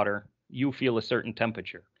hand in water, you feel a certain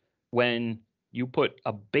temperature. When you put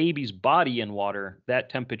a baby's body in water, that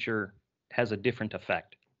temperature has a different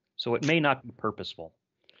effect. So it may not be purposeful.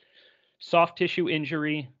 Soft tissue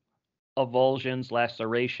injury, avulsions,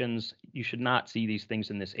 lacerations, you should not see these things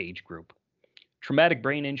in this age group. Traumatic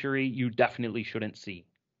brain injury, you definitely shouldn't see.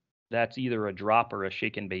 That's either a drop or a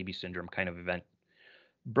shaken baby syndrome kind of event.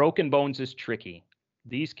 Broken bones is tricky.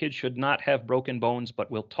 These kids should not have broken bones, but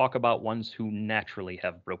we'll talk about ones who naturally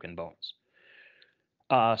have broken bones.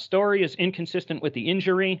 Story is inconsistent with the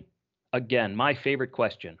injury. Again, my favorite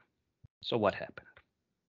question. So what happened?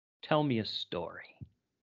 Tell me a story.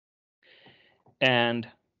 And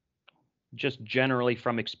just generally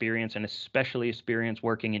from experience, and especially experience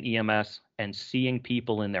working in EMS and seeing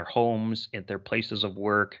people in their homes, at their places of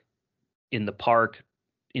work, in the park,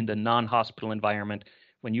 in the non-hospital environment,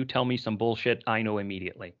 when you tell me some bullshit, I know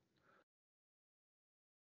immediately.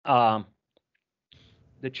 The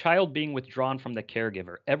child being withdrawn from the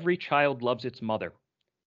caregiver. Every child loves its mother.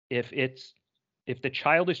 If the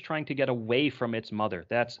child is trying to get away from its mother,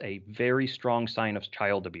 that's a very strong sign of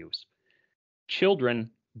child abuse.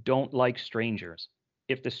 Children don't like strangers.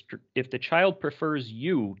 If the child prefers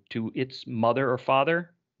you to its mother or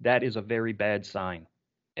father, that is a very bad sign,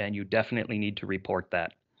 and you definitely need to report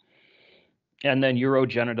that. And then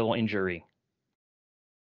urogenital injury.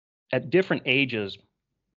 At different ages,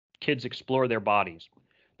 kids explore their bodies.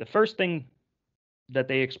 The first thing that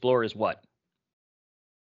they explore is what?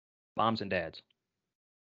 Moms and dads.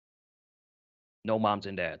 No moms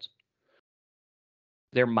and dads.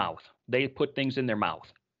 Their mouth. They put things in their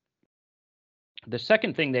mouth. The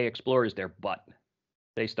second thing they explore is their butt.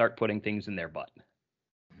 They start putting things in their butt.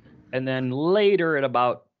 And then later at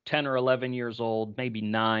about 10 or 11 years old, maybe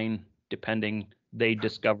 9, depending, they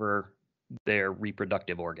discover their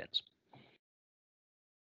reproductive organs.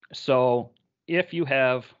 So if you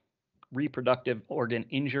have reproductive organ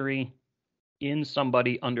injury in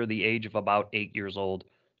somebody under the age of about 8 years old,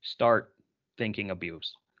 start thinking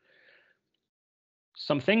abuse.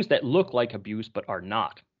 Some things that look like abuse but are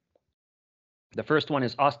not. The first one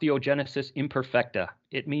is osteogenesis imperfecta.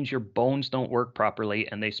 It means your bones don't work properly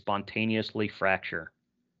and they spontaneously fracture.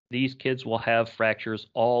 These kids will have fractures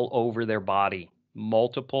all over their body,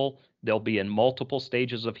 multiple. They'll be in multiple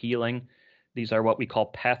stages of healing. These are what we call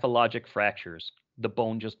pathologic fractures. The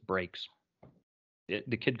bone just breaks.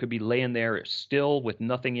 The kid could be laying there still with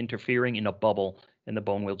nothing interfering in a bubble, and the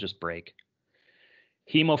bone will just break.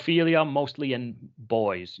 Hemophilia, mostly in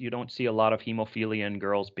boys. You don't see a lot of hemophilia in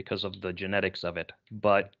girls because of the genetics of it.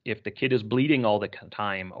 But if the kid is bleeding all the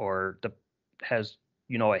time or has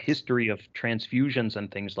a history of transfusions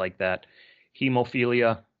and things like that,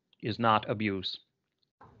 hemophilia is not abuse.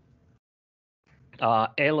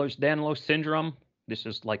 Ehlers-Danlos syndrome. This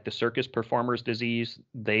is like the circus performer's disease.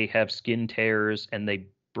 They have skin tears and they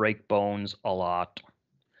break bones a lot.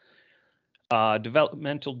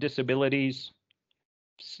 Developmental disabilities.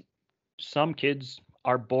 Some kids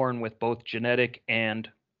are born with both genetic and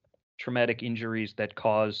traumatic injuries that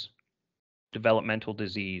cause developmental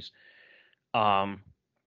disease.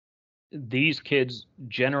 These kids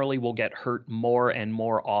generally will get hurt more and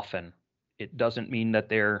more often. It doesn't mean that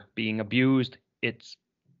they're being abused. It's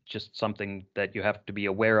just something that you have to be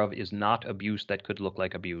aware of is not abuse that could look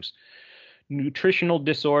like abuse. Nutritional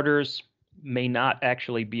disorders may not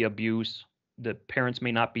actually be abuse. The parents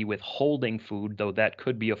may not be withholding food, though that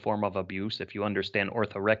could be a form of abuse if you understand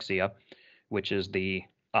orthorexia, which is the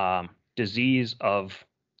disease of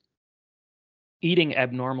eating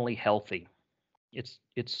abnormally healthy. It's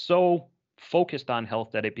so focused on health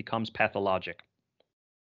that it becomes pathologic.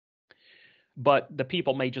 But the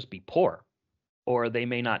people may just be poor, or they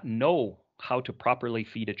may not know how to properly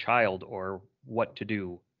feed a child or what to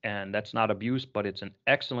do. And that's not abuse, but it's an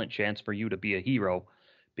excellent chance for you to be a hero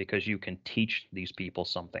because you can teach these people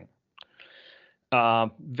something.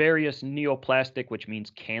 Various neoplastic, which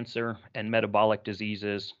means cancer, and metabolic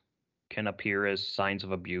diseases can appear as signs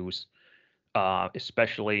of abuse.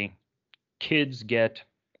 Especially kids get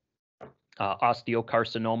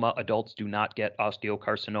osteocarcinoma. Adults do not get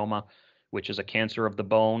osteocarcinoma, which is a cancer of the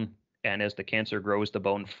bone. And as the cancer grows, the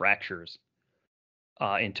bone fractures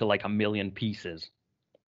into like a million pieces.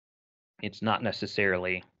 It's not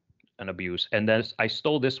necessarily an abuse. And then I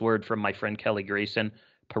stole this word from my friend Kelly Grayson,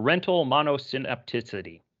 parental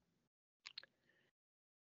monosynapticity.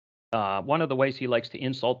 One of the ways he likes to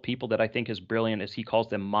insult people that I think is brilliant is he calls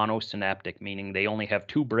them monosynaptic, meaning they only have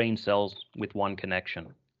two brain cells with one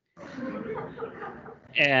connection.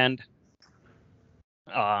 And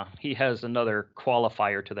he has another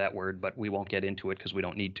qualifier to that word, but we won't get into it because we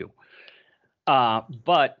don't need to.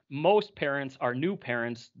 But most parents are new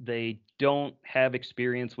parents. They don't have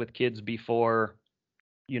experience with kids before.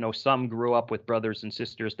 Some grew up with brothers and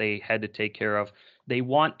sisters they had to take care of. They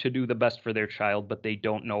want to do the best for their child, but they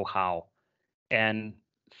don't know how. And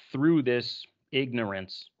through this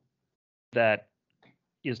ignorance that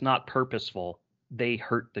is not purposeful, they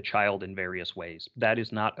hurt the child in various ways. That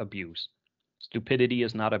is not abuse. Stupidity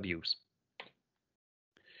is not abuse.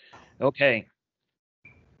 Okay.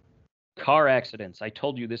 Car accidents. I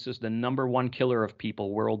told you this is the #1 killer of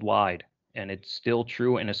people worldwide, and it's still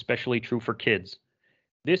true, and especially true for kids.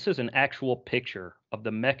 This is an actual picture of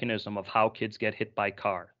the mechanism of how kids get hit by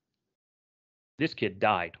car. This kid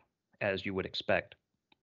died, as you would expect.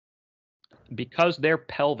 Because their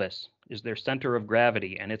pelvis is their center of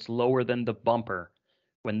gravity and it's lower than the bumper,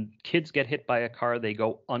 when kids get hit by a car, they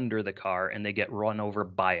go under the car and they get run over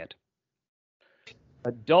by it.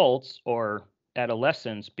 Adults or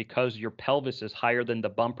adolescents, because your pelvis is higher than the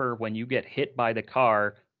bumper, when you get hit by the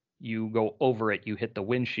car, you go over it. You hit the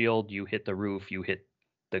windshield, you hit the roof, you hit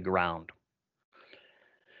the ground.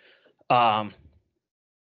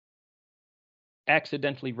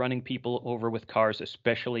 Accidentally running people over with cars,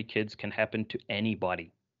 especially kids, can happen to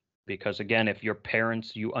anybody. Because again, if you're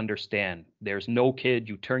parents, you understand. There's no kid,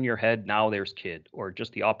 you turn your head, now there's kid. Or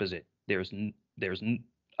just the opposite. There's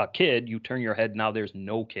a kid, you turn your head, now there's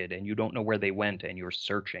no kid, and you don't know where they went, and you're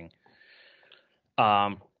searching.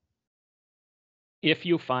 If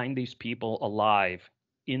you find these people alive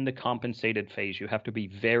in the compensated phase, you have to be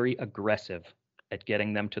very aggressive at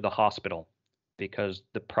getting them to the hospital because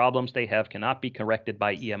the problems they have cannot be corrected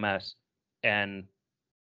by EMS, and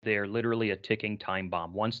they're literally a ticking time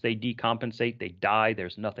bomb. Once they decompensate, they die.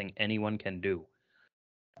 There's nothing anyone can do.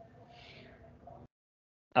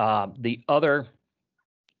 The other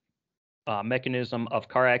mechanism of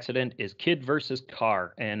car accident is kid versus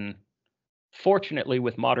car. And Fortunately,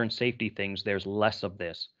 with modern safety things, there's less of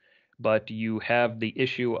this. But you have the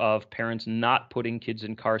issue of parents not putting kids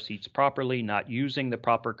in car seats properly, not using the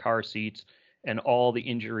proper car seats, and all the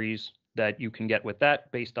injuries that you can get with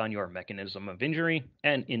that based on your mechanism of injury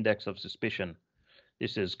and index of suspicion.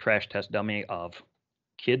 This is crash test dummy of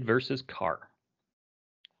kid versus car.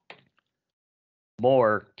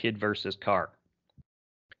 More kid versus car.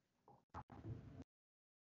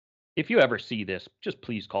 If you ever see this, just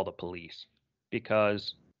please call the police,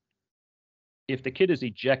 because if the kid is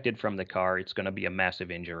ejected from the car, it's going to be a massive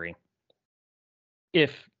injury.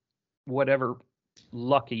 If whatever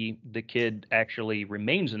lucky the kid actually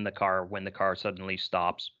remains in the car when the car suddenly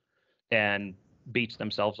stops and beats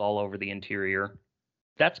themselves all over the interior,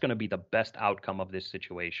 that's going to be the best outcome of this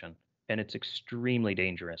situation. And it's extremely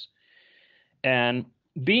dangerous. And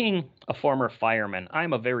being a former fireman,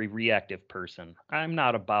 I'm a very reactive person. I'm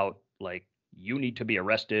not about like, you need to be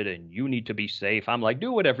arrested and you need to be safe. I'm like,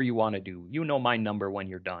 do whatever you want to do. You know my number when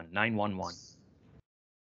you're done, 911.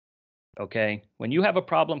 Okay? When you have a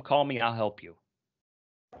problem, call me, I'll help you.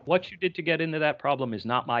 What you did to get into that problem is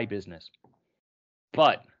not my business.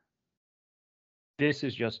 But this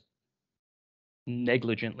is just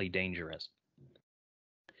negligently dangerous.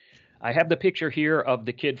 I have the picture here of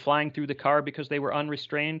the kid flying through the car because they were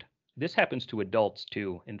unrestrained. This happens to adults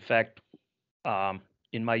too. In fact,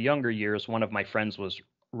 in my younger years, one of my friends was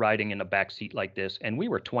riding in a back seat like this, and we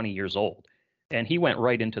were 20 years old, and he went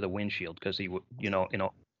right into the windshield because he,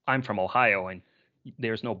 I'm from Ohio, and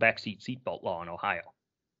there's no backseat seatbelt law in Ohio,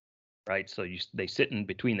 right? So they sit in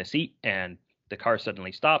between the seat, and the car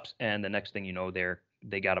suddenly stops, and the next thing you know,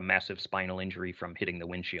 they got a massive spinal injury from hitting the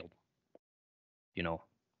windshield.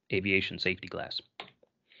 Aviation safety glass.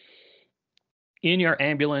 In your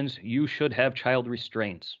ambulance, you should have child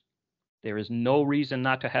restraints. There is no reason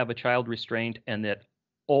not to have a child restraint, and that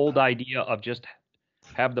old idea of just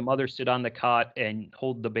have the mother sit on the cot and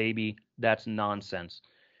hold the baby, that's nonsense.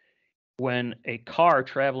 When a car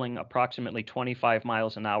traveling approximately 25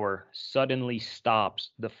 miles an hour suddenly stops,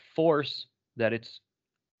 the force that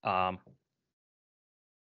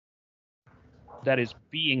that is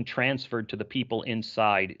being transferred to the people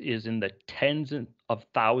inside is in the tens of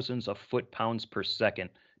thousands of foot-pounds per second.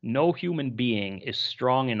 No human being is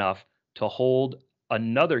strong enough to hold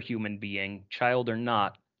another human being, child or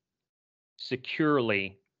not,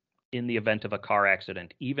 securely in the event of a car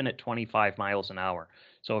accident, even at 25 miles an hour.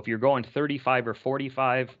 So if you're going 35 or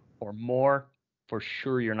 45 or more, for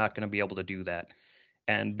sure you're not going to be able to do that.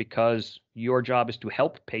 And because your job is to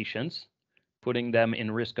help patients, putting them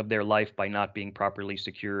in risk of their life by not being properly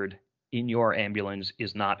secured in your ambulance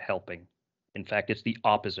is not helping. In fact, it's the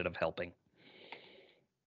opposite of helping.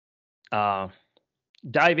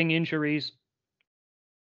 Diving injuries.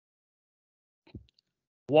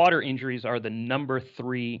 Water injuries are the number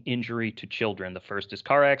 3 injury to children. The first is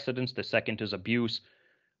car accidents. The second is abuse.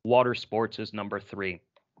 Water sports is number 3.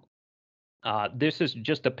 This is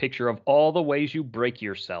just a picture of all the ways you break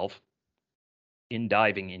yourself in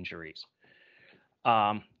diving injuries.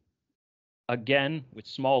 Again, with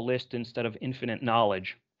small list instead of infinite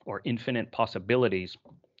knowledge or infinite possibilities,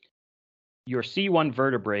 your C1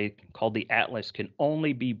 vertebrae, called the atlas, can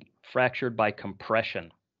only be fractured by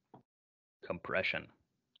compression.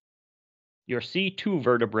 Your C2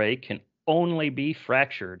 vertebrae can only be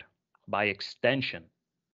fractured by extension.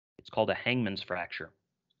 It's called a hangman's fracture.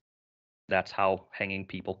 That's how hanging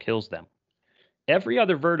people kills them. Every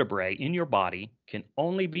other vertebrae in your body can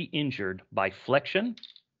only be injured by flexion,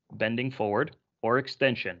 bending forward, or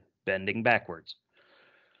extension, bending backwards.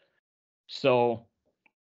 So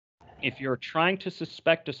if you're trying to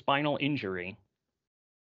suspect a spinal injury,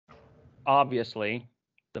 obviously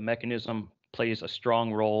the mechanism plays a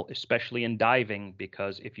strong role, especially in diving,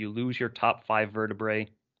 because if you lose your top 5 vertebrae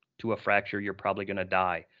to a fracture, you're probably going to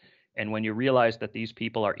die. And when you realize that these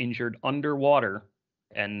people are injured underwater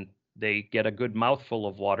and they get a good mouthful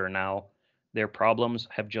of water now, their problems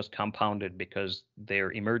have just compounded because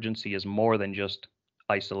their emergency is more than just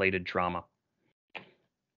isolated trauma.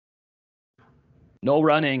 No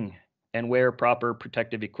running and wear proper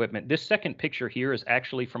protective equipment. This second picture here is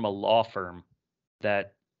actually from a law firm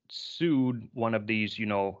that sued one of these,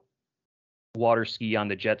 water ski on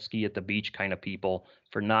the jet ski at the beach kind of people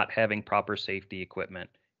for not having proper safety equipment.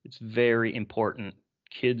 It's very important.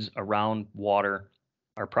 Kids around water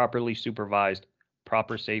are properly supervised,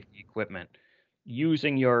 proper safety equipment.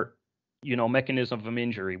 Using your, mechanism of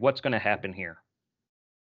injury, what's going to happen here?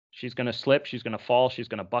 She's going to slip, she's going to fall, she's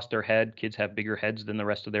going to bust her head. Kids have bigger heads than the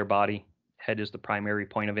rest of their body. Head is the primary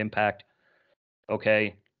point of impact.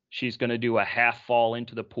 Okay, she's going to do a half fall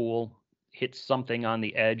into the pool. hit something on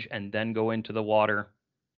the edge and then go into the water.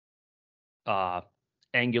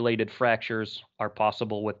 Angulated fractures are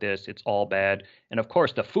possible with this. It's all bad. And of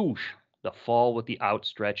course, the foosh, the fall with the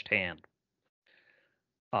outstretched hand.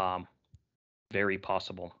 Very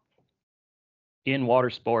possible. In water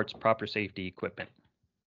sports, proper safety equipment.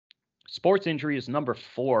 Sports injury is number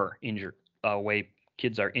 4 way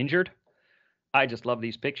kids are injured. I just love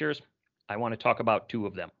these pictures. I want to talk about 2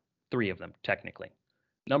 of them, 3 of them technically.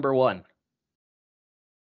 Number 1,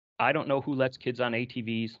 I don't know who lets kids on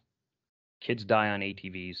ATVs. Kids die on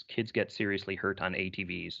ATVs. Kids get seriously hurt on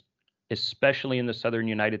ATVs. Especially in the southern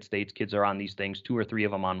United States, kids are on these things, 2 or 3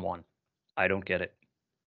 of them on one. I don't get it.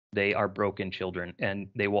 They are broken children, and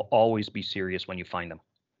they will always be serious when you find them.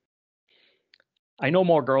 I know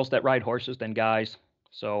more girls that ride horses than guys,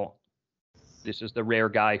 so this is the rare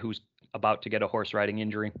guy who's about to get a horse riding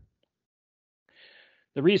injury.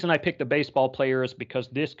 The reason I picked the baseball player is because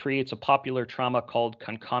this creates a popular trauma called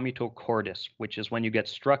concomitant cordis, which is when you get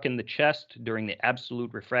struck in the chest during the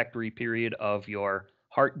absolute refractory period of your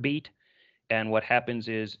heartbeat. And what happens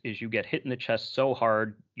is you get hit in the chest so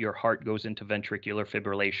hard, your heart goes into ventricular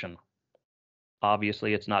fibrillation.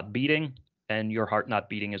 Obviously, it's not beating, and your heart not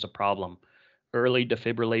beating is a problem. Early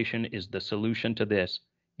defibrillation is the solution to this.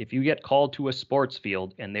 If you get called to a sports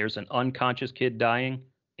field and there's an unconscious kid dying,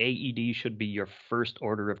 AED should be your first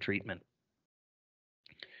order of treatment.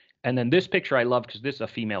 And then this picture I love because this is a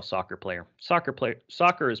female soccer player.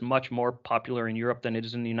 Soccer is much more popular in Europe than it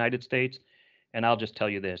is in the United States. And I'll just tell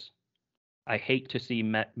you this. I hate to see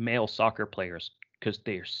male soccer players because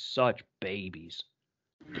they're such babies.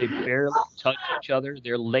 They barely touch each other.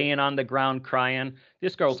 They're laying on the ground crying.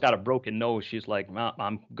 This girl's got a broken nose. She's like,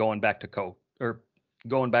 I'm going back to coach or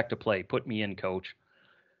going back to play. Put me in, coach.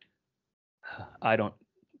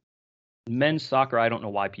 Men's soccer, I don't know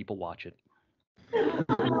why people watch it.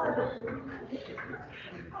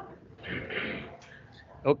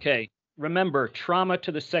 Okay, remember, trauma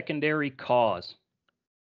to the secondary cause.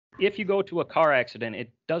 If you go to a car accident,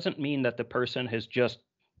 it doesn't mean that the person has just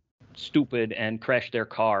stupid and crashed their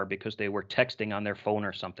car because they were texting on their phone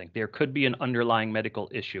or something. There could be an underlying medical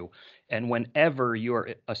issue. And whenever you're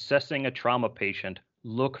assessing a trauma patient,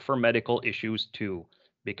 look for medical issues too,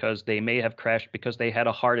 because they may have crashed because they had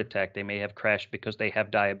a heart attack. They may have crashed because they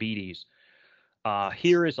have diabetes.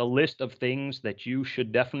 Here is a list of things that you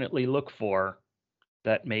should definitely look for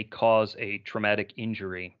that may cause a traumatic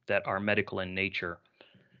injury that are medical in nature.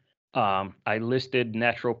 I listed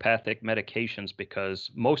naturopathic medications because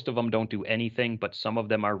most of them don't do anything, but some of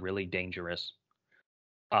them are really dangerous.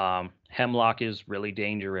 Hemlock is really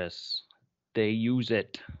dangerous. They use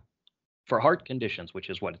it for heart conditions, which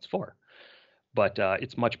is what it's for. But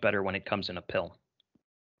it's much better when it comes in a pill.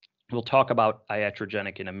 We'll talk about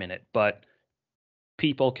iatrogenic in a minute, but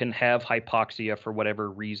people can have hypoxia for whatever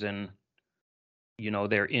reason. You know,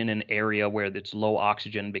 they're in an area where it's low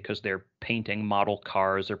oxygen because they're painting model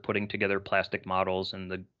cars or putting together plastic models, and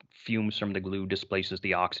the fumes from the glue displaces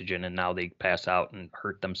the oxygen, and now they pass out and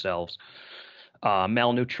hurt themselves.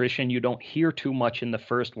 Malnutrition, you don't hear too much in the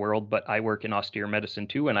first world, but I work in austere medicine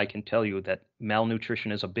too, and I can tell you that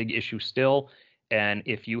malnutrition is a big issue still. And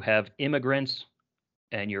if you have immigrants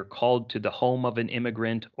and you're called to the home of an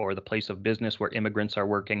immigrant or the place of business where immigrants are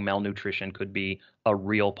working, malnutrition could be a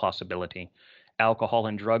real possibility. Alcohol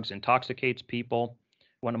and drugs intoxicates people.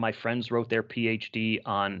 One of my friends wrote their PhD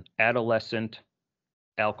on adolescent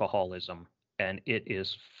alcoholism, and it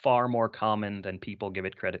is far more common than people give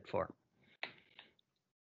it credit for.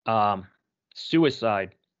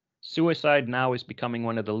 Suicide. Suicide now is becoming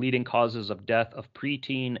one of the leading causes of death of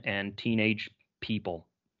preteen and teenage people.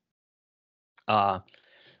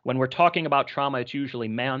 When we're talking about trauma, it's usually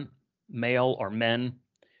male or men,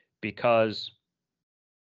 because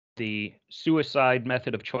the suicide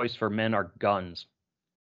method of choice for men are guns.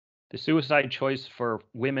 The suicide choice for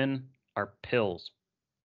women are pills.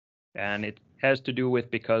 And it has to do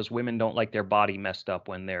with because women don't like their body messed up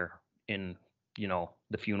when they're in,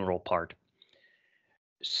 the funeral part.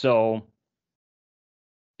 So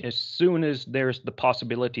as soon as there's the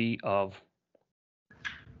possibility of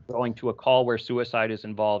going to a call where suicide is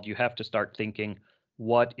involved, you have to start thinking,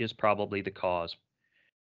 what is probably the cause?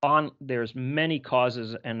 There's many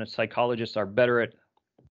causes, and the psychologists are better at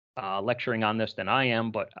lecturing on this than I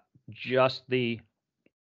am, but just the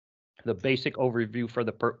basic overview for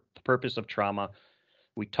the purpose of trauma.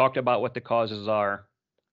 We talked about what the causes are.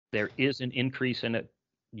 There is an increase in it.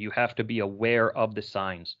 You have to be aware of the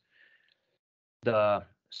signs. The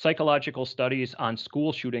psychological studies on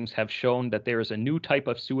school shootings have shown that there is a new type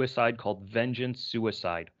of suicide called vengeance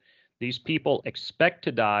suicide. These people expect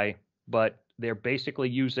to die, but they're basically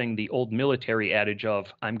using the old military adage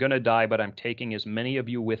of, I'm going to die, but I'm taking as many of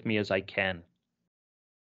you with me as I can.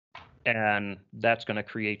 And that's going to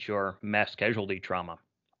create your mass casualty trauma,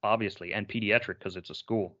 obviously, and pediatric because it's a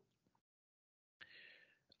school.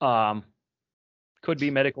 Could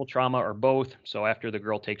be medical trauma or both. So after the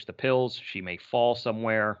girl takes the pills, she may fall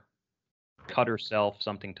somewhere, cut herself,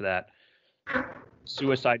 something to that.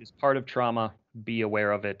 Suicide is part of trauma. Be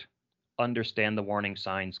aware of it. Understand the warning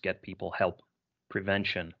signs. Get people help.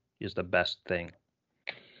 Prevention is the best thing.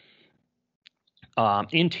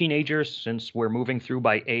 In teenagers, since we're moving through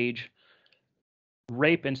by age,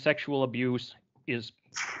 rape and sexual abuse is,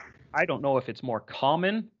 I don't know if it's more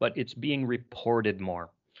common, but it's being reported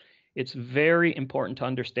more. It's very important to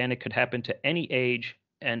understand it could happen to any age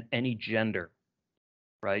and any gender,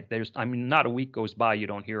 right? Not a week goes by you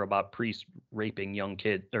don't hear about priests raping young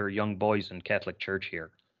kids or young boys in Catholic Church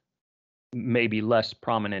here. Maybe less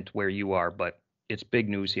prominent where you are, but it's big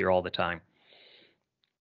news here all the time.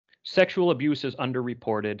 Sexual abuse is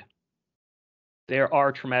underreported. There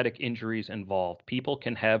are traumatic injuries involved. People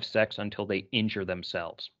can have sex until they injure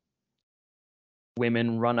themselves.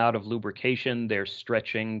 Women run out of lubrication, they're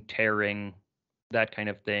stretching, tearing, that kind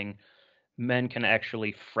of thing. Men can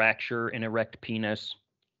actually fracture an erect penis.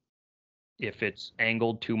 If it's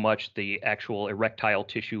angled too much, the actual erectile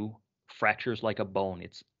tissue fractures like a bone.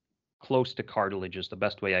 It's close to cartilage is the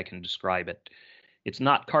best way I can describe it. It's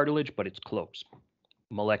not cartilage, but it's close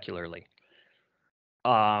molecularly.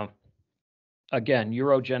 Again,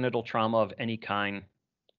 urogenital trauma of any kind,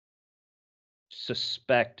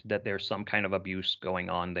 suspect that there's some kind of abuse going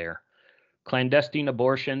on there. Clandestine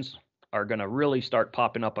abortions are going to really start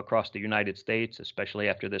popping up across the United States, especially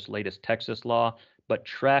after this latest Texas law, but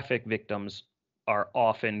traffic victims are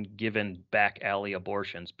often given back alley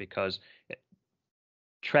abortions because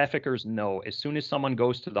traffickers know as soon as someone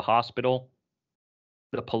goes to the hospital,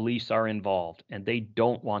 the police are involved, and they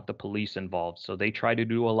don't want the police involved, so they try to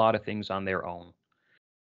do a lot of things on their own.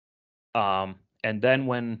 And then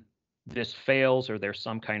when this fails or there's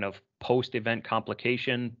some kind of post-event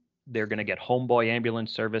complication, they're going to get homeboy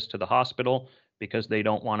ambulance service to the hospital because they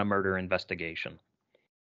don't want a murder investigation.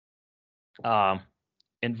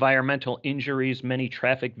 Environmental injuries. Many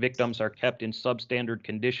traffic victims are kept in substandard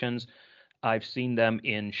conditions. I've seen them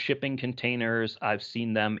in shipping containers. I've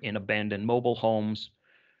seen them in abandoned mobile homes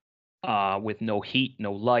with no heat,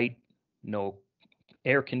 no light, no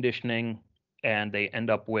air conditioning, and they end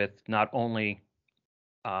up with not only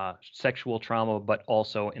sexual trauma, but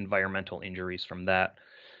also environmental injuries from that.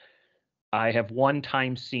 I have one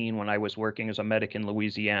time seen when I was working as a medic in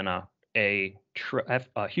Louisiana, a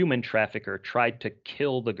human trafficker tried to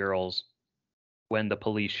kill the girls when the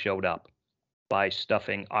police showed up by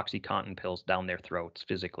stuffing OxyContin pills down their throats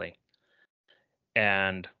physically.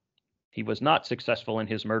 And he was not successful in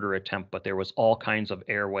his murder attempt, but there was all kinds of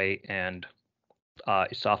airway and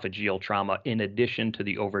esophageal trauma in addition to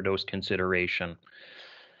the overdose consideration.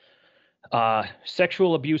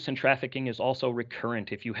 Sexual abuse and trafficking is also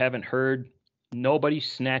recurrent. If you haven't heard, nobody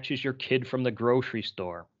snatches your kid from the grocery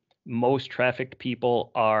store. Most trafficked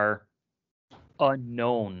people are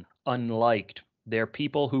unknown, unliked. They're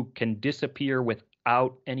people who can disappear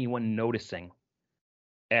without anyone noticing.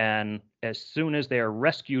 And as soon as they are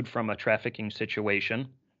rescued from a trafficking situation,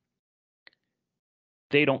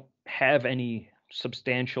 they don't have any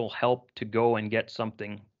substantial help to go and get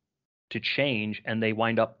something to change, and they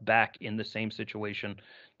wind up back in the same situation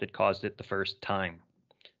that caused it the first time.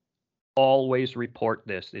 Always report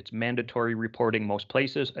this. It's mandatory reporting most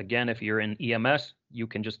places. Again, if you're in EMS, you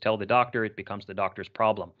can just tell the doctor. It becomes the doctor's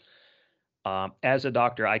problem. As a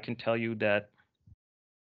doctor, I can tell you that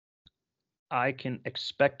I can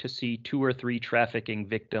expect to see 2 or 3 trafficking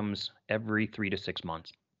victims every 3 to 6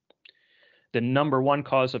 months. The number 1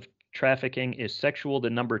 cause of trafficking is sexual. The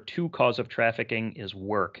number 2 cause of trafficking is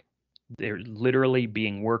work. They're literally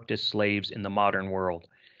being worked as slaves in the modern world.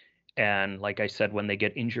 And like I said, when they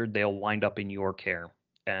get injured, they'll wind up in your care.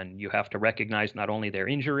 And you have to recognize not only their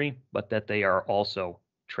injury, but that they are also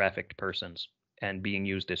trafficked persons and being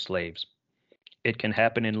used as slaves. It can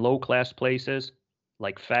happen in low-class places,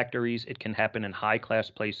 like factories. It can happen in high-class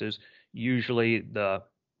places. Usually the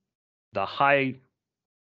high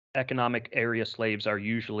economic area slaves are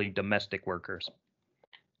usually domestic workers.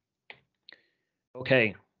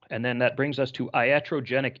 Okay, and then that brings us to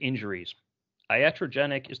iatrogenic injuries.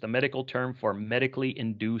 Iatrogenic is the medical term for medically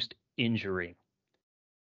induced injury.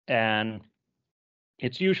 And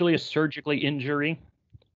it's usually a surgically injury.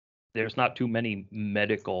 There's not too many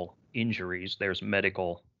medical injuries. There's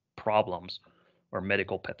medical problems or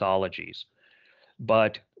medical pathologies.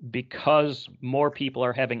 But because more people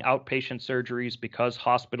are having outpatient surgeries, because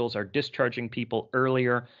hospitals are discharging people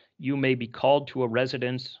earlier, you may be called to a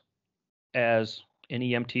residence as an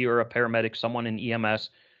EMT or a paramedic, someone in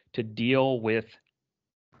EMS, to deal with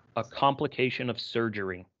a complication of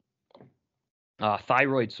surgery.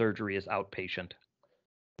 Thyroid surgery is outpatient.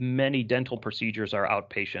 Many dental procedures are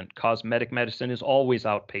outpatient. Cosmetic medicine is always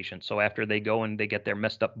outpatient. So after they go and they get their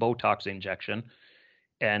messed up Botox injection,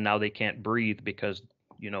 and now they can't breathe because,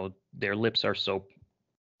 their lips are so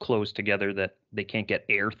close together that they can't get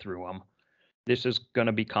air through them, this is going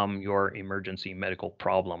to become your emergency medical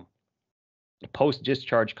problem.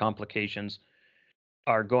 Post-discharge complications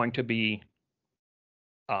are going to be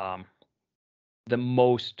the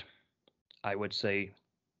most, I would say,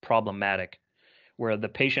 problematic, where the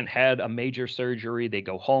patient had a major surgery, they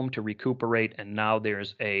go home to recuperate, and now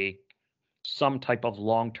there's some type of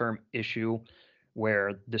long-term issue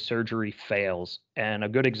where the surgery fails. And a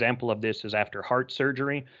good example of this is after heart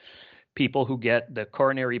surgery. People who get the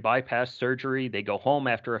coronary bypass surgery, they go home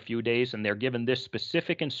after a few days and they're given this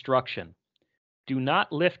specific instruction: do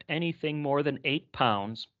not lift anything more than 8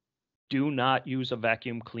 pounds. Do not use a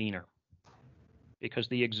vacuum cleaner, because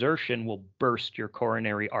the exertion will burst your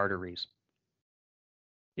coronary arteries.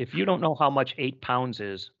 If you don't know how much 8 pounds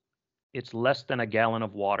is, it's less than a gallon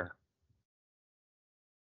of water.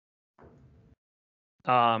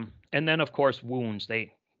 And then, of course, wounds.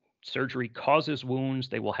 Surgery causes wounds.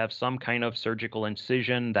 They will have some kind of surgical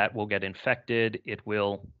incision that will get infected. It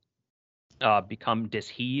will become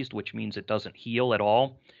disheased, which means it doesn't heal at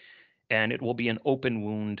all. And it will be an open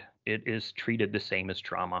wound. It is treated the same as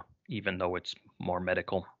trauma, even though it's more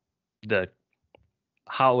medical.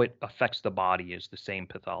 How it affects the body is the same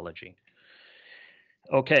pathology.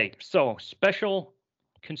 Okay, so special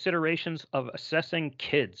considerations of assessing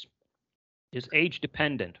kids is age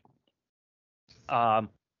dependent.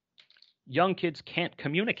 Young kids can't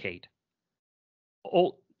communicate.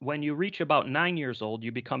 When you reach about 9 years old,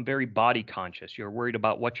 you become very body conscious. You're worried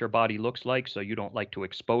about what your body looks like, so you don't like to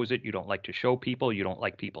expose it. You don't like to show people. You don't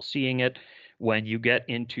like people seeing it. When you get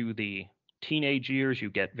into the teenage years, you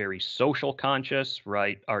get very social conscious,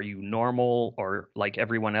 right? Are you normal or like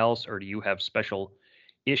everyone else, or do you have special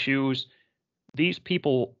issues? These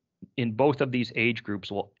people in both of these age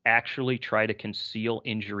groups will actually try to conceal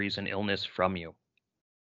injuries and illness from you.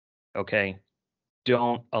 Okay?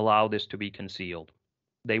 Don't allow this to be concealed.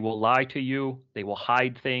 They will lie to you. They will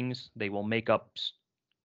hide things. They will make up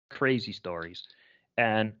crazy stories.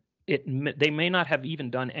 And they may not have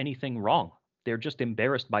even done anything wrong. They're just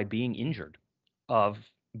embarrassed by being injured, of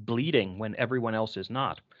bleeding when everyone else is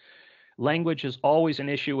not. Language is always an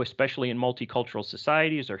issue, especially in multicultural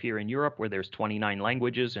societies, or here in Europe, where there's 29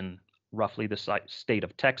 languages in roughly the state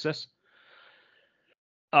of Texas.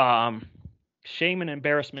 Shame and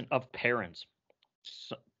embarrassment of parents.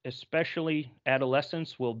 So, especially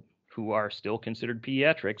adolescents who are still considered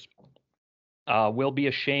pediatrics, will be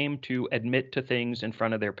ashamed to admit to things in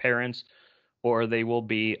front of their parents, or they will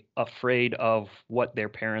be afraid of what their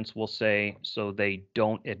parents will say, so they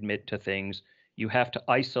don't admit to things. You have to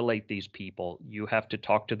isolate these people. You have to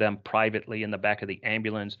talk to them privately in the back of the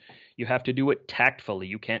ambulance. You have to do it tactfully.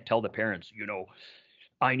 You can't tell the parents,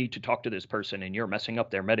 I need to talk to this person and you're messing up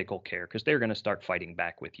their medical care, because they're going to start fighting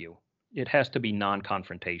back with you. It has to be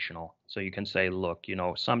non-confrontational. So you can say, look,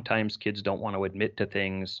 sometimes kids don't want to admit to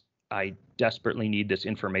things. I desperately need this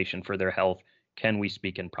information for their health. Can we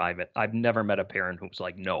speak in private? I've never met a parent who's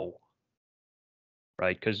like, no,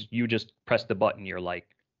 right? Because you just press the button. You're like,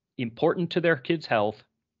 important to their kids' health,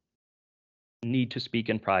 need to speak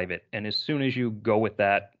in private. And as soon as you go with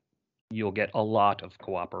that, you'll get a lot of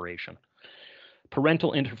cooperation.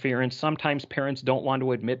 Parental interference. Sometimes parents don't want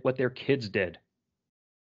to admit what their kids did.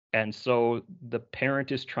 And so the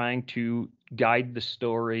parent is trying to guide the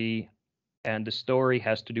story, and the story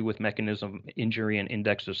has to do with mechanism of injury and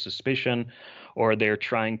index of suspicion, or they're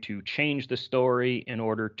trying to change the story in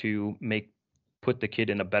order to put the kid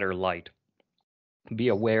in a better light. Be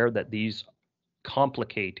aware that these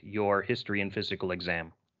complicate your history and physical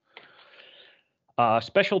exam.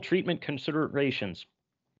 Special treatment considerations.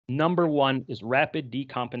 Number 1 is rapid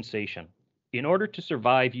decompensation. In order to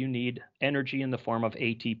survive, you need energy in the form of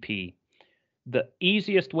ATP. The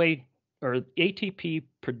easiest way, or ATP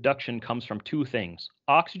production, comes from 2 things: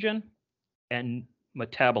 oxygen and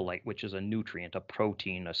metabolite, which is a nutrient, a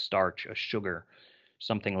protein, a starch, a sugar,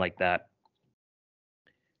 something like that.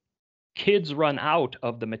 Kids run out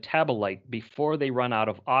of the metabolite before they run out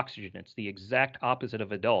of oxygen. It's the exact opposite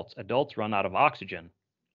of adults. Adults run out of oxygen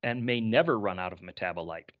and may never run out of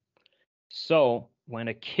metabolite. So when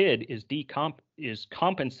a kid is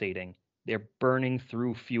compensating, They're burning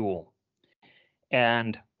through fuel.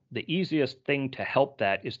 And the easiest thing to help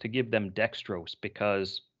that is to give them dextrose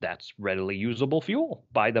because that's readily usable fuel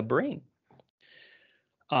by the brain.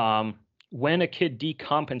 When a kid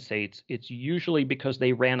decompensates, it's usually because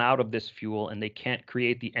they ran out of this fuel and they can't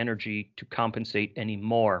create the energy to compensate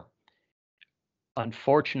anymore.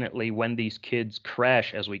 Unfortunately, when these kids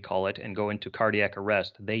crash, as we call it, and go into cardiac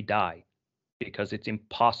arrest, they die because it's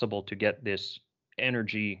impossible to get this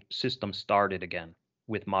energy system started again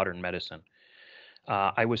with modern medicine.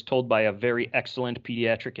 I was told by a very excellent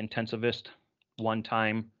pediatric intensivist one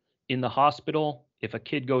time in the hospital, if a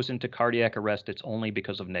kid goes into cardiac arrest, it's only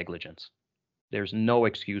because of negligence. There's no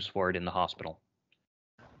excuse for it in the hospital.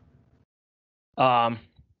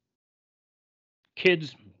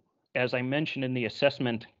 Kids, as I mentioned in the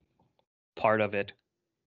assessment part of it,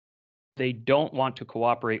 they don't want to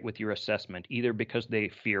cooperate with your assessment, either because they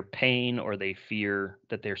fear pain or they fear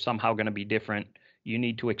that they're somehow going to be different. You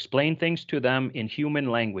need to explain things to them in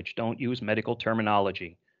human language. Don't use medical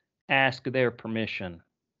terminology. Ask their permission.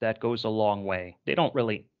 That goes a long way. They don't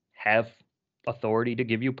really have authority to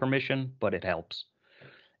give you permission, but it helps.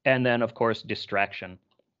 And then, of course, distraction.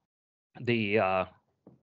 Look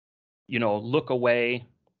away.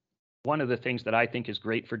 One of the things that I think is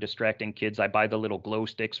great for distracting kids, I buy the little glow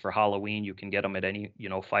sticks for Halloween. You can get them at any,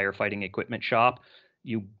 firefighting equipment shop.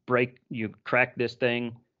 You crack this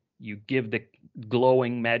thing, you give the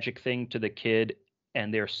glowing magic thing to the kid,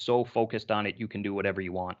 and they're so focused on it, you can do whatever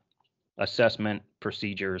you want. Assessment,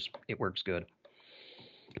 procedures, it works good.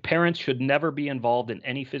 Parents should never be involved in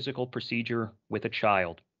any physical procedure with a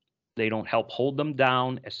child. They don't help hold them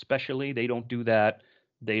down, especially. They don't do that.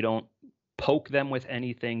 They don't poke them with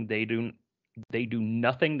anything. They do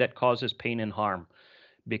nothing that causes pain and harm,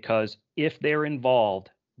 because if they're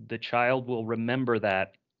involved, the child will remember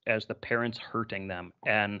that as the parents hurting them,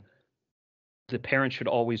 and the parent should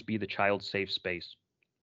always be the child's safe space.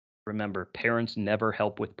 Remember, parents never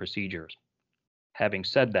help with procedures. Having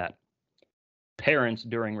said that, parents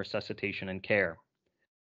during resuscitation and care,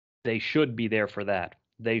 they should be there for that.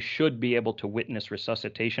 They should be able to witness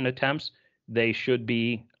resuscitation attempts. They should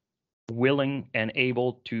be willing and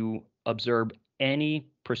able to observe any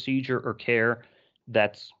procedure or care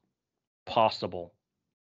that's possible.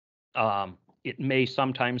 It may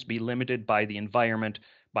sometimes be limited by the environment,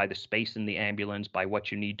 by the space in the ambulance, by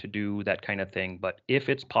what you need to do, that kind of thing. But if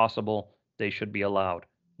it's possible, they should be allowed.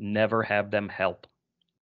 Never have them help.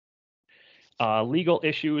 Legal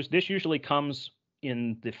issues, this usually comes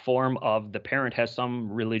in the form of the parent has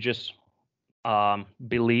some religious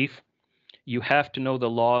belief. You have to know the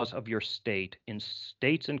laws of your state. In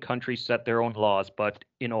states and countries set their own laws, but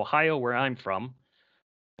in Ohio, where I'm from,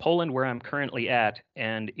 Poland, where I'm currently at,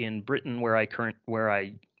 and in Britain, where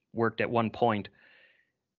I worked at one point,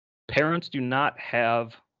 parents do not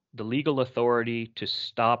have the legal authority to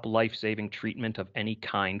stop life-saving treatment of any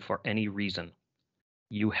kind for any reason.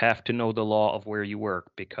 You have to know the law of where you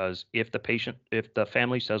work, because if the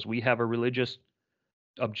family says we have a religious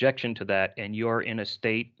objection to that, and you're in a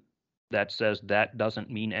state that says that doesn't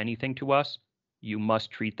mean anything to us, you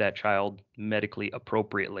must treat that child medically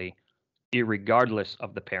appropriately, irregardless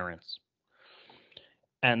of the parents.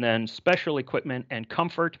 And then special equipment and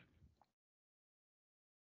comfort.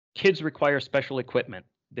 Kids require special equipment.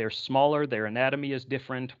 They're smaller, their anatomy is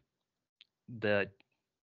different. The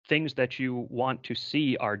things that you want to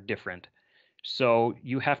see are different. So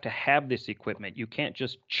you have to have this equipment. You can't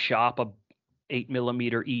just chop a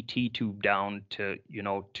 8mm ET tube down to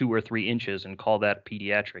 2 or 3 inches and call that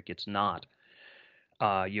pediatric. It's not.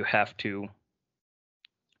 You have to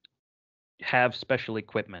have special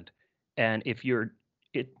equipment, and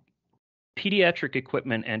pediatric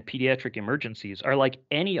equipment and pediatric emergencies are like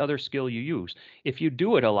any other skill you use. If you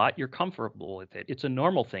do it a lot, you're comfortable with it. It's a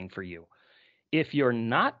normal thing for you. If you're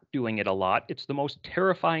not doing it a lot, it's the most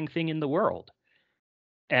terrifying thing in the world.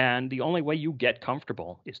 And the only way you get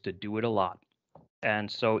comfortable is to do it a lot. And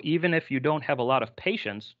so even if you don't have a lot of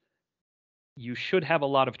patients, you should have a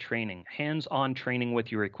lot of training, hands-on training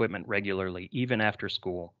with your equipment regularly, even after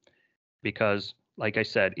school. Because, like I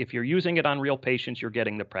said, if you're using it on real patients, you're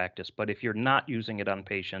getting the practice. But if you're not using it on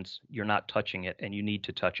patients, you're not touching it, and you need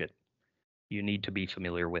to touch it. You need to be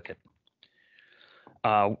familiar with it.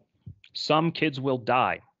 Some kids will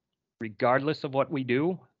die. Regardless of what we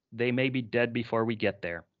do, they may be dead before we get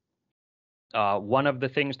there. One of the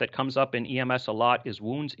things that comes up in EMS a lot is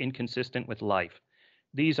wounds inconsistent with life.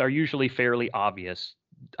 These are usually fairly obvious.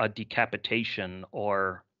 A decapitation,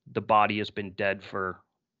 or the body has been dead for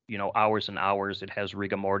hours and hours. It has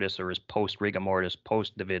rigor mortis or is post-rigor mortis,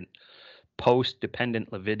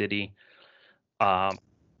 post-dependent lividity.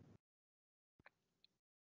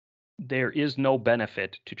 there is no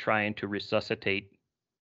benefit to trying to resuscitate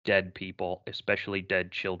dead people, especially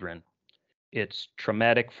dead children. It's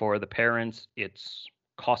traumatic for the parents. It's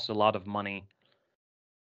costs a lot of money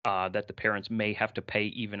that the parents may have to pay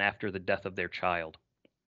even after the death of their child.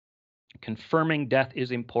 Confirming death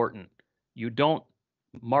is important. You don't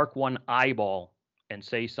mark one eyeball and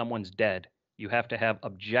say someone's dead. You have to have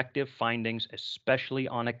objective findings, especially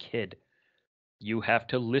on a kid. You have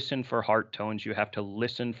to listen for heart tones. You have to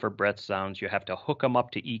listen for breath sounds. You have to hook them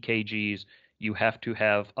up to EKGs. You have to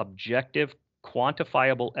have objective,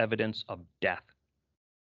 quantifiable evidence of death.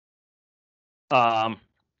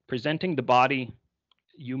 Presenting the body,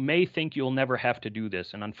 you may think you'll never have to do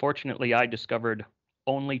this. And unfortunately, I discovered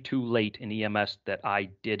only too late in EMS that I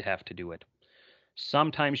did have to do it.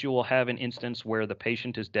 Sometimes you will have an instance where the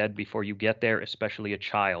patient is dead before you get there, especially a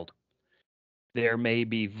child. There may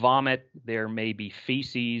be vomit, there may be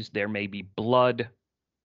feces, there may be blood.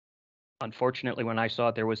 Unfortunately, when I saw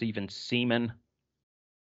it, there was even semen.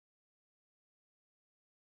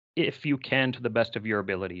 If you can, to the best of your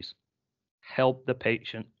abilities, help the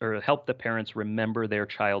patient or help the parents remember their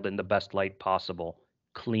child in the best light possible.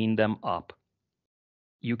 Clean them up.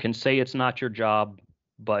 You can say it's not your job,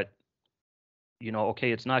 but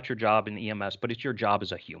okay, it's not your job in EMS, but it's your job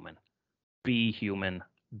as a human. Be human,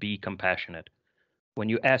 be compassionate. When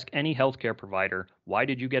you ask any healthcare provider, why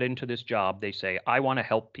did you get into this job? They say, I want to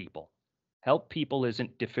help people. Help people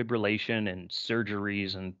isn't defibrillation and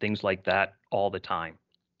surgeries and things like that all the time.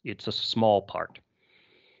 It's a small part.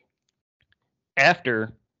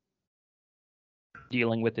 After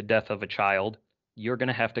dealing with the death of a child, you're going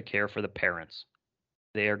to have to care for the parents.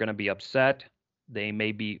 They are going to be upset. They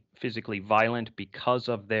may be physically violent because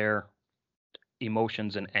of their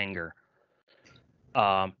emotions and anger.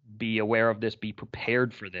 Be aware of this, be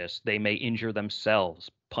prepared for this. They may injure themselves,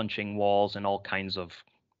 punching walls and all kinds of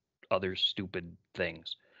other stupid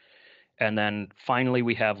things. And then finally,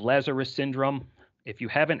 we have Lazarus syndrome. If you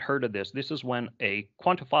haven't heard of this, this is when a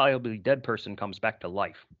quantifiably dead person comes back to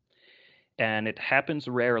life. And it happens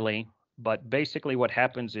rarely, but basically what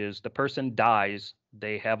happens is the person dies.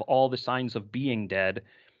 They have all the signs of being dead,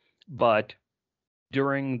 but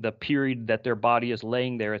during the period that their body is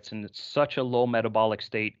laying there, it's in such a low metabolic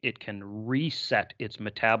state, it can reset its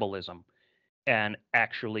metabolism and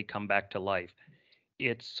actually come back to life.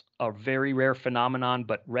 It's a very rare phenomenon,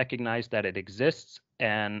 but recognize that it exists.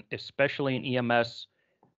 And especially in EMS,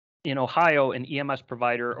 in Ohio, an EMS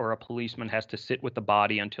provider or a policeman has to sit with the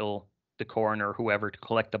body until the coroner or whoever to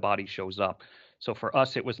collect the body shows up. So for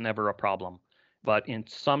us, it was never a problem. But in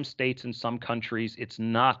some states and some countries, it's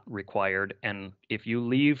not required. And if you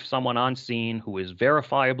leave someone on scene who is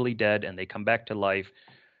verifiably dead and they come back to life,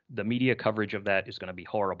 the media coverage of that is going to be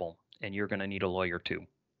horrible, and you're going to need a lawyer too.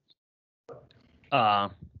 On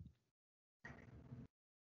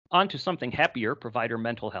to something happier, provider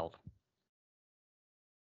mental health.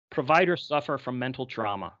 Providers suffer from mental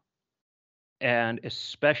trauma, and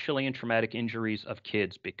especially in traumatic injuries of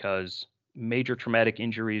kids, because major traumatic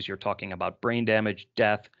injuries, you're talking about brain damage,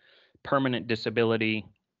 death, permanent disability.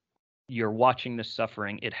 You're watching this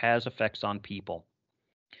suffering. It has effects on people.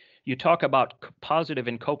 You talk about positive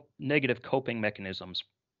and negative coping mechanisms.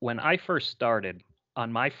 When I first started,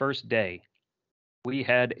 on my first day, we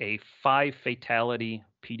had a 5-fatality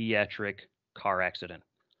pediatric car accident.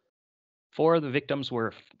 4 of the victims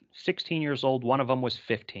were 16 years old. 1 of them was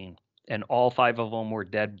 15, and all 5 of them were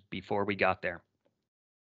dead before we got there.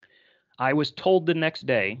 I was told the next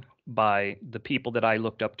day by the people that I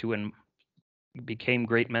looked up to and became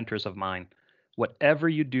great mentors of mine, whatever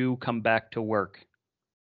you do, come back to work,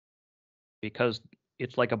 because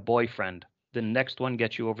it's like a boyfriend. The next one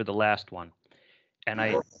gets you over the last one. And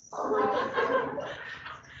I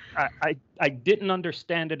didn't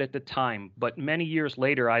understand it at the time, but many years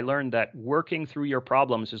later, I learned that working through your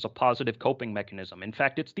problems is a positive coping mechanism. In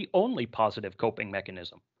fact, it's the only positive coping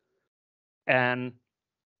mechanism. And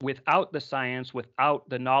without the science, without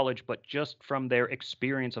the knowledge, but just from their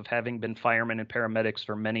experience of having been firemen and paramedics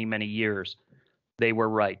for many, many years, they were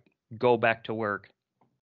right. Go back to work.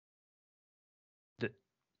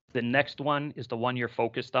 The next one is the one you're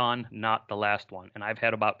focused on, not the last one. And I've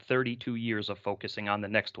had about 32 years of focusing on the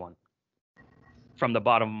next one. From the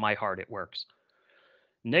bottom of my heart, it works.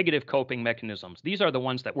 Negative coping mechanisms. These are the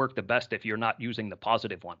ones that work the best if you're not using the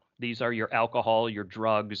positive one. These are your alcohol, your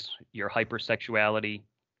drugs, your hypersexuality.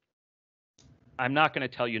 I'm not going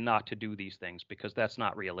to tell you not to do these things because that's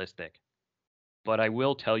not realistic. But I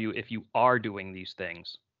will tell you, if you are doing these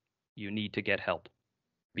things, you need to get help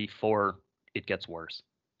before it gets worse,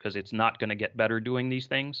 because it's not going to get better doing these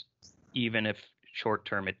things, even if short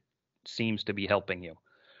term it seems to be helping you.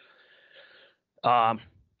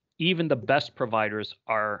 Even the best providers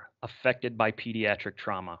are affected by pediatric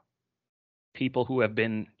trauma. People who have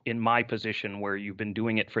been in my position where you've been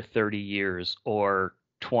doing it for 30 years or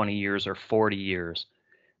 20 years or 40 years,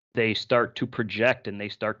 they start to project and they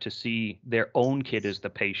start to see their own kid as the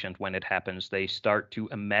patient when it happens. They start to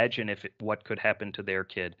imagine what could happen to their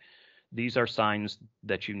kid. These are signs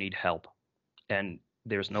that you need help, and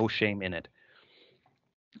there's no shame in it.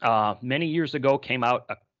 Many years ago came out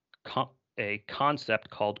a concept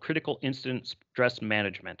called critical incident stress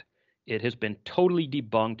management. It has been totally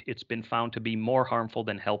debunked. It's been found to be more harmful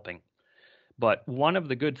than helping. But one of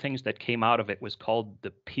the good things that came out of it was called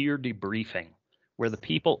the peer debriefing, where the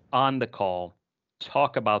people on the call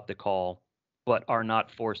talk about the call, but are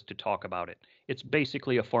not forced to talk about it. It's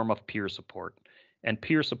basically a form of peer support. And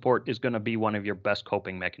peer support is going to be one of your best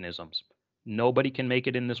coping mechanisms. Nobody can make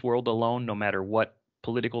it in this world alone, no matter what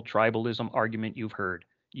political tribalism argument you've heard.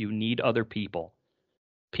 You need other people.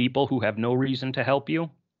 People who have no reason to help you,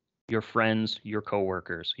 your friends, your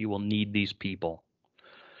coworkers. You will need these people.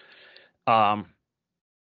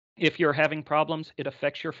 If you're having problems, it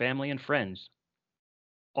affects your family and friends.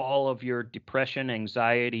 All of your depression,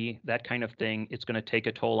 anxiety, that kind of thing, it's going to take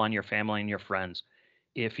a toll on your family and your friends.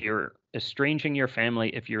 If you're estranging your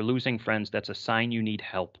family, if you're losing friends, that's a sign you need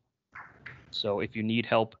help. So if you need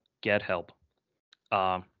help, get help.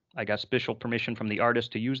 I got special permission from the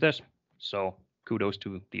artist to use this, so kudos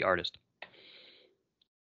to the artist.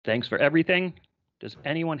 Thanks for everything. Does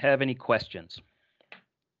anyone have any questions?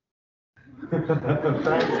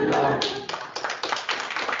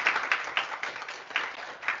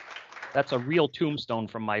 That's a real tombstone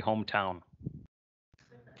from my hometown.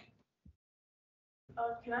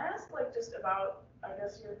 Can I ask, like, just about, I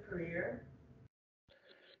guess, your career?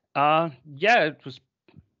 Yeah,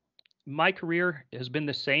 my career has been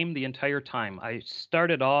the same the entire time. I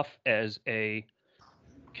started off as a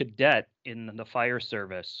cadet in the fire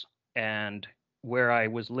service, and where I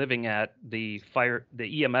was living at, the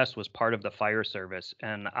EMS was part of the fire service,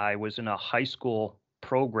 and I was in a high school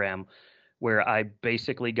program where I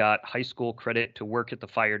basically got high school credit to work at the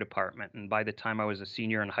fire department. And by the time I was a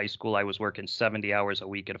senior in high school, I was working 70 hours a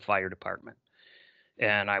week at a fire department.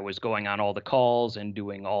 And I was going on all the calls and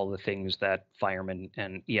doing all the things that firemen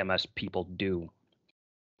and EMS people do.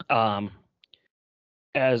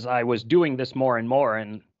 As I was doing this more and more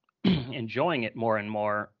and enjoying it more and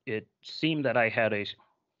more, it seemed that I had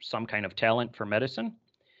some kind of talent for medicine.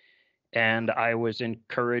 And I was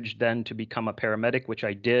encouraged then to become a paramedic, which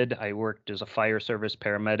I did. I worked as a fire service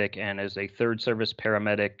paramedic and as a third service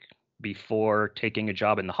paramedic before taking a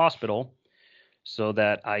job in the hospital, so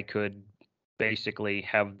that I could basically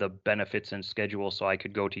have the benefits and schedule so I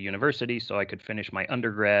could go to university, so I could finish my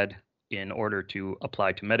undergrad in order to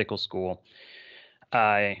apply to medical school.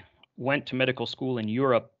 I went to medical school in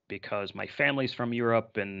Europe because my family's from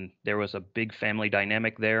Europe, and there was a big family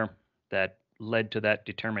dynamic there that led to that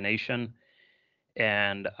determination.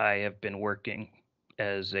 And I have been working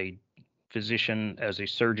as a physician, as a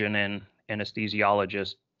surgeon and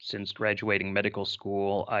anesthesiologist since graduating medical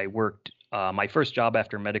school. I worked my first job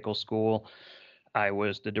after medical school. I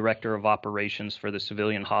was the director of operations for the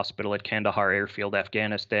civilian hospital at Kandahar Airfield,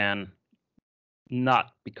 Afghanistan,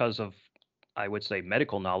 not because of, I would say,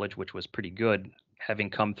 medical knowledge, which was pretty good,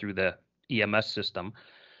 having come through the EMS system,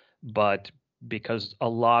 but because a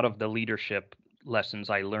lot of the leadership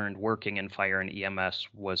lessons I learned working in fire and EMS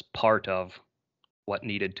was part of what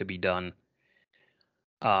needed to be done.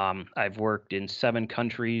 I've worked in 7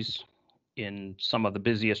 countries in some of the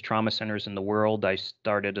busiest trauma centers in the world. I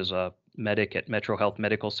started as a medic at Metro Health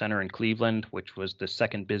Medical Center in Cleveland, which was the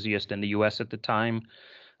second busiest in the US at the time.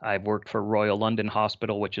 I've worked for Royal London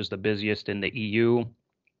Hospital, which is the busiest in the EU.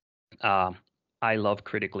 I love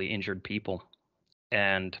critically injured people,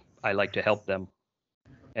 and I like to help them.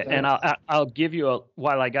 And I'll give you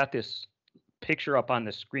while I got this picture up on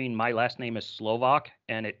the screen, my last name is Slovak,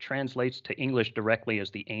 and it translates to English directly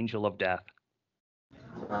as the angel of death.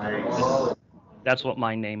 Nice. That's what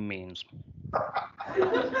my name means.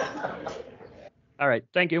 All right.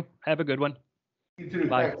 Thank you. Have a good one. You too.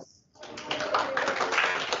 Bye. Thanks.